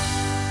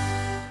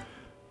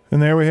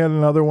 And there we had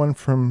another one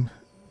from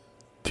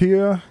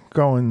Tia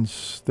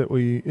Goins that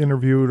we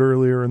interviewed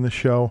earlier in the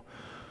show.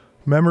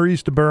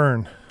 Memories to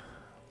Burn.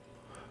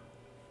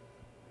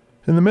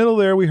 In the middle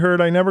there, we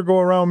heard I Never Go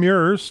Around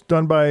Yours,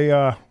 done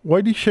by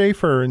Whitey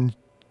Schaefer and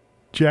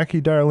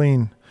Jackie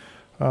Darlene.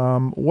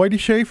 Whitey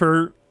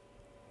Schaefer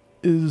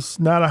is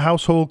not a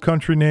household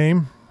country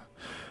name.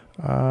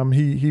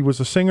 He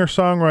was a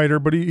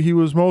singer-songwriter, but he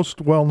was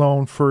most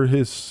well-known for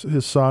his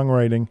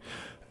songwriting.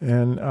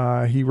 And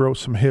he wrote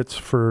some hits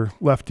for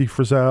Lefty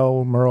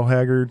Frizzell, Merle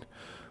Haggard.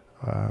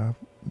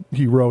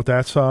 He wrote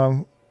that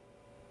song,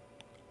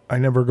 I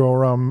Never Go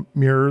Around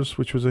Mirrors,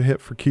 which was a hit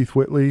for Keith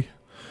Whitley.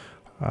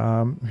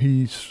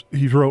 He's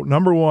wrote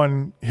number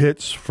one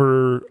hits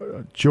for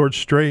George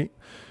Strait.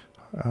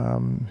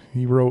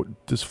 He wrote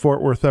Does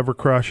Fort Worth Ever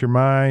Cross Your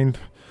Mind?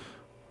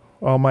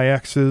 All My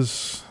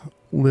Exes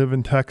Live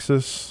in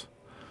Texas.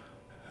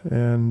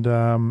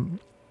 And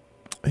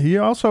he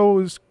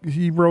also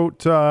wrote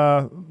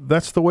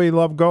That's the Way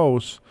Love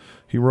Goes.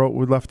 He wrote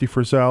with Lefty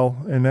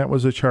Frizzell, and that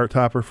was a chart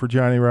topper for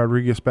Johnny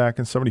Rodriguez back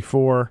in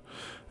 '74,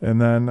 and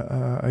then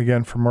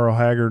again for Merle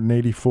Haggard in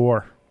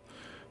 '84.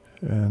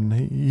 And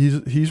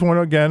he's one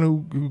again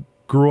who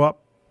grew up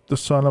the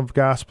son of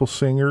gospel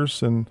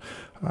singers and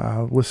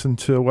listened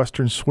to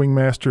Western swing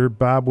master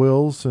Bob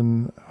Wills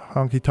and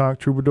honky tonk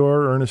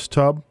troubadour Ernest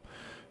Tubb.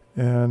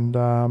 And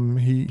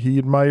he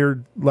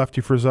admired Lefty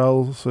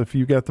Frizzell's If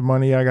You Got the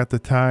Money, I Got the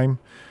Time.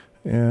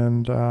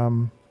 And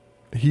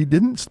he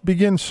didn't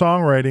begin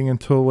songwriting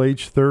until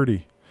age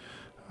 30.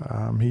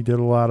 He did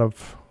a lot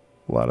of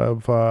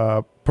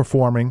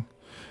performing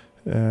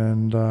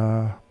and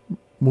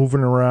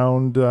moving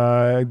around.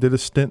 Did a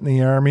stint in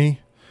the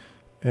Army.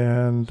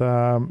 And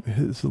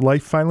his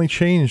life finally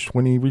changed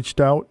when he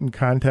reached out and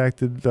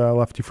contacted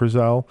Lefty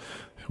Frizzell,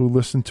 who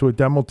listened to a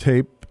demo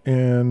tape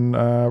and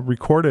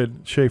recorded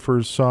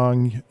Schaefer's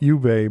song, You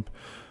Babe.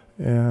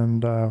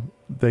 And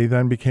they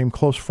then became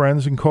close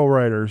friends and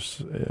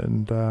co-writers.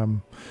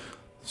 And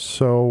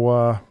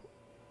so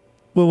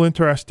little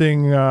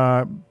interesting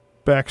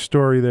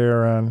backstory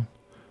there on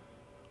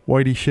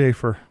Whitey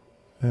Schaefer.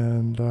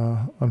 And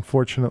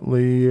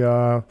unfortunately,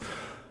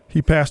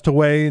 he passed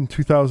away in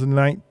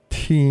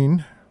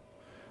 2019.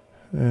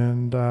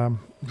 And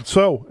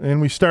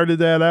and we started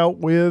that out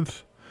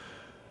with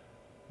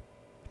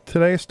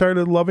Today I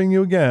Started Loving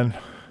You Again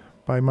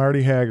by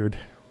Marty Haggard.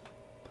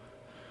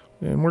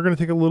 And we're going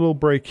to take a little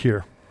break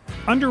here.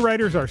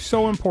 Underwriters are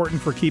so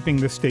important for keeping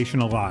this station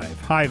alive.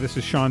 Hi, this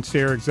is Sean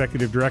Sayre,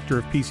 Executive Director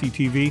of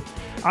PCTV.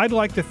 I'd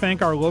like to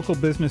thank our local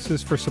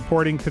businesses for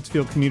supporting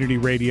Pittsfield Community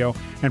Radio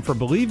and for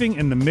believing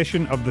in the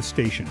mission of the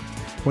station.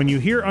 When you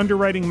hear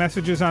underwriting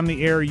messages on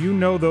the air, you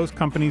know those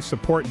companies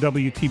support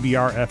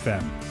WTBR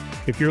FM.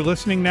 If you're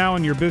listening now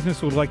and your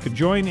business would like to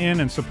join in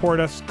and support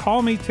us,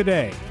 call me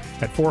today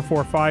at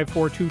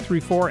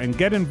 445-4234 and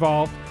get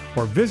involved,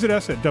 or visit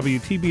us at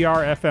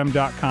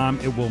WTBRFM.com.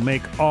 It will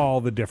make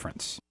all the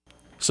difference.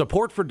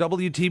 Support for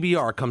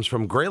WTBR comes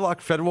from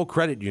Greylock Federal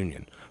Credit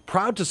Union,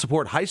 proud to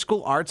support high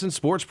school arts and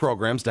sports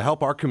programs to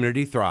help our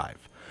community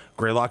thrive.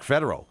 Greylock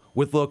Federal,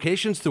 with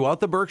locations throughout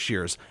the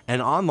Berkshires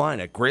and online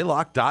at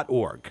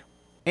greylock.org.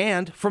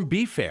 And from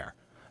BeFair.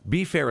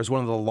 BeFair is one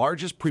of the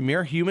largest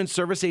premier human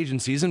service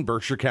agencies in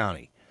Berkshire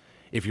County.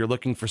 If you're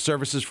looking for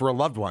services for a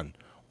loved one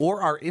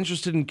or are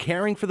interested in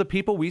caring for the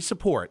people we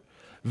support,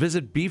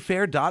 visit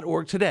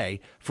befair.org today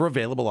for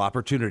available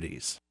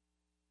opportunities.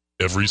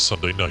 Every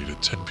Sunday night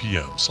at 10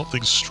 p.m.,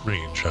 something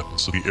strange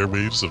happens to the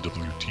airwaves of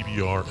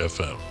WTBR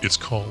FM. It's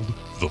called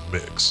The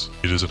Mix.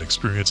 It is an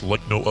experience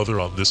like no other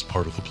on this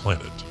part of the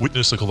planet.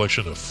 Witness a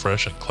collection of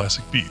fresh and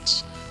classic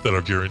beats that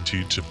are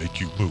guaranteed to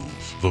make you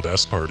move. The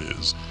best part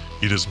is,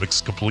 it is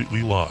mixed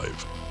completely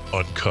live,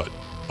 uncut,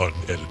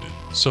 unedited.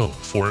 So,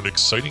 for an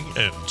exciting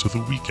end to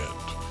the weekend,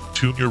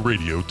 tune your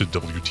radio to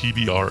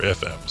WTBR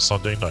FM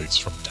Sunday nights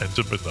from 10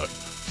 to midnight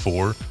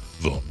for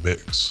The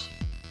Mix.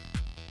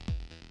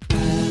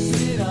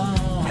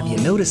 Have you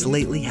noticed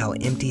lately how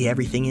empty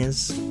everything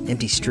is?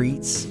 Empty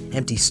streets,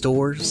 empty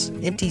stores,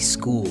 empty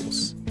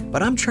schools.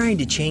 But I'm trying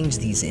to change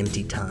these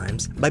empty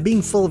times by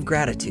being full of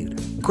gratitude.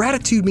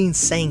 Gratitude means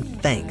saying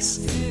thanks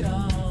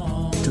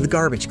to the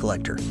garbage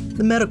collector,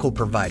 the medical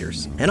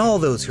providers, and all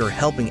those who are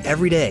helping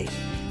every day.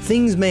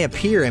 Things may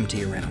appear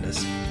empty around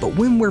us, but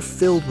when we're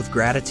filled with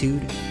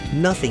gratitude,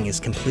 nothing is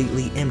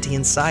completely empty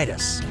inside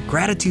us.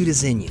 Gratitude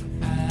is in you.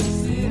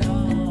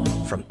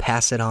 From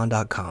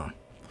PassItOn.com.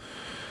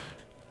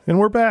 And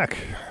we're back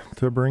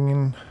to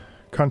bringing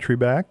country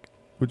back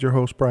with your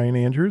host, Brian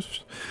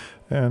Andrews.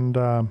 And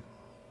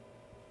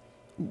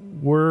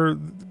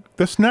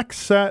this next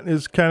set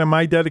is kind of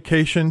my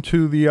dedication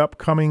to the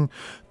upcoming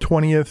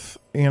 20th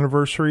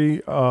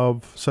anniversary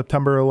of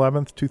September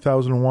 11th,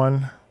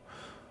 2001.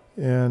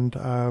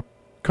 And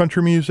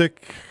country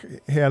music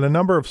had a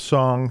number of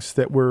songs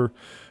that were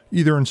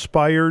either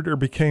inspired or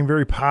became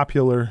very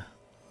popular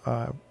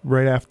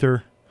right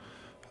after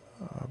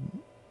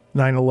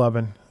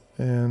 9/11.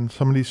 And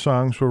some of these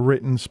songs were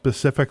written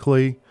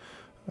specifically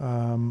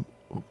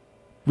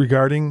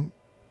regarding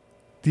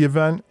the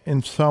event,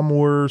 and some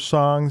were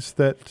songs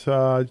that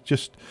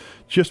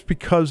just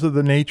because of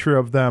the nature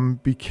of them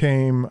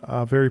became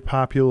very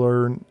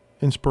popular and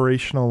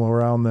inspirational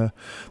around the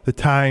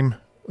time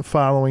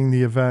following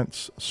the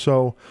events.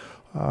 So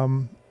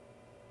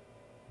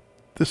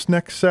this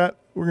next set,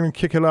 we're going to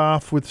kick it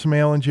off with some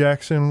Alan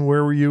Jackson,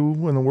 Where Were You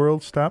When the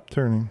World Stopped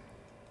Turning?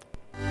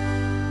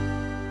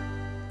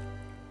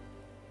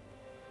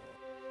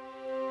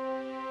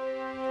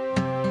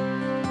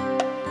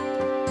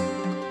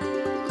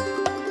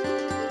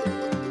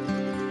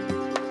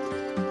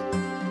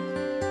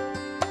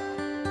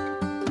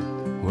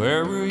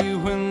 Where were you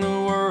when the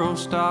world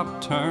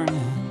stopped turning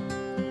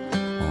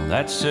on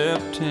that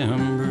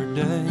September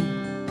day?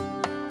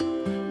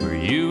 Were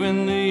you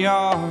in the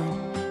yard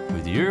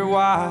with your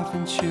wife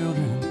and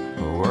children,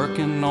 or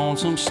working on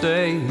some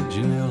stage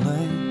in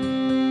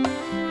L.A.?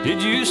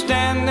 Did you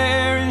stand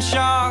there in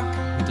shock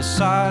at the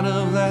sight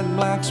of that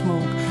black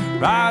smoke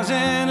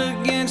rising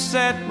against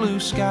that blue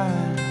sky?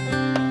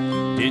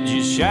 Did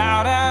you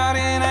shout out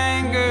in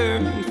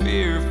anger and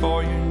fear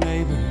for your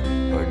neighbor?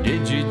 Or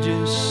did you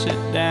just sit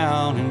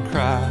down and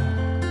cry?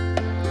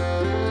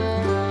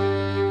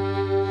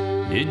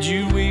 Did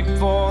you weep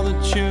for the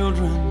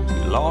children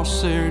who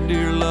lost their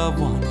dear loved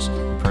ones?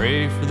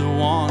 Pray for the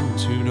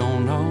ones who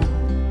don't know?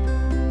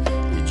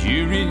 Did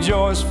you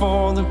rejoice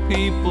for the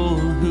people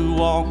who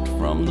walked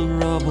from the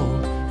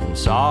rubble and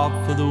sob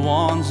for the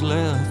ones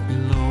left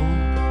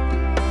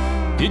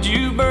below? Did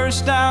you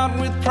burst out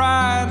with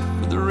pride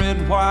for the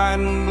red, white,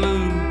 and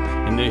blue,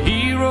 and the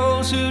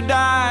heroes who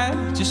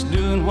died just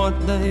doing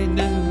what they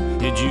do?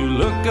 Did you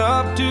look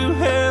up to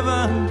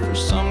heaven for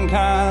some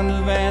kind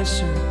of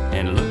answer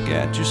and look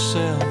at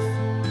yourself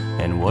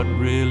and what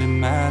really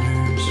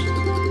matters?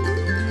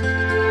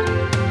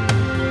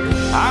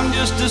 I'm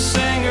just a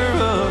singer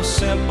of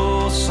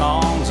simple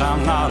songs.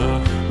 I'm not a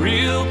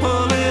real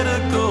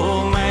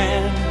political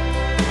man.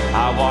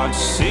 I watch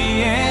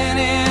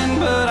CNN,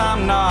 but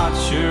I'm not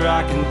sure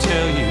I can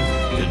tell you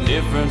the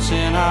difference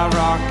in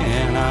Iraq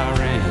and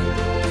Iran.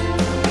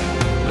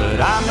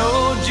 But I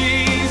know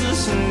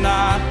Jesus and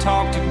I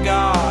talk to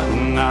God,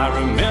 and I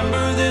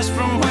remember this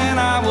from when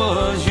I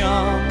was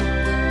young.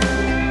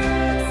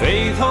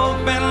 Faith,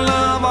 hope, and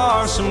love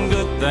are some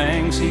good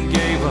things he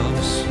gave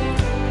us,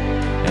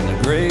 and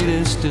the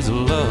greatest is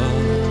love.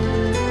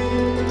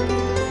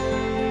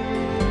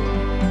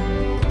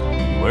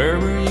 Where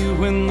were you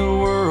when the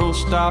world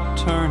stopped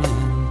turning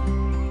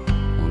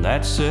on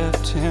that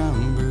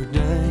September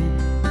day?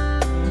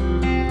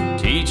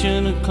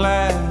 Teaching a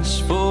class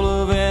full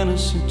of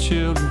innocent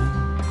children,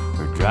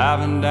 or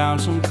driving down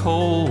some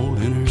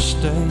cold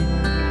interstate.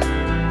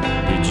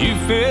 Did you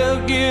feel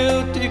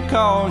guilty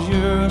cause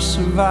you're a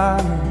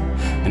survivor?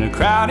 In a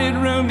crowded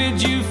room,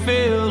 did you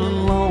feel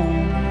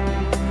alone?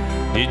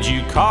 Did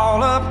you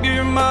call up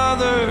your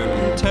mother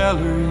and tell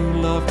her you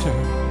loved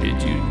her?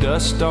 Did you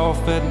dust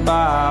off that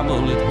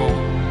Bible at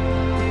home?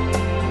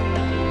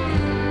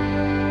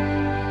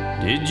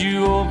 Did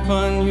you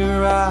open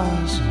your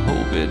eyes and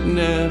hope it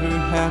never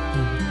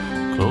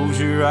happened? Close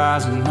your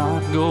eyes and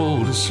not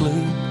go to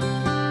sleep?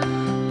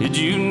 Did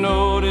you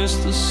notice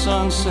the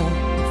sunset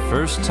the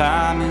first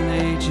time in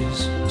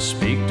ages and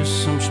speak to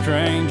some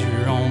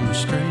stranger on the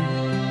street?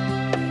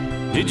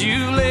 Did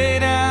you lay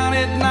down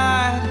at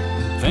night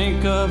and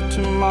think of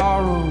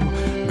tomorrow?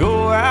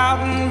 Go out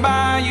and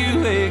buy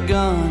you a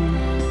gun?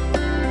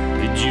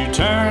 Did you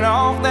turn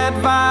off that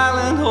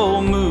violent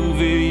old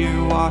movie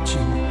you're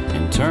watching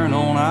and turn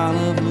on I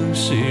Love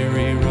Lucy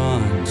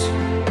reruns?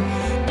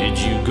 Did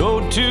you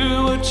go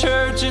to a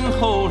church and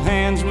hold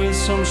hands with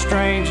some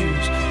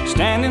strangers,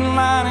 stand in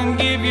line and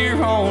give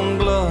your own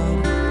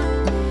blood?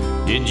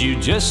 Did you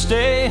just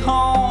stay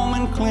home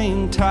and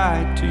cling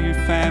tight to your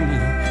family?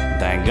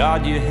 Thank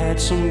God you had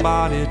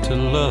somebody to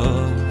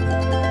love.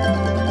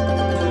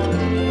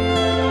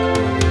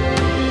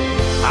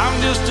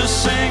 I'm just a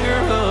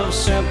singer of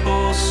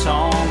simple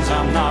songs.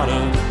 I'm not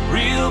a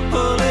real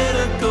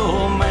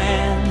political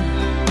man.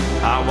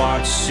 I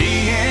watch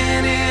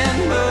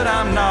CNN, but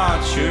I'm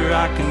not sure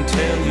I can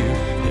tell you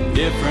the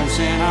difference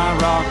in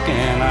Iraq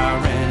and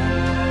Iran.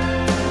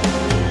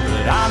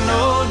 But I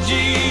know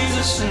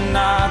Jesus and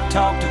I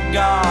talk to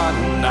God,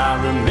 and I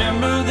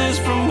remember this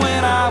from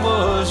when I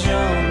was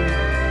young.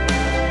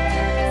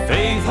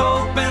 Faith,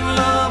 hope, and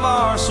love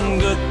are some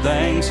good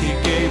things he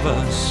gave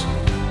us,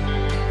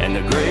 and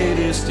the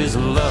greatest is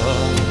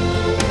love.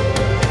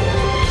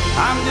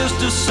 I'm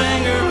just a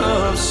singer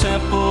of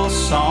simple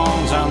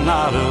songs. I'm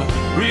not a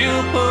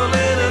real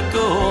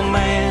political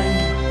man.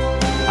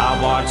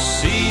 I watch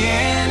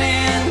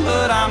CNN,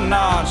 but I'm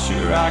not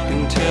sure I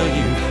can tell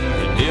you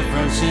the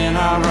difference in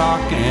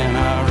Iraq and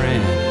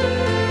Iran.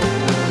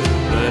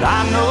 But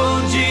I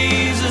know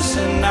Jesus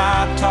and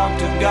I talk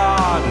to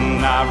God,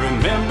 and I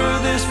remember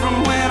this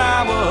from when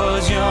I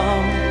was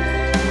young.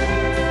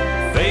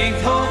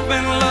 Faith, hope,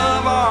 and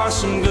love are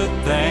some good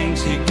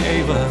things he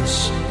gave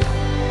us,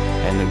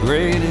 and the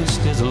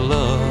greatest is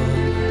love.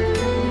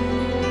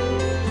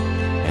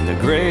 And the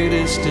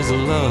greatest is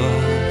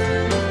love.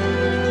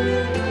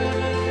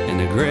 And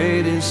the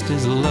greatest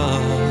is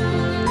love.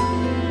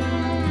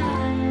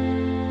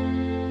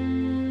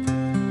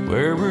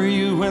 Where were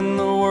you when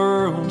the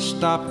world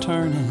stopped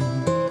turning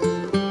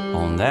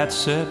on that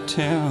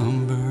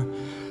September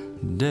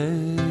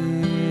day?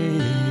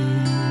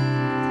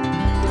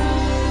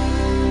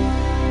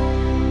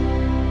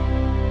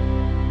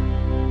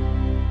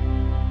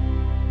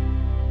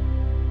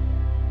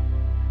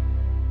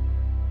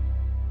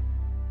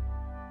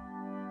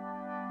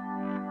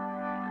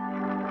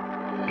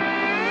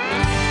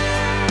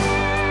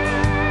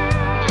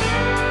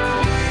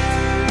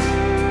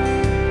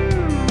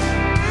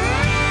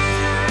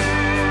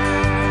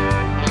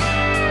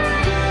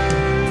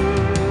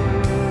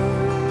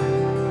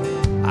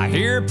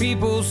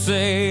 People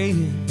say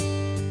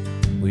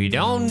we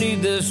don't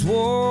need this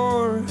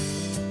war,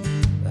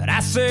 but I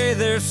say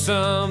there's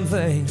some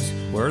things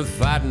worth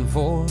fighting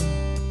for.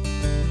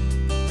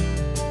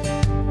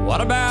 What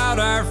about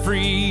our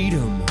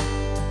freedom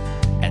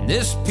and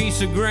this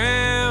piece of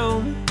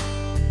ground?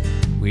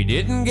 We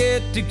didn't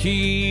get to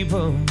keep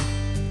them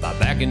by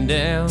backing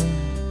down.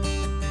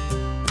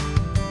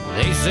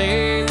 They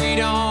say we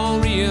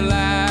don't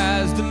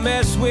realize the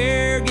mess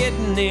we're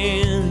getting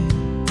in.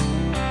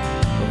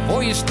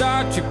 Before you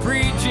start your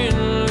preaching,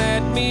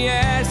 let me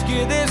ask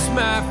you this,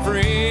 my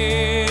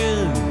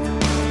friend.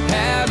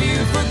 Have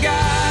you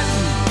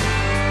forgotten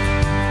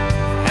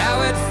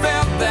how it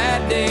felt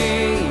that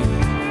day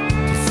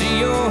to see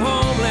your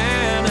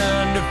homeland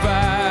under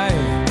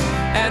fire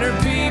and her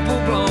people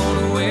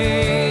blown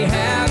away?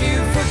 Have you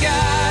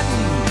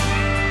forgotten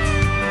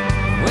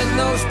when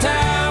those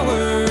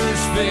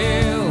towers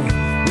fell?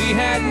 We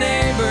had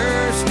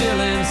neighbors still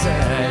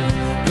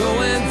inside,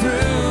 going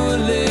through a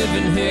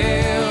living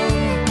hell.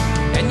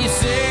 And you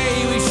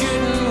say we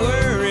shouldn't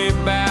worry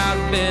about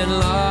Bin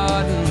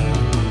Laden.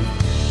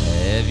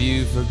 Have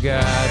you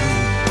forgotten?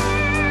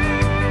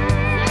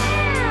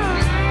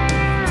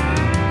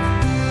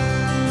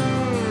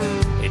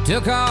 It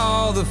took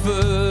all the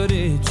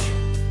footage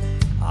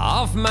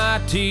off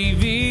my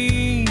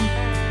TV.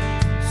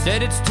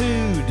 Said it's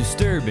too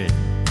disturbing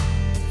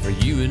for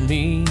you and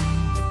me.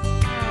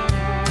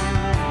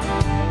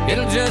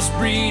 It'll just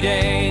breed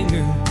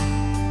anger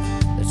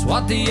that It's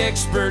what the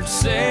experts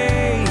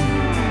say.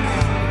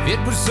 If it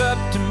was up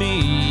to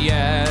me,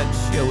 I'd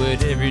show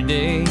it every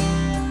day.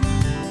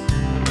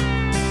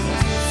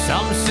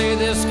 Some say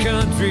this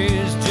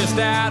country's just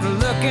out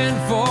looking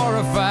for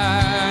a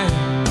fight.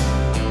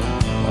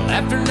 Well,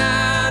 after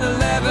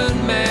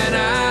 9/11, man,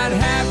 I'd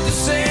have to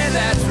say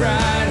that's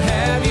right.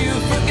 Have you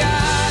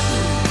forgotten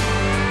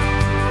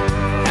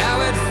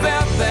how it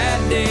felt that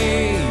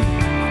day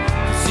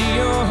to see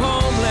your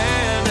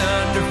homeland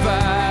under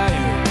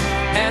fire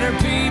and her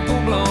people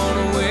blown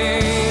away?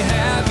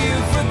 Have you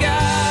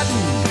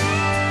forgotten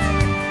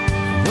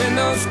when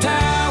those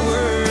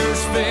towers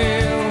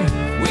fell?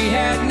 We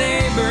had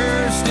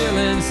neighbors still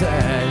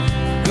inside,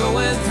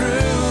 going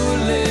through a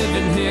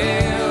living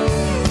hell.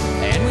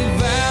 And we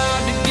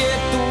vowed to get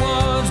the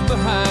ones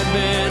behind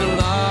Bin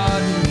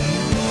Laden.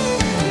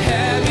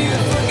 Have you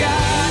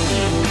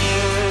forgotten?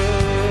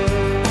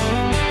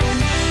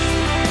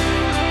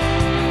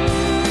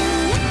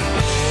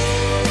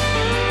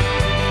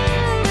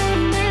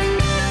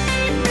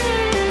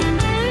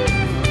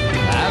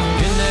 I've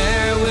been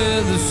there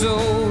with the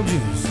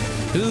soldiers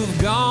who've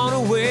gone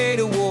away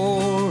to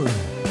war.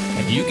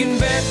 You can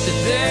bet that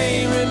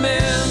they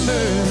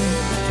remember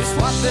just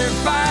what they're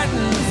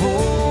fighting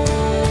for.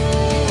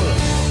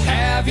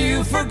 Have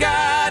you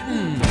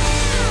forgotten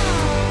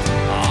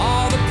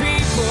all the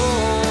people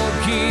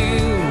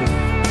killed?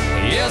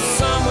 Yes,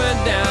 some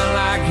went down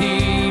like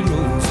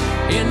heroes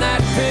in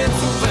that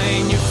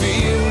Pennsylvania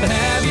field.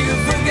 Have you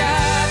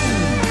forgotten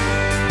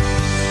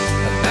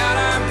about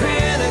our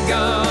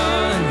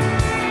Pentagon?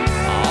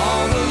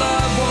 All the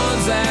loved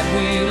ones that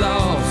we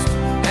lost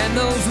and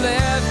those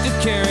left to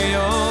carry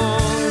on.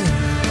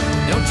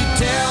 Don't you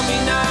tell me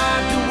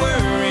not to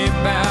worry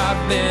about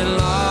Bin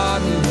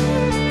Laden.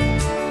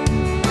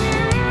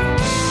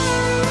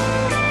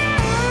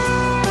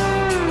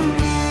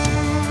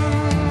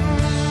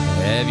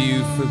 Have you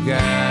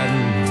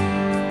forgotten?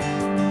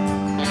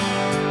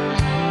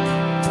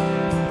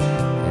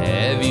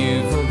 Have you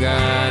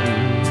forgotten?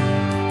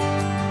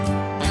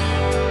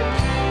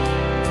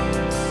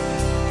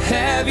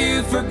 Have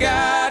you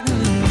forgotten?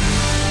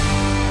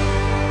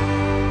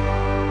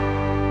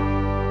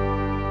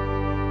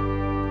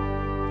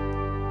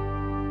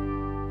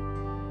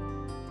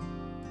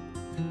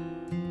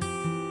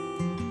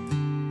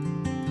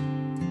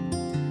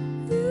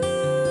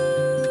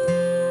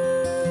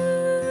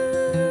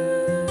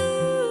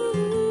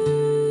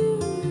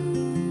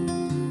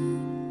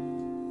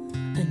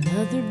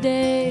 Another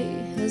day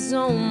has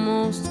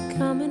almost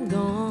come and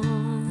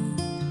gone.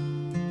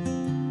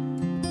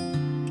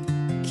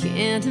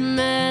 Can't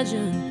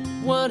imagine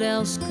what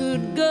else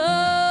could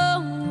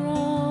go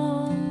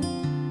wrong.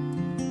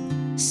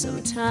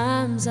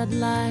 Sometimes I'd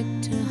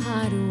like to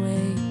hide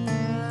away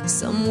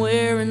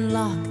somewhere and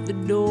lock the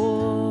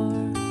door.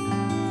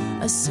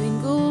 A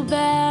single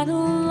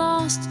battle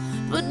lost,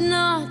 but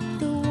not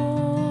the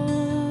war.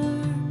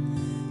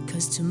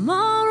 'Cause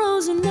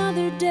tomorrow's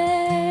another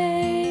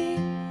day,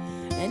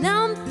 and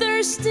I'm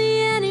thirsty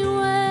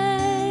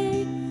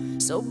anyway,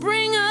 so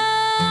bring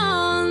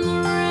on the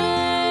rain.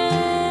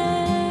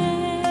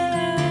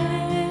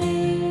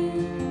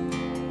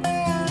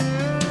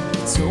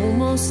 It's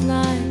almost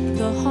like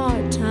the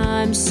hard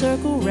times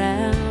circle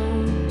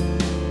round.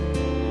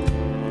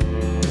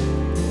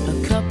 A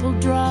couple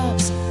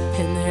drops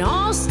and they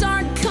all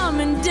start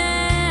coming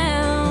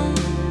down.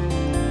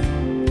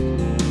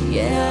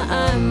 Yeah,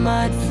 I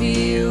might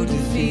feel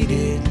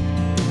defeated,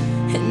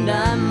 and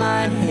I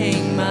might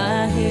hang my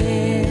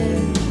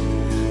head.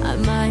 I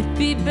might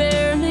be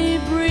barely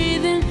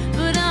breathing,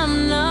 but I'm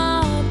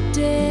not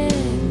dead,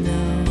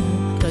 no.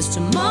 'Cause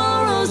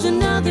tomorrow's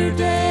another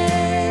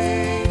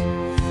day,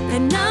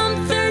 and I'm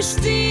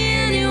thirsty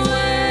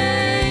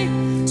anyway,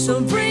 so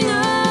bring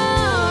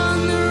on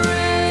the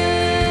rain.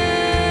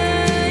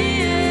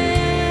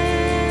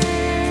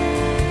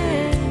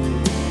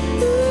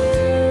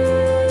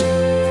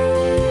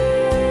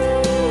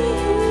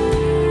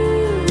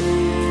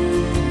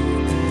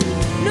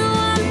 No,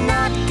 I'm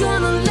not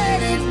gonna let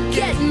it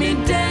get me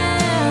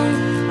down.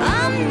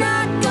 I'm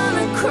not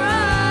gonna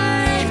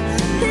cry,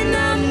 and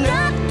I'm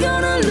not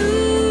gonna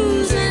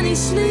lose any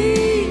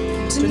sleep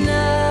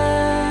tonight.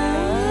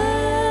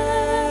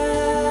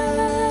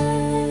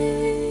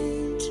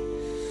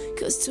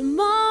 'Cause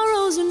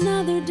tomorrow's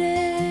another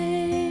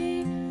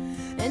day,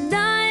 and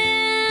I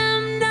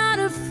am not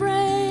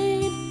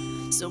afraid,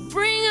 so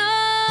bring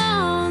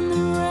on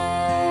the rain.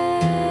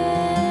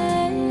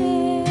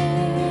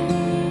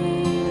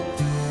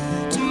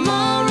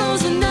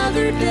 Tomorrow's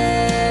another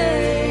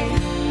day,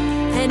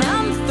 and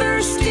I'm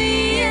thirsty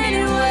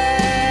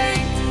anyway,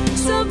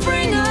 so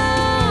bring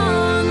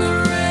on the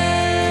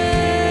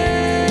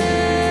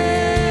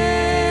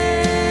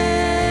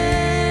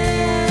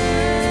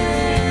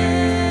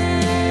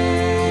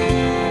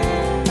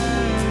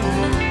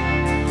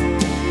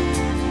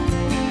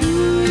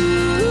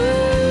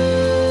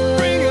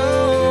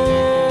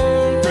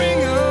Bring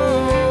on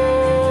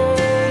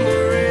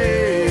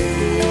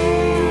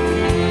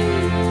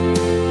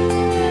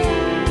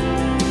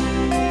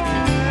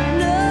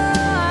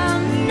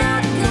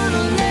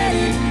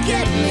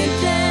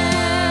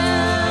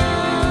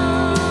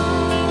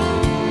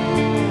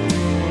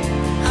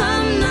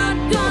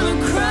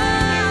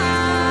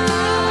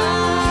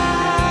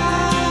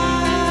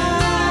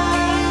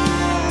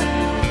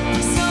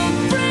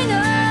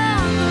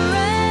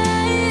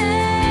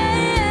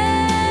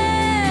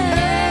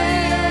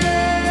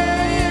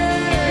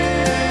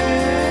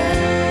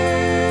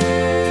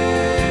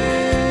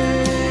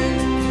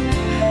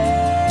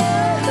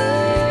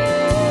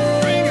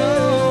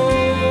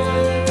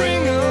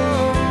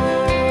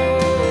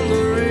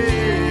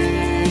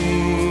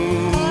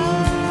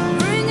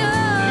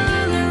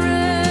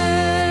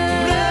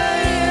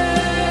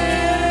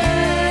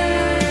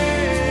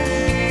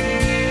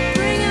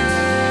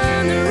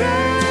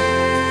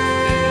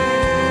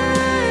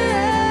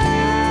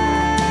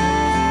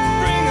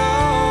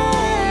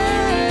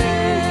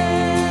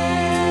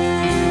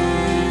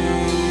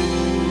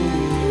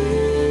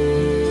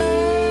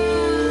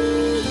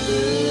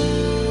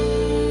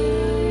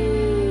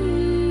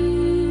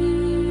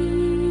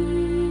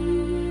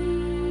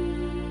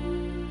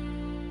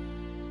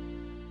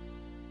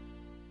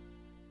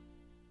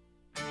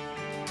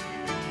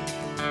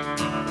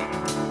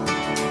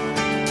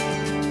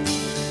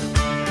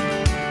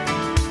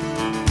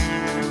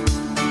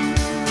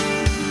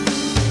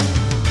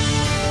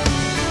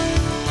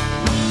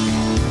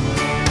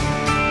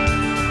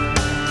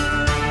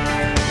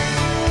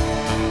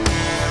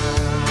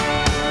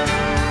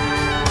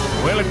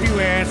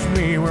ask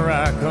me where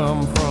I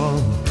come from,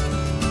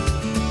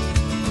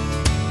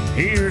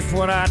 here's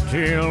what I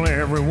tell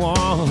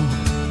everyone.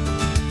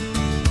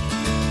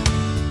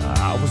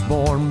 I was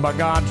born by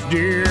God's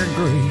dear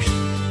grace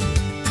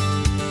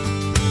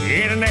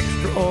in an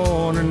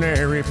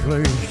extraordinary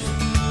place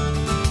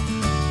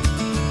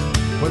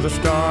where the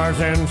stars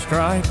and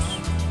stripes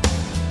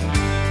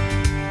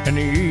and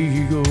the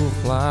eagle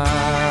fly.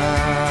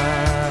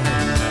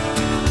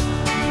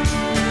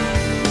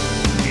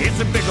 It's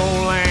a big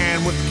old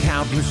land with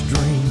countless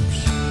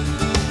dreams,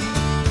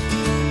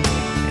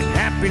 and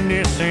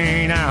happiness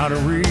ain't out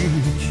of reach.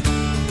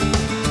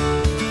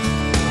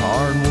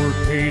 Hard work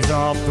pays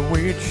off the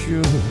way it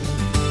should.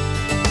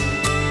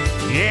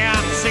 Yeah,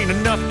 I've seen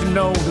enough to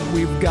know that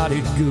we've got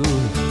it good,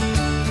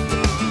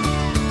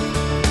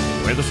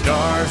 where the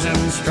stars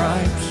and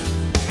stripes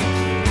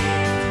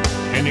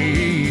and the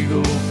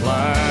eagle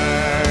fly.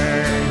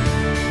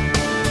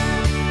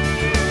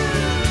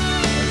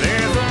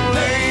 There's a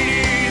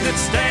lady that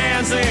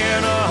stands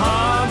in a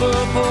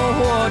harbor for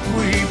what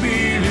we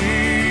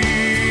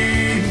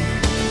believe,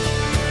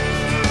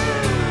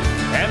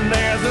 and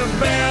there's a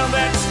bell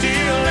that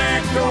still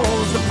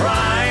echoes the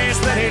price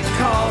that it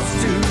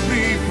costs to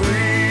be free.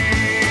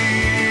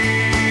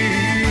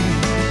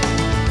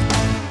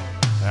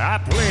 I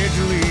pledge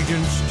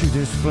allegiance to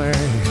this flag,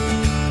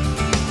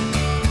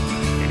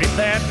 and if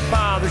that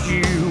bothers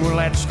you, well,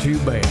 that's too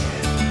bad.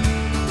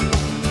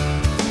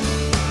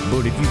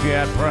 But if you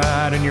got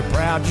pride and you're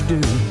proud you do,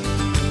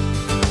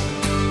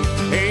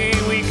 hey,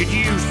 we could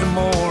use some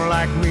more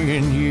like me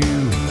and you,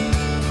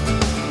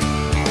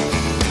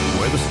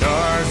 where the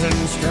stars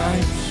and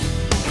stripes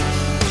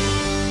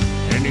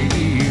and the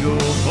eagle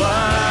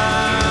fly.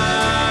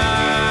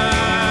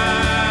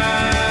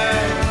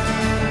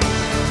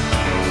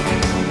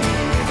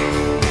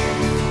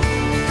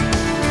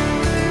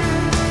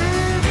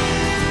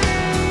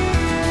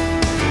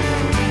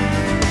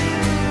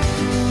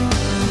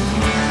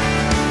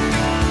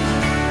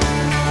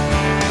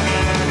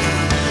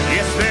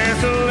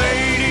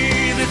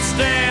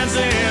 Stands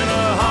in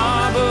a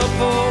harbor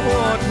for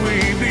what we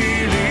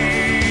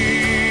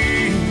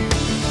believe,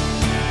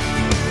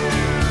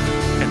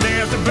 and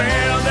there's a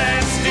bell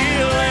that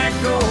still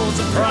echoes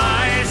the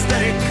price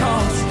that it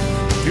costs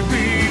to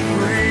be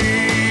free.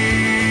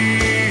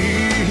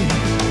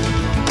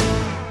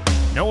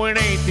 No, it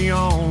ain't the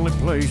only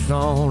place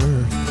on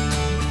earth,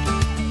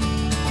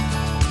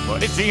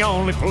 but it's the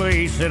only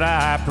place that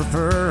I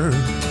prefer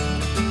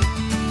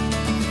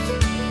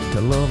to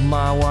love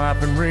my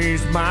wife and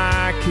raise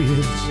my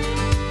kids,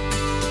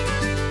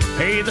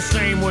 hey, the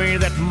same way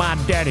that my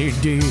daddy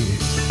did,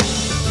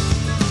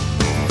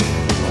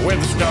 where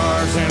the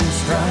stars and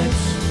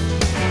stripes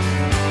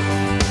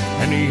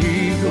and the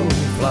eagle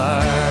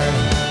fly,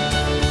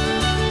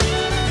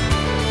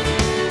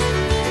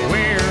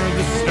 where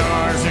the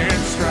stars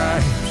and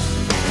stripes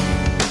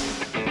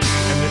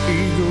and the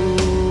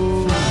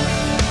eagle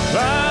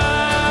fly.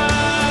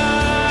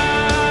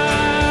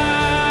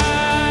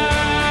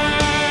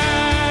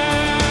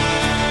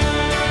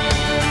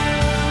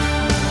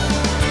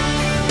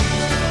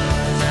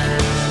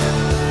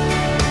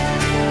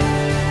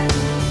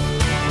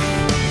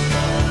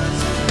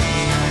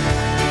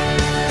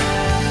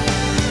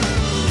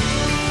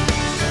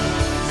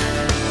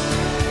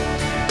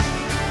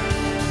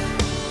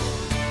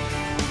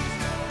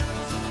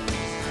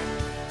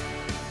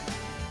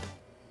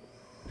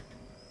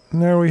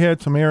 And there we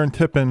had some Aaron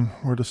Tippin,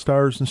 Where the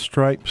Stars and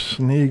Stripes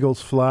and the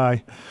Eagles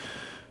Fly.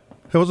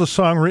 That was a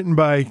song written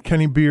by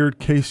Kenny Beard,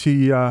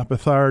 Casey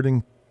Bethard,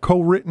 and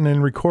co-written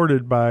and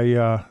recorded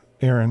by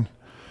Aaron.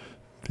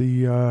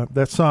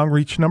 That song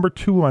reached number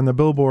 2 on the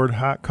Billboard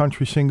Hot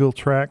Country Single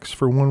Tracks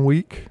for 1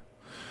 week.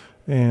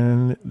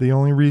 And the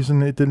only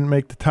reason it didn't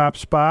make the top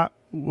spot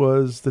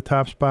was the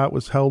top spot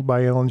was held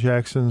by Alan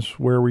Jackson's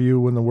Where Were You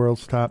When the World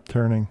Stopped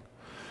Turning.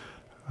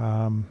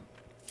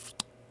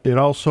 It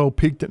also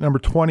peaked at number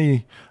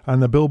 20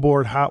 on the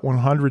Billboard Hot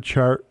 100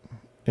 chart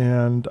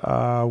and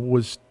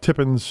was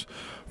Tippin's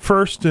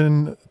first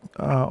and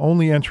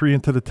only entry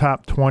into the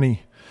top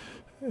 20.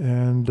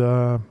 And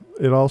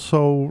it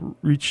also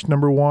reached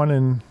number 1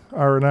 in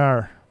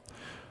R&R.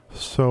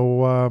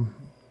 So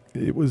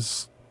it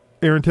was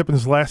Aaron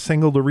Tippin's last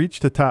single to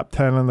reach the top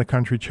 10 on the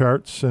country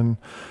charts. And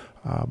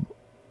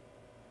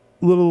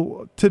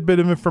little tidbit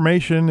of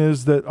information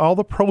is that all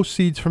the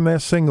proceeds from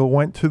that single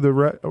went to the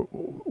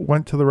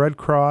Red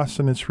Cross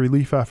and its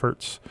relief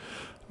efforts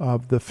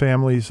of the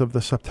families of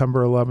the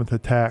September 11th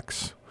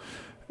attacks.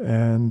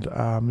 And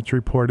it's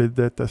reported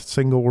that the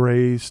single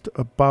raised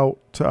about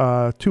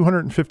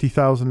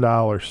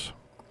 $250,000.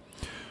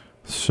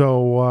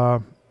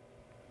 So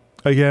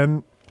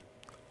again,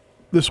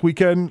 this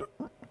weekend,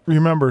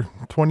 remember,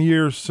 20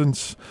 years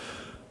since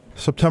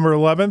September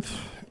 11th,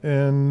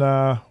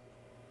 and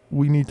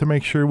we need to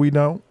make sure we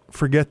don't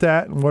forget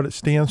that and what it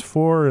stands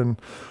for,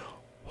 and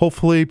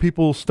hopefully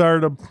people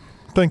start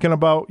thinking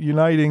about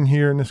uniting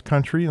here in this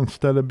country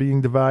instead of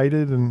being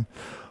divided, and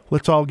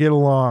let's all get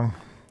along.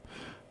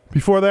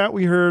 Before that,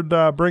 we heard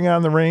Bring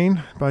on the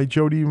Rain by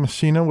Jody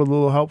Messina with a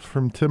little help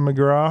from Tim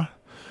McGraw.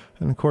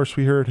 And, of course,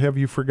 we heard Have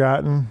You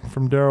Forgotten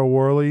from Daryl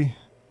Worley,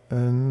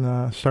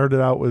 and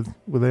started out with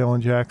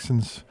Alan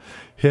Jackson's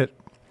hit.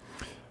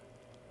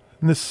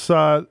 In this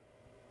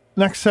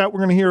next set, we're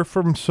going to hear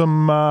from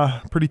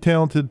some pretty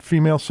talented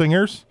female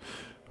singers.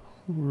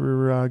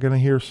 We're going to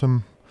hear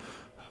some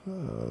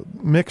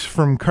mix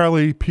from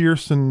Carly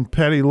Pearce and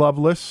Patty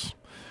Loveless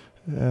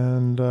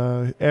and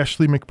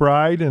Ashley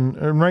McBride.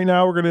 And right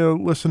now we're going to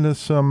listen to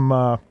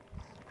some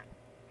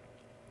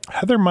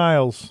Heather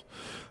Miles.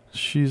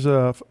 She's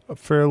a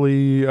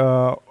fairly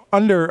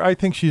I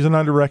think she's an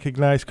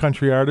under-recognized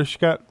country artist. She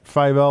got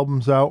 5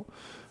 albums out,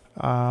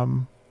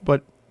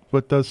 but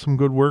does some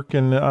good work.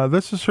 And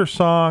this is her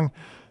song,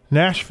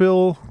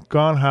 Nashville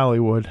Gone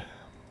Hollywood.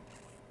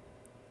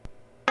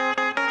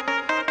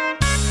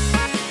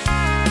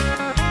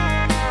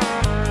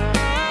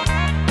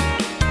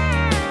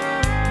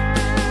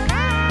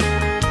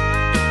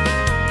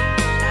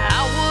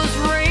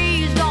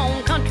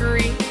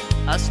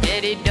 A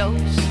steady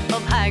dose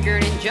of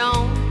Haggard and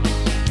Jones.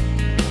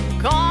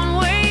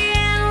 Conway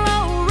and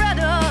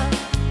Loretta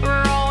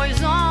were always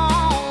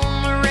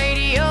on the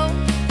radio,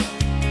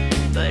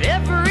 but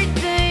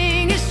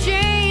everything has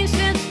changed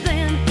since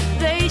then.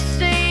 They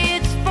say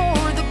it's for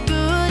the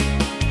good,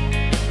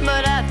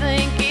 but I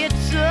think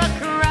it's a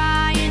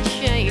crying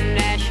shame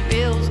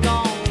Nashville's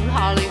gone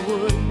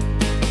Hollywood.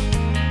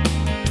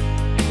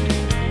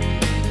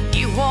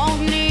 You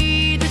won't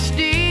need the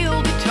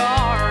steel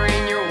guitar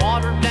in your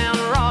watered down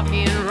rock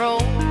and roll.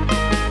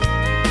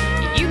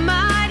 You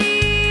might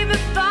even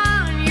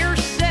find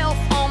yourself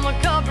on the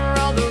cover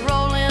of the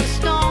Rolling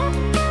Stone.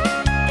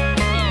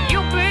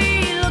 You'll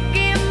be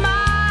looking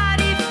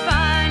mighty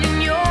fine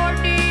in your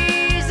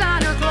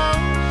designer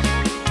clothes,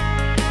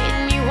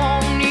 and you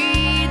won't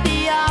need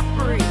the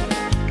Opry.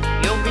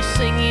 You'll be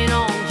singing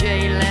on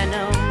Jay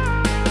Leno.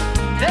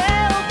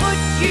 They'll put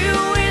you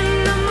in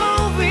the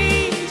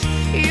movies.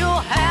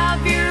 You'll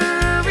have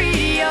your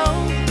video.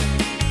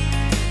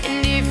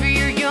 And if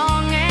you're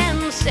young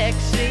and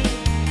sexy,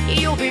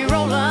 you'll be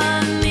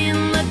rolling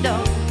in the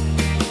dough.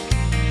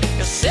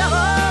 You'll sell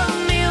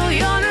 1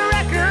 million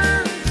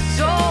records,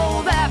 so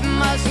that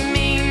must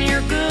mean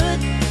you're good.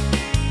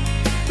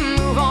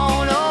 Move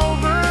on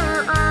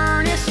over,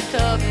 Ernest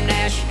Tubb.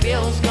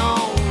 Nashville's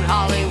gone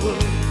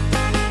Hollywood.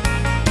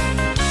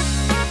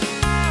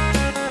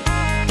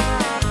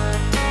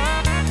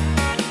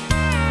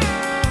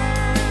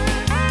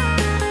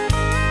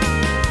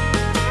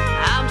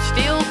 I'm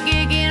still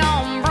gigging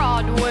on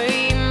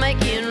Broadway,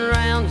 making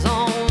rounds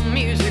on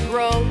Music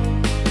Row.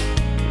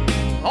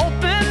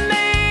 Hoping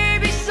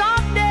maybe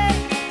someday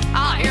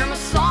I'll hear my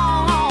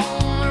song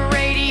on the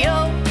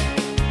radio.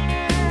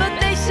 But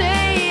they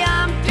say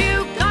I'm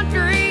too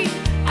country,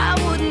 I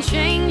wouldn't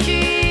change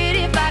it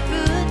if I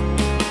could.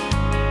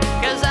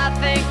 'Cause I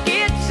think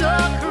it's a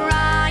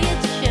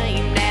crying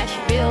shame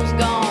Nashville's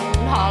gone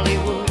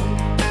Hollywood.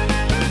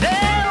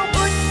 They'll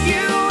put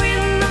you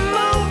in the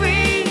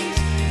movies,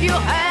 you'll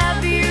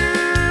have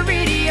your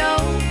video.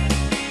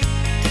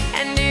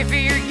 And if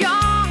you're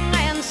young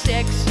and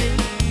sexy,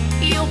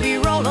 you'll be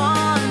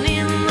rolling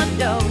in the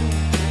dough.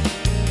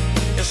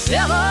 You'll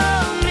sell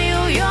 1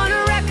 million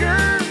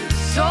records,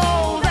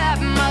 so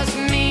that must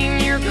mean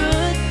you're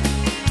good.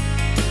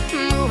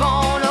 Move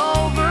on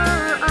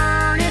over,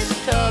 Ernest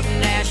Tubb.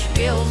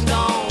 Nashville's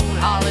gone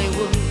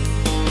Hollywood.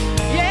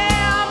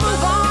 Yeah,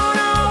 move on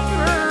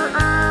over,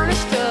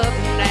 Ernest Tubb.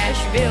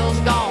 Nashville's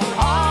gone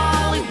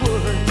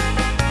Hollywood.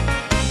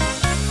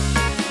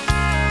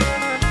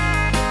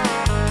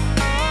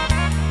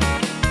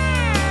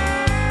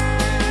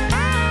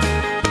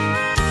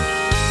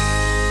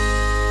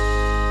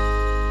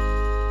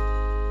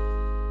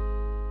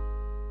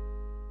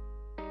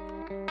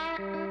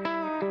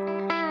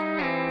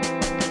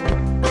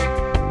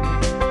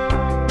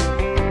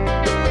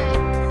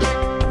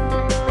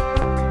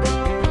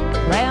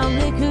 Brown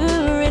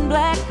liquor and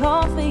black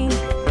coffee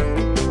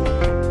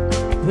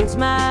puts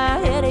my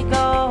headache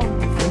off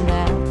for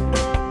now.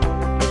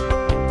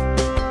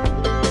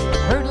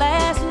 Hurt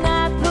last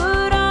night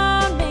put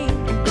on me,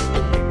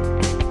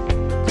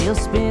 still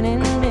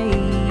spinning me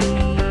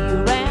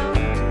around.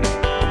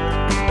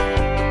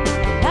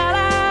 Not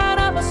out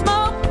of a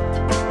smoke,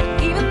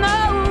 even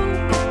though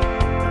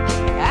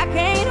I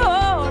can't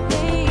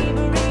hardly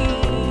breathe.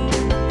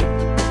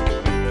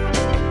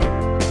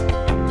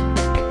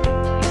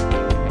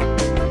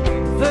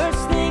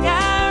 First thing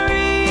I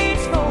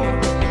reach for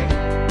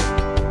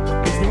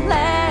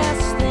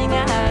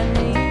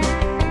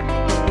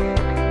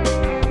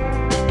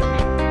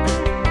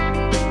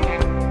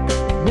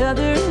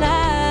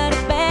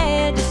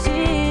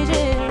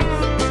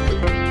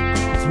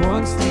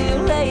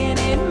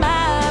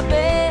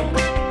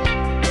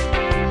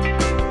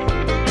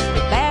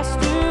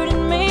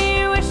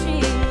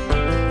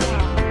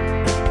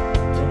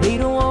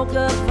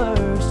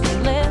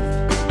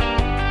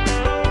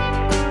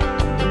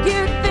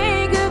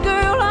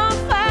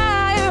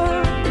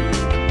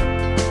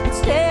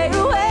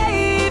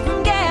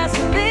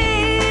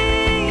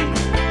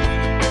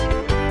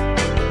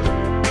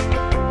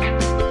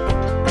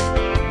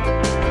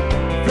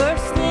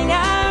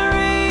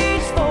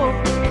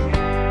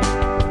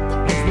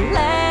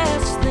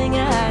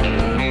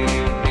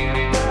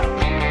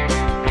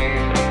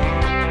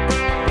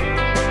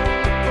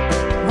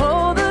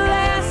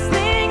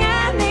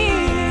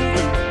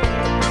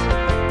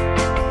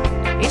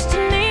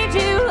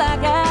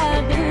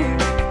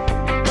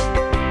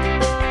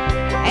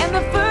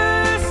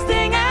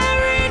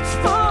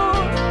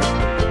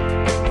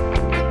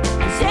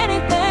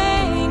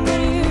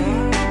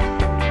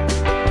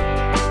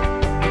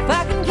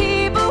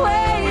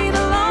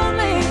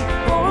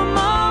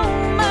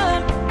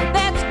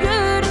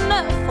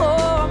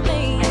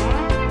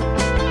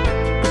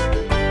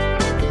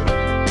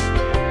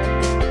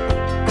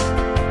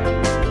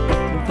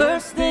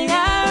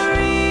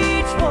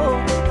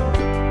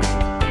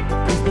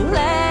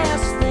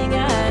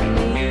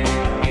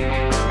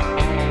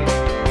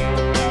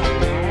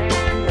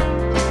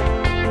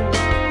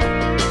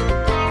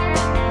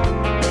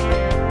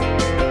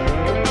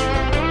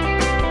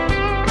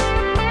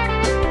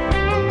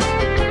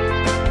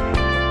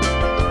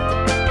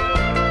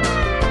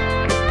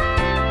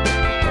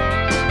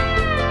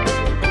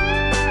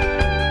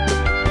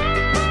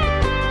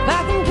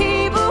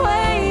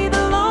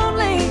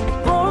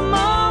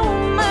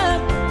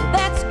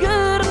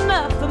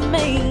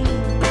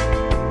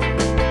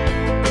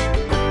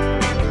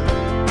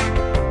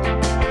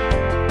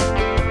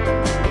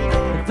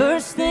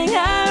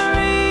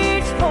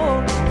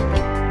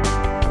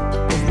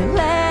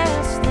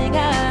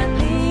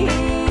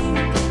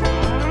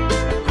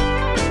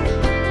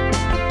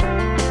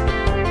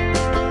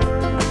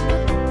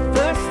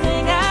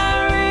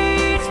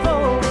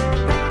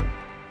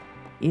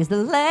is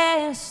the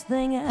last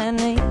thing I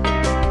need.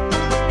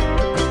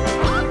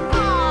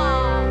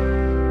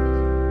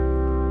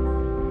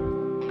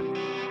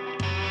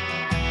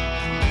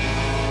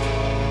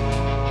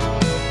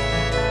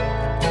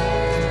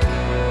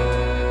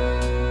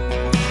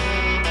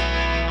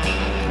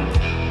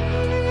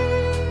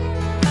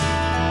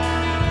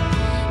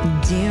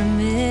 Dear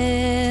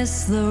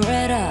Miss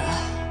Loretta,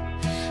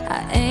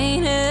 I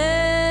ain't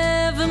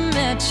ever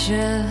met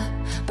you,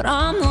 but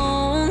I'm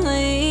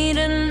lonely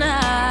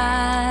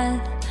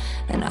tonight,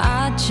 and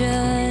I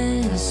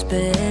just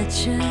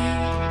bet you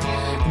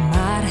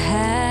might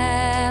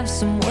have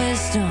some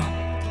wisdom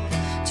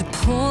to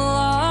pull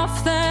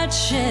off that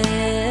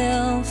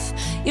shelf.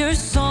 Your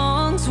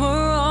songs were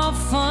all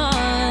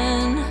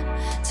fun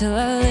till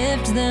I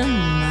lived them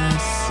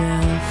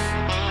myself.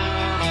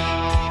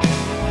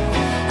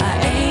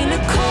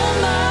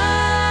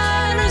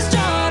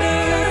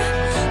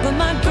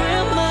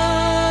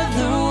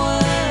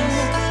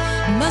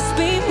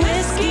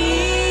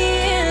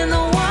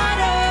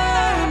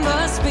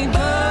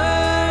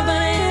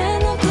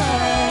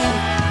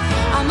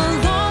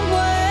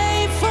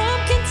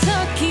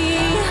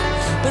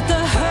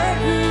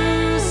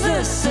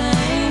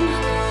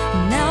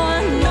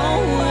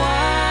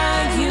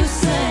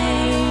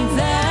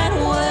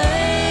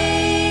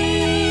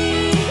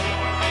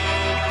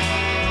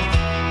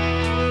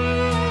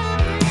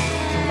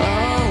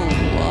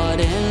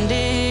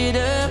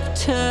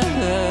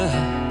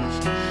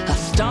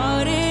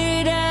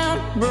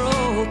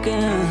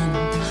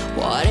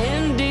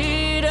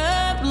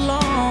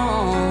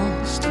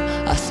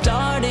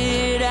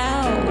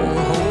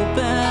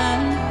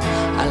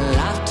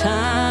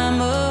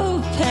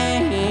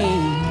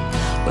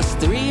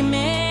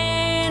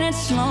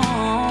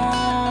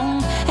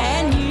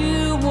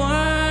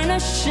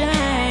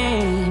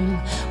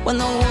 When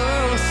the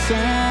world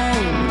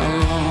sang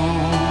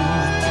along,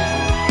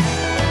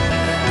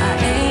 I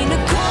ain't a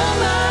coal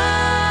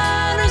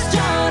miner's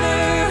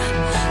daughter,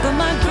 but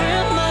my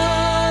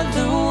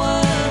grandmother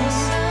was.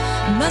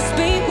 Must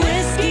be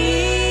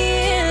whiskey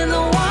in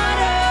the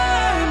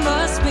water,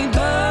 must be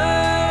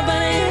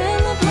bourbon in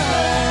the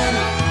blood.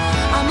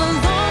 I'm a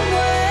long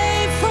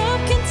way from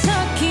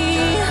Kentucky,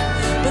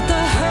 but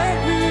the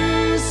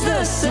hurting's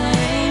the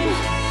same.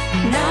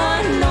 Now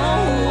I know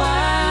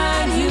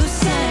why you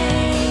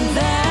sang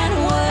that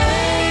way.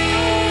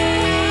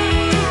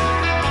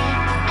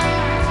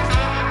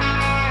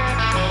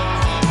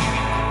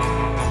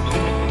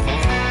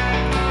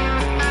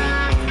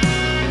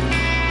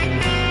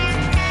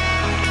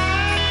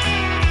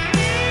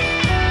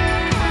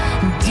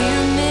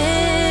 Dear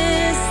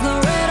Miss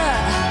Loretta,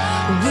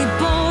 we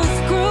both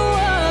grew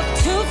up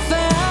too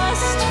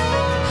fast,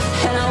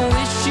 and I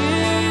wish you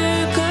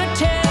could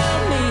tell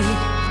me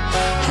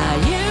how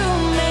you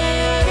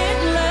made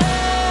it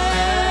last.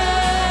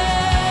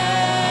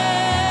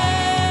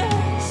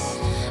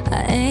 I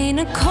ain't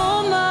a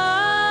coal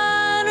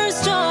miner's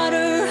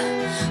daughter,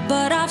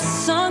 but I've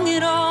sung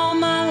it all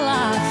my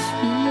life.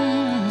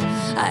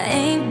 I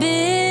ain't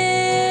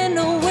been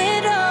a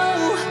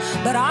widow,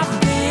 but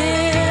I've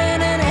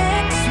been an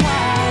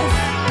ex-wife,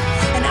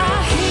 and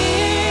I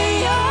hear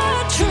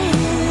your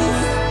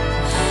truth,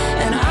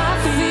 and I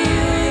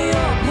feel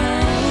your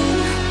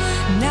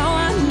pain. Now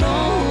I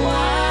know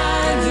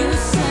why you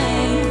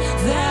sang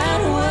that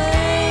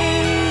way.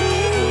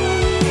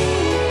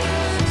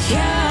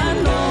 Yeah, I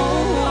know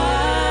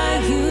why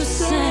you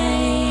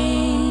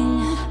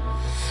sang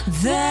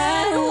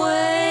that way.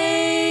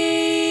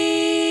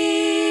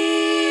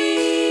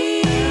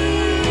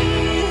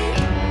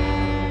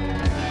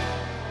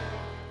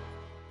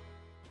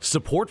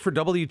 Support for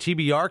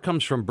WTBR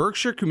comes from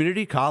Berkshire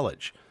Community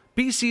College.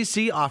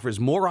 BCC offers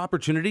more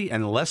opportunity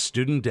and less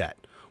student debt,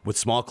 with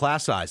small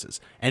class sizes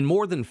and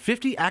more than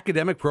 50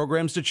 academic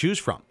programs to choose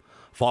from.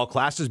 Fall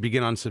classes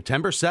begin on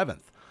September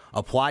 7th.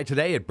 Apply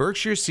today at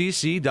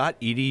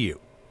berkshirecc.edu.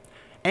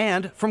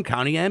 And from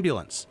County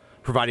Ambulance,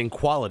 providing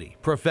quality,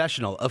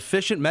 professional,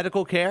 efficient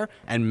medical care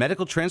and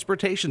medical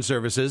transportation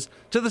services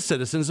to the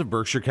citizens of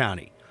Berkshire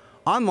County.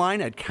 Online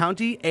at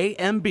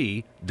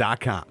countyamb.com.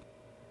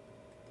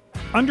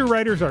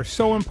 Underwriters are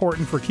so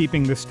important for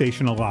keeping this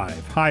station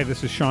alive. Hi,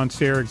 this is Sean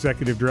Sayre,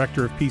 Executive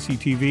Director of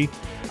PCTV.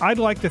 I'd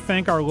like to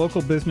thank our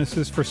local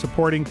businesses for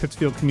supporting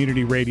Pittsfield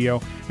Community Radio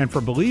and for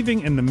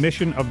believing in the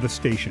mission of the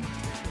station.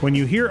 When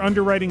you hear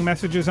underwriting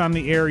messages on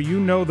the air, you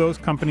know those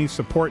companies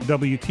support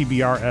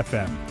WTBR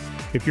FM.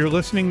 If you're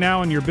listening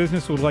now and your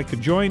business would like to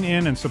join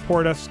in and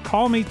support us,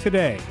 call me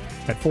today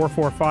at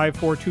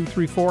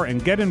 445-4234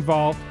 and get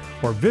involved,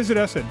 or visit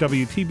us at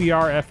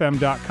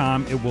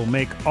WTBRFM.com. It will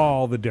make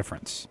all the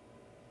difference.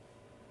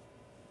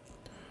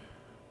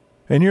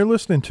 And you're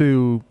listening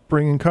to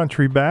Bringing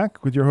Country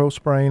Back with your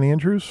host, Brian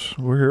Andrews.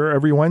 We're here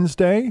every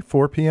Wednesday,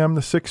 4 p.m.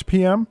 to 6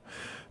 p.m.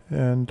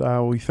 And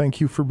we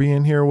thank you for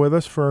being here with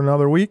us for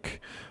another week.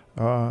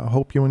 I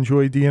hope you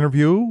enjoyed the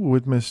interview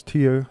with Miss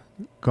Tia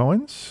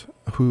Goins,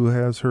 who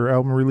has her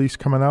album release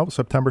coming out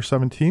September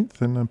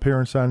 17th, and an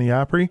appearance on the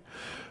Opry.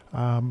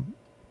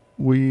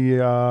 We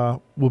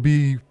will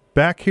be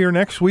back here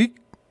next week.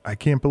 I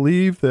can't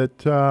believe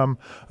that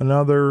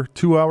another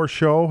 2-hour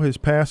show has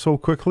passed so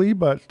quickly,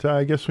 but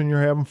I guess when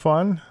you're having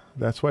fun,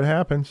 that's what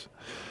happens.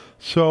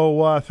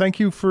 So thank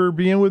you for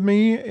being with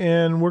me,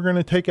 and we're going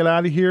to take it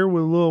out of here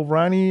with little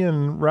Ronnie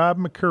and Rob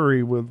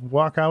McCurry with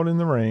Walk Out in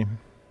the Rain.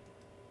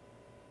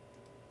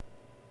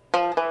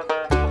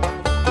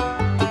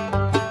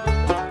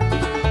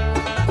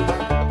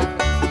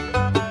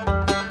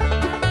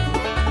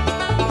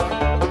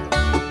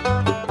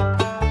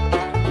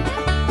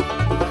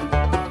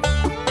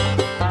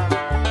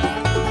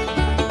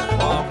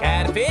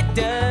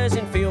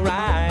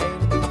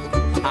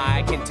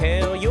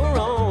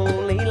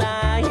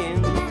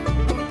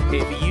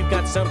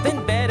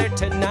 Something better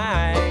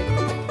tonight,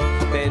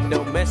 then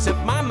don't mess up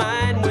my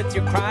mind with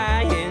your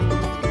crying.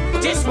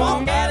 Just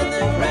walk out in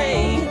the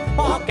rain,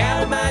 walk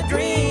out of my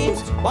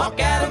dreams,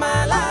 walk out of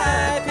my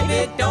life. If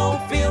it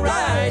don't feel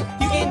right,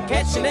 you can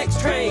catch the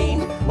next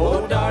train.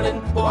 Oh darling,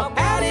 walk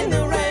out in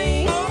the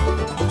rain.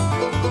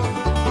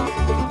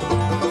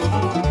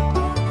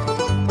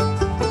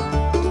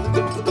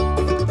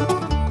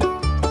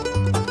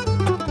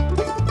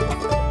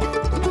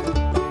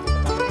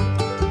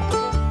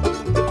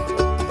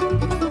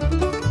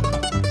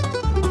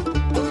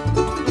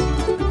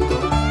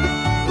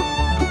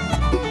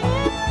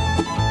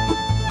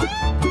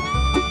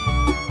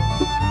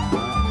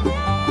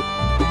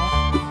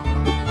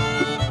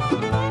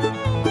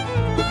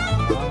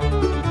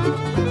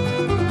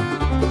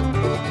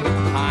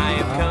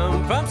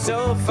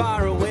 So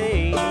far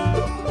away,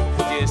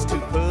 just to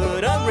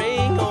put a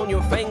ring on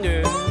your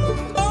finger.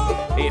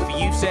 If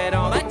you've said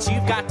all that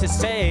you've got to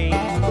say,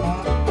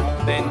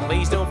 then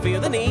please don't feel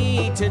the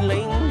need to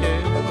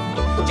linger.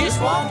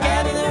 Just walk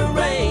out in the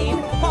rain,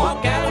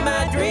 walk out of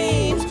my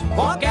dreams,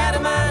 walk out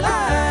of my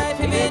life.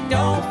 If it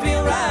don't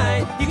feel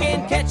right, you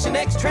can catch the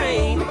next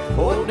train.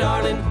 Oh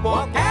darling,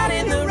 walk out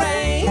in the rain.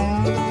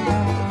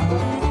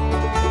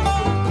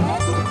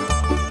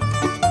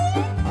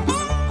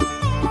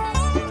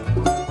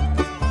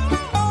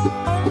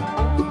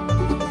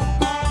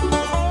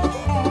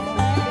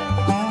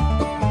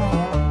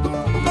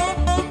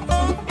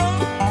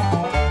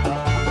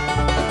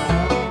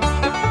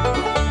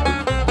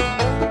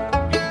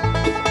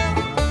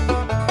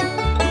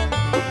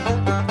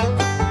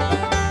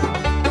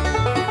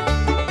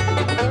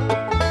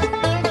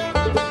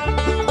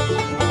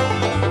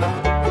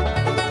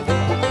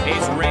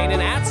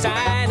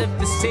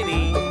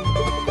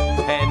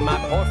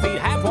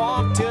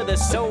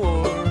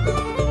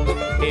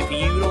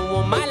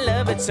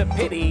 It's a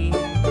pity,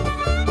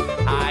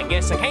 I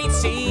guess I can't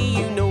see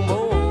you no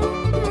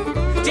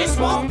more. Just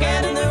walk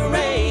out in the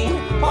rain,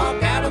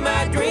 walk out.